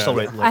 feet. You are still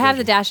right. I have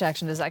the dash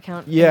action. Does that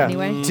count? Yeah.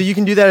 Anyway. So you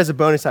can do that as a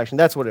bonus action.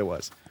 That's what it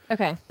was.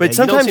 Okay. But you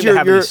don't sometimes seem to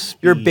have any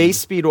your speed. base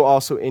speed will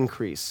also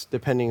increase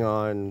depending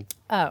on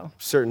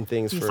certain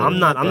things. For I'm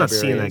not seeing that.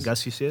 barbarians.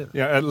 Gus, you see it?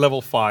 Yeah, at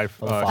level 5.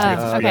 Oh, okay.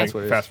 That's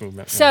what it is. Fast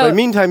movement. So But in the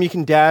meantime, you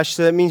can dash,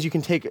 so that means you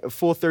can take a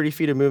full 30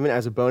 feet of movement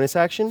as a bonus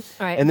action,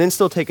 All right. and then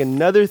still take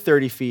another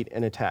 30 feet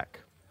and attack.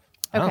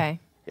 okay.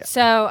 Yeah.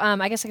 So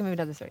I guess I can move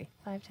another 30.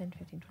 5, 10,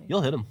 15, 20.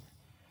 You'll hit him.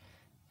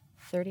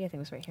 30, I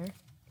think was right here.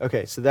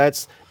 Okay, so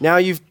that's now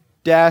you've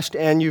dashed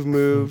and you've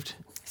moved,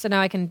 So now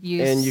I can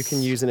use. and you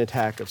can use an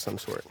attack of some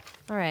sort.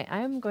 All right. I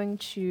am going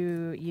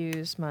to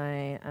use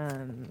my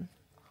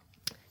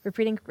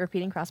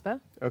repeating crossbow.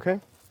 Okay.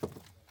 I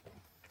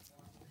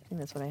think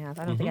that's what I have.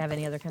 I don't think I have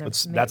any other kind of.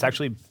 That's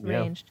actually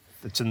ranged.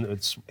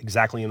 It's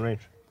exactly in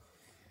range.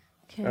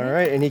 Okay. All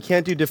right, and he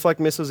can't do deflect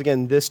missiles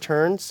again this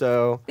turn,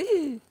 so.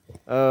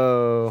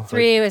 Oh.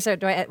 3. So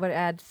do I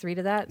add 3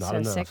 to that? Not so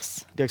enough.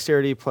 6.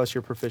 Dexterity plus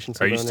your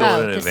proficiency Are you bonus. still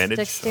at an advantage?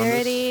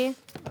 Dexterity.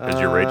 Because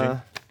you're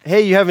raging.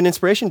 Hey, you have an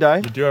inspiration die.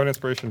 You do have an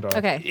inspiration die.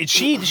 Okay. Does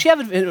she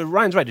have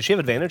Ryan's right? Does she have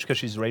advantage because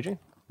she's raging?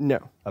 No.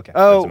 Okay.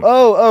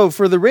 Oh,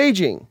 for the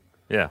raging.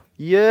 Yeah.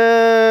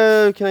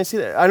 Yeah, can I see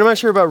that? I'm not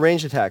sure about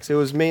ranged attacks. It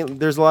was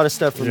there's a lot of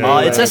stuff.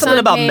 Yeah. It says something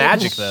about Page.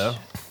 magic though.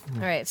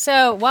 All right.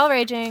 So while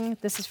raging,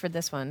 this is for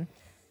this one.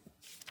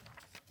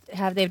 They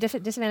have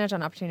disadvantage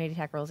on opportunity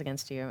attack rolls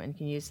against you, and you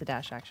can use the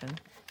dash action.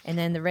 And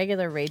then the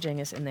regular raging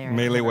is in there.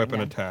 Melee weapon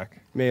Yeah. attack.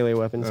 Melee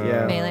weapons,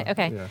 yeah. Melee.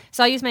 Okay. Yeah.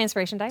 So I'll use my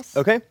inspiration dice.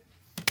 Okay.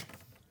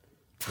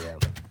 Yeah.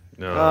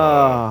 No.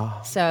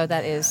 Oh, So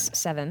that is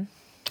 7.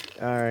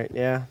 all right,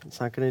 yeah, it's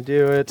not going to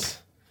do it.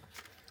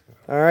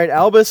 All right,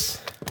 Albus,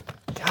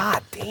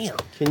 God damn.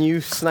 can you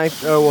snipe?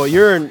 Oh, well,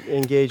 you're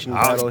engaged in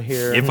battle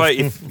here.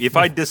 If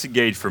I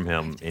disengage from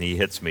him and he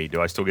hits me,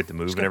 do I still get to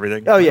move and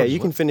everything? Oh, yeah, you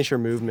can finish your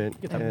movement.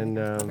 And,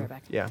 Right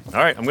back. yeah. All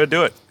right, I'm gonna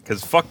do it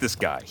because fuck this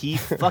guy. He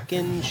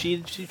fucking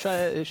she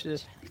tried.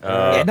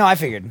 Yeah, no, I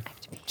figured.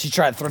 She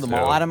tried to throw them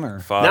all at him,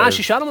 or? Nah,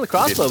 she shot him with a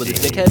crossbow, but the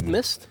 15. dickhead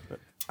missed.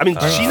 I mean,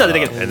 she's not the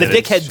dickhead. and The then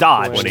it's dickhead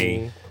dodged. 20.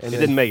 And It then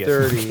didn't make it.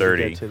 30. to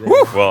 30. get to there.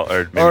 Well,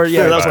 or, maybe Or,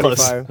 yeah, that was 35.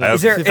 close. I have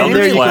Is there anything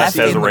Eldritch left Blast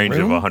has in a the range of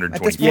room 120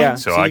 at this feet, point?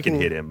 so Yeah, so I you can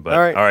can- hit him. But all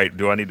right. all right,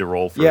 do I need to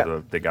roll for Yeah.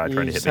 the guy trying to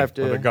You hit just me? have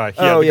to. Oh, the guy.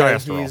 Oh, the guy yeah,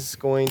 has to roll. he's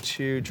going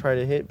to try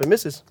to hit, but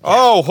misses.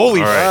 Oh,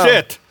 holy All right.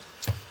 shit!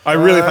 I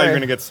really thought you Alright. were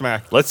gonna get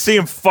smacked. Let's see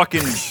him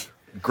fucking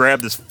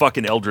grab this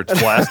fucking Eldritch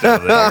Blast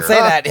out of there. Don't say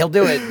that. He'll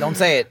do it. Don't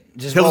say it.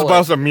 Just He'll roll just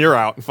bounce it. a mirror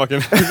out and fucking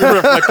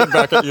reflect it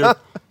back at you.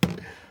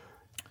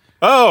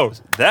 Oh,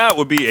 That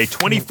would be a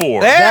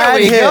 24. There That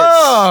we hits.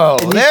 go.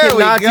 And There he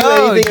we cannot go.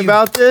 do anything you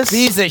about this.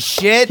 piece of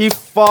shit. He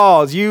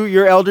falls.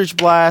 Your Eldritch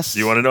Blast. Do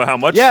you want to know how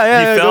much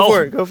Yeah, he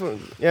fell? go for it.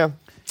 Yeah.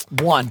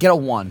 1. Get a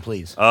 1,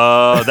 please.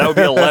 That would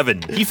be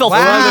 11. He fell Wow.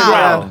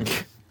 flat on the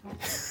ground.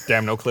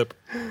 damn, no clip.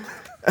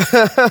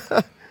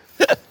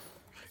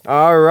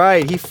 All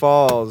right, he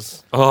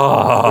falls.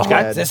 Oh,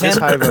 guy? Yeah, Is this that's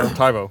him? Tyvo.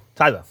 Tyvo.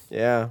 Tyler.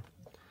 Yeah.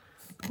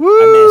 I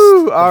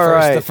Woo! missed. All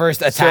right. The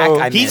first attack, So-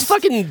 I He's missed.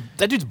 fucking.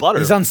 That dude's butter.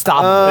 He's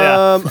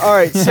unstoppable. All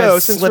right, so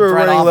since Slipped we're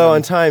right running off low him.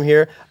 on time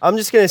here, I'm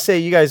just gonna say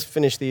you guys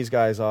finish these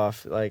guys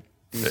off. Like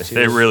these two.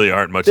 they really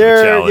aren't much of a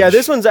They're challenge. yeah.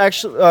 This one's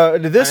actually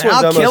this I mean,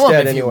 one's I'll almost kill him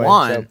dead if anyway. you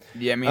want. So,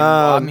 Yeah,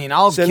 I mean,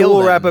 I'll so kill we'll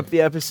them. wrap up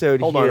the episode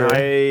Hold here.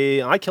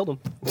 on. I killed him.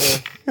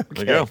 There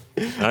you go.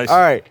 Nice. All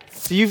right,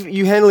 so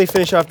you handily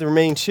finish off the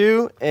remaining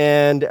two,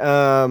 and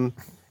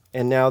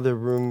now the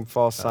room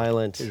falls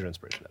silent. Here's your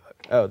inspiration.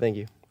 Oh, thank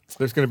you.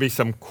 There's gonna be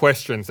some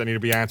questions that need to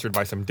be answered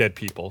by some dead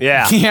people.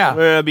 Yeah.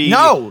 Yeah.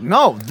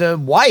 No, the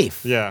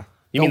wife. Yeah.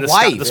 You mean the the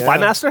wife. the spy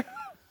master?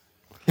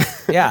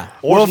 Yeah.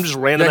 Or some just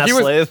random Yeah, ass he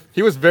was, slave?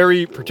 he was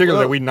very particular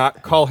that we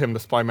not call him the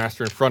spy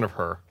master in front of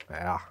her.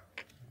 Yeah.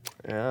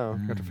 Yeah.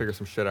 We have to figure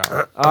some shit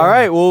out. All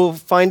right, we'll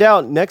find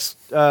out next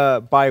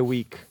bye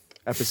week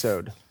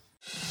episode.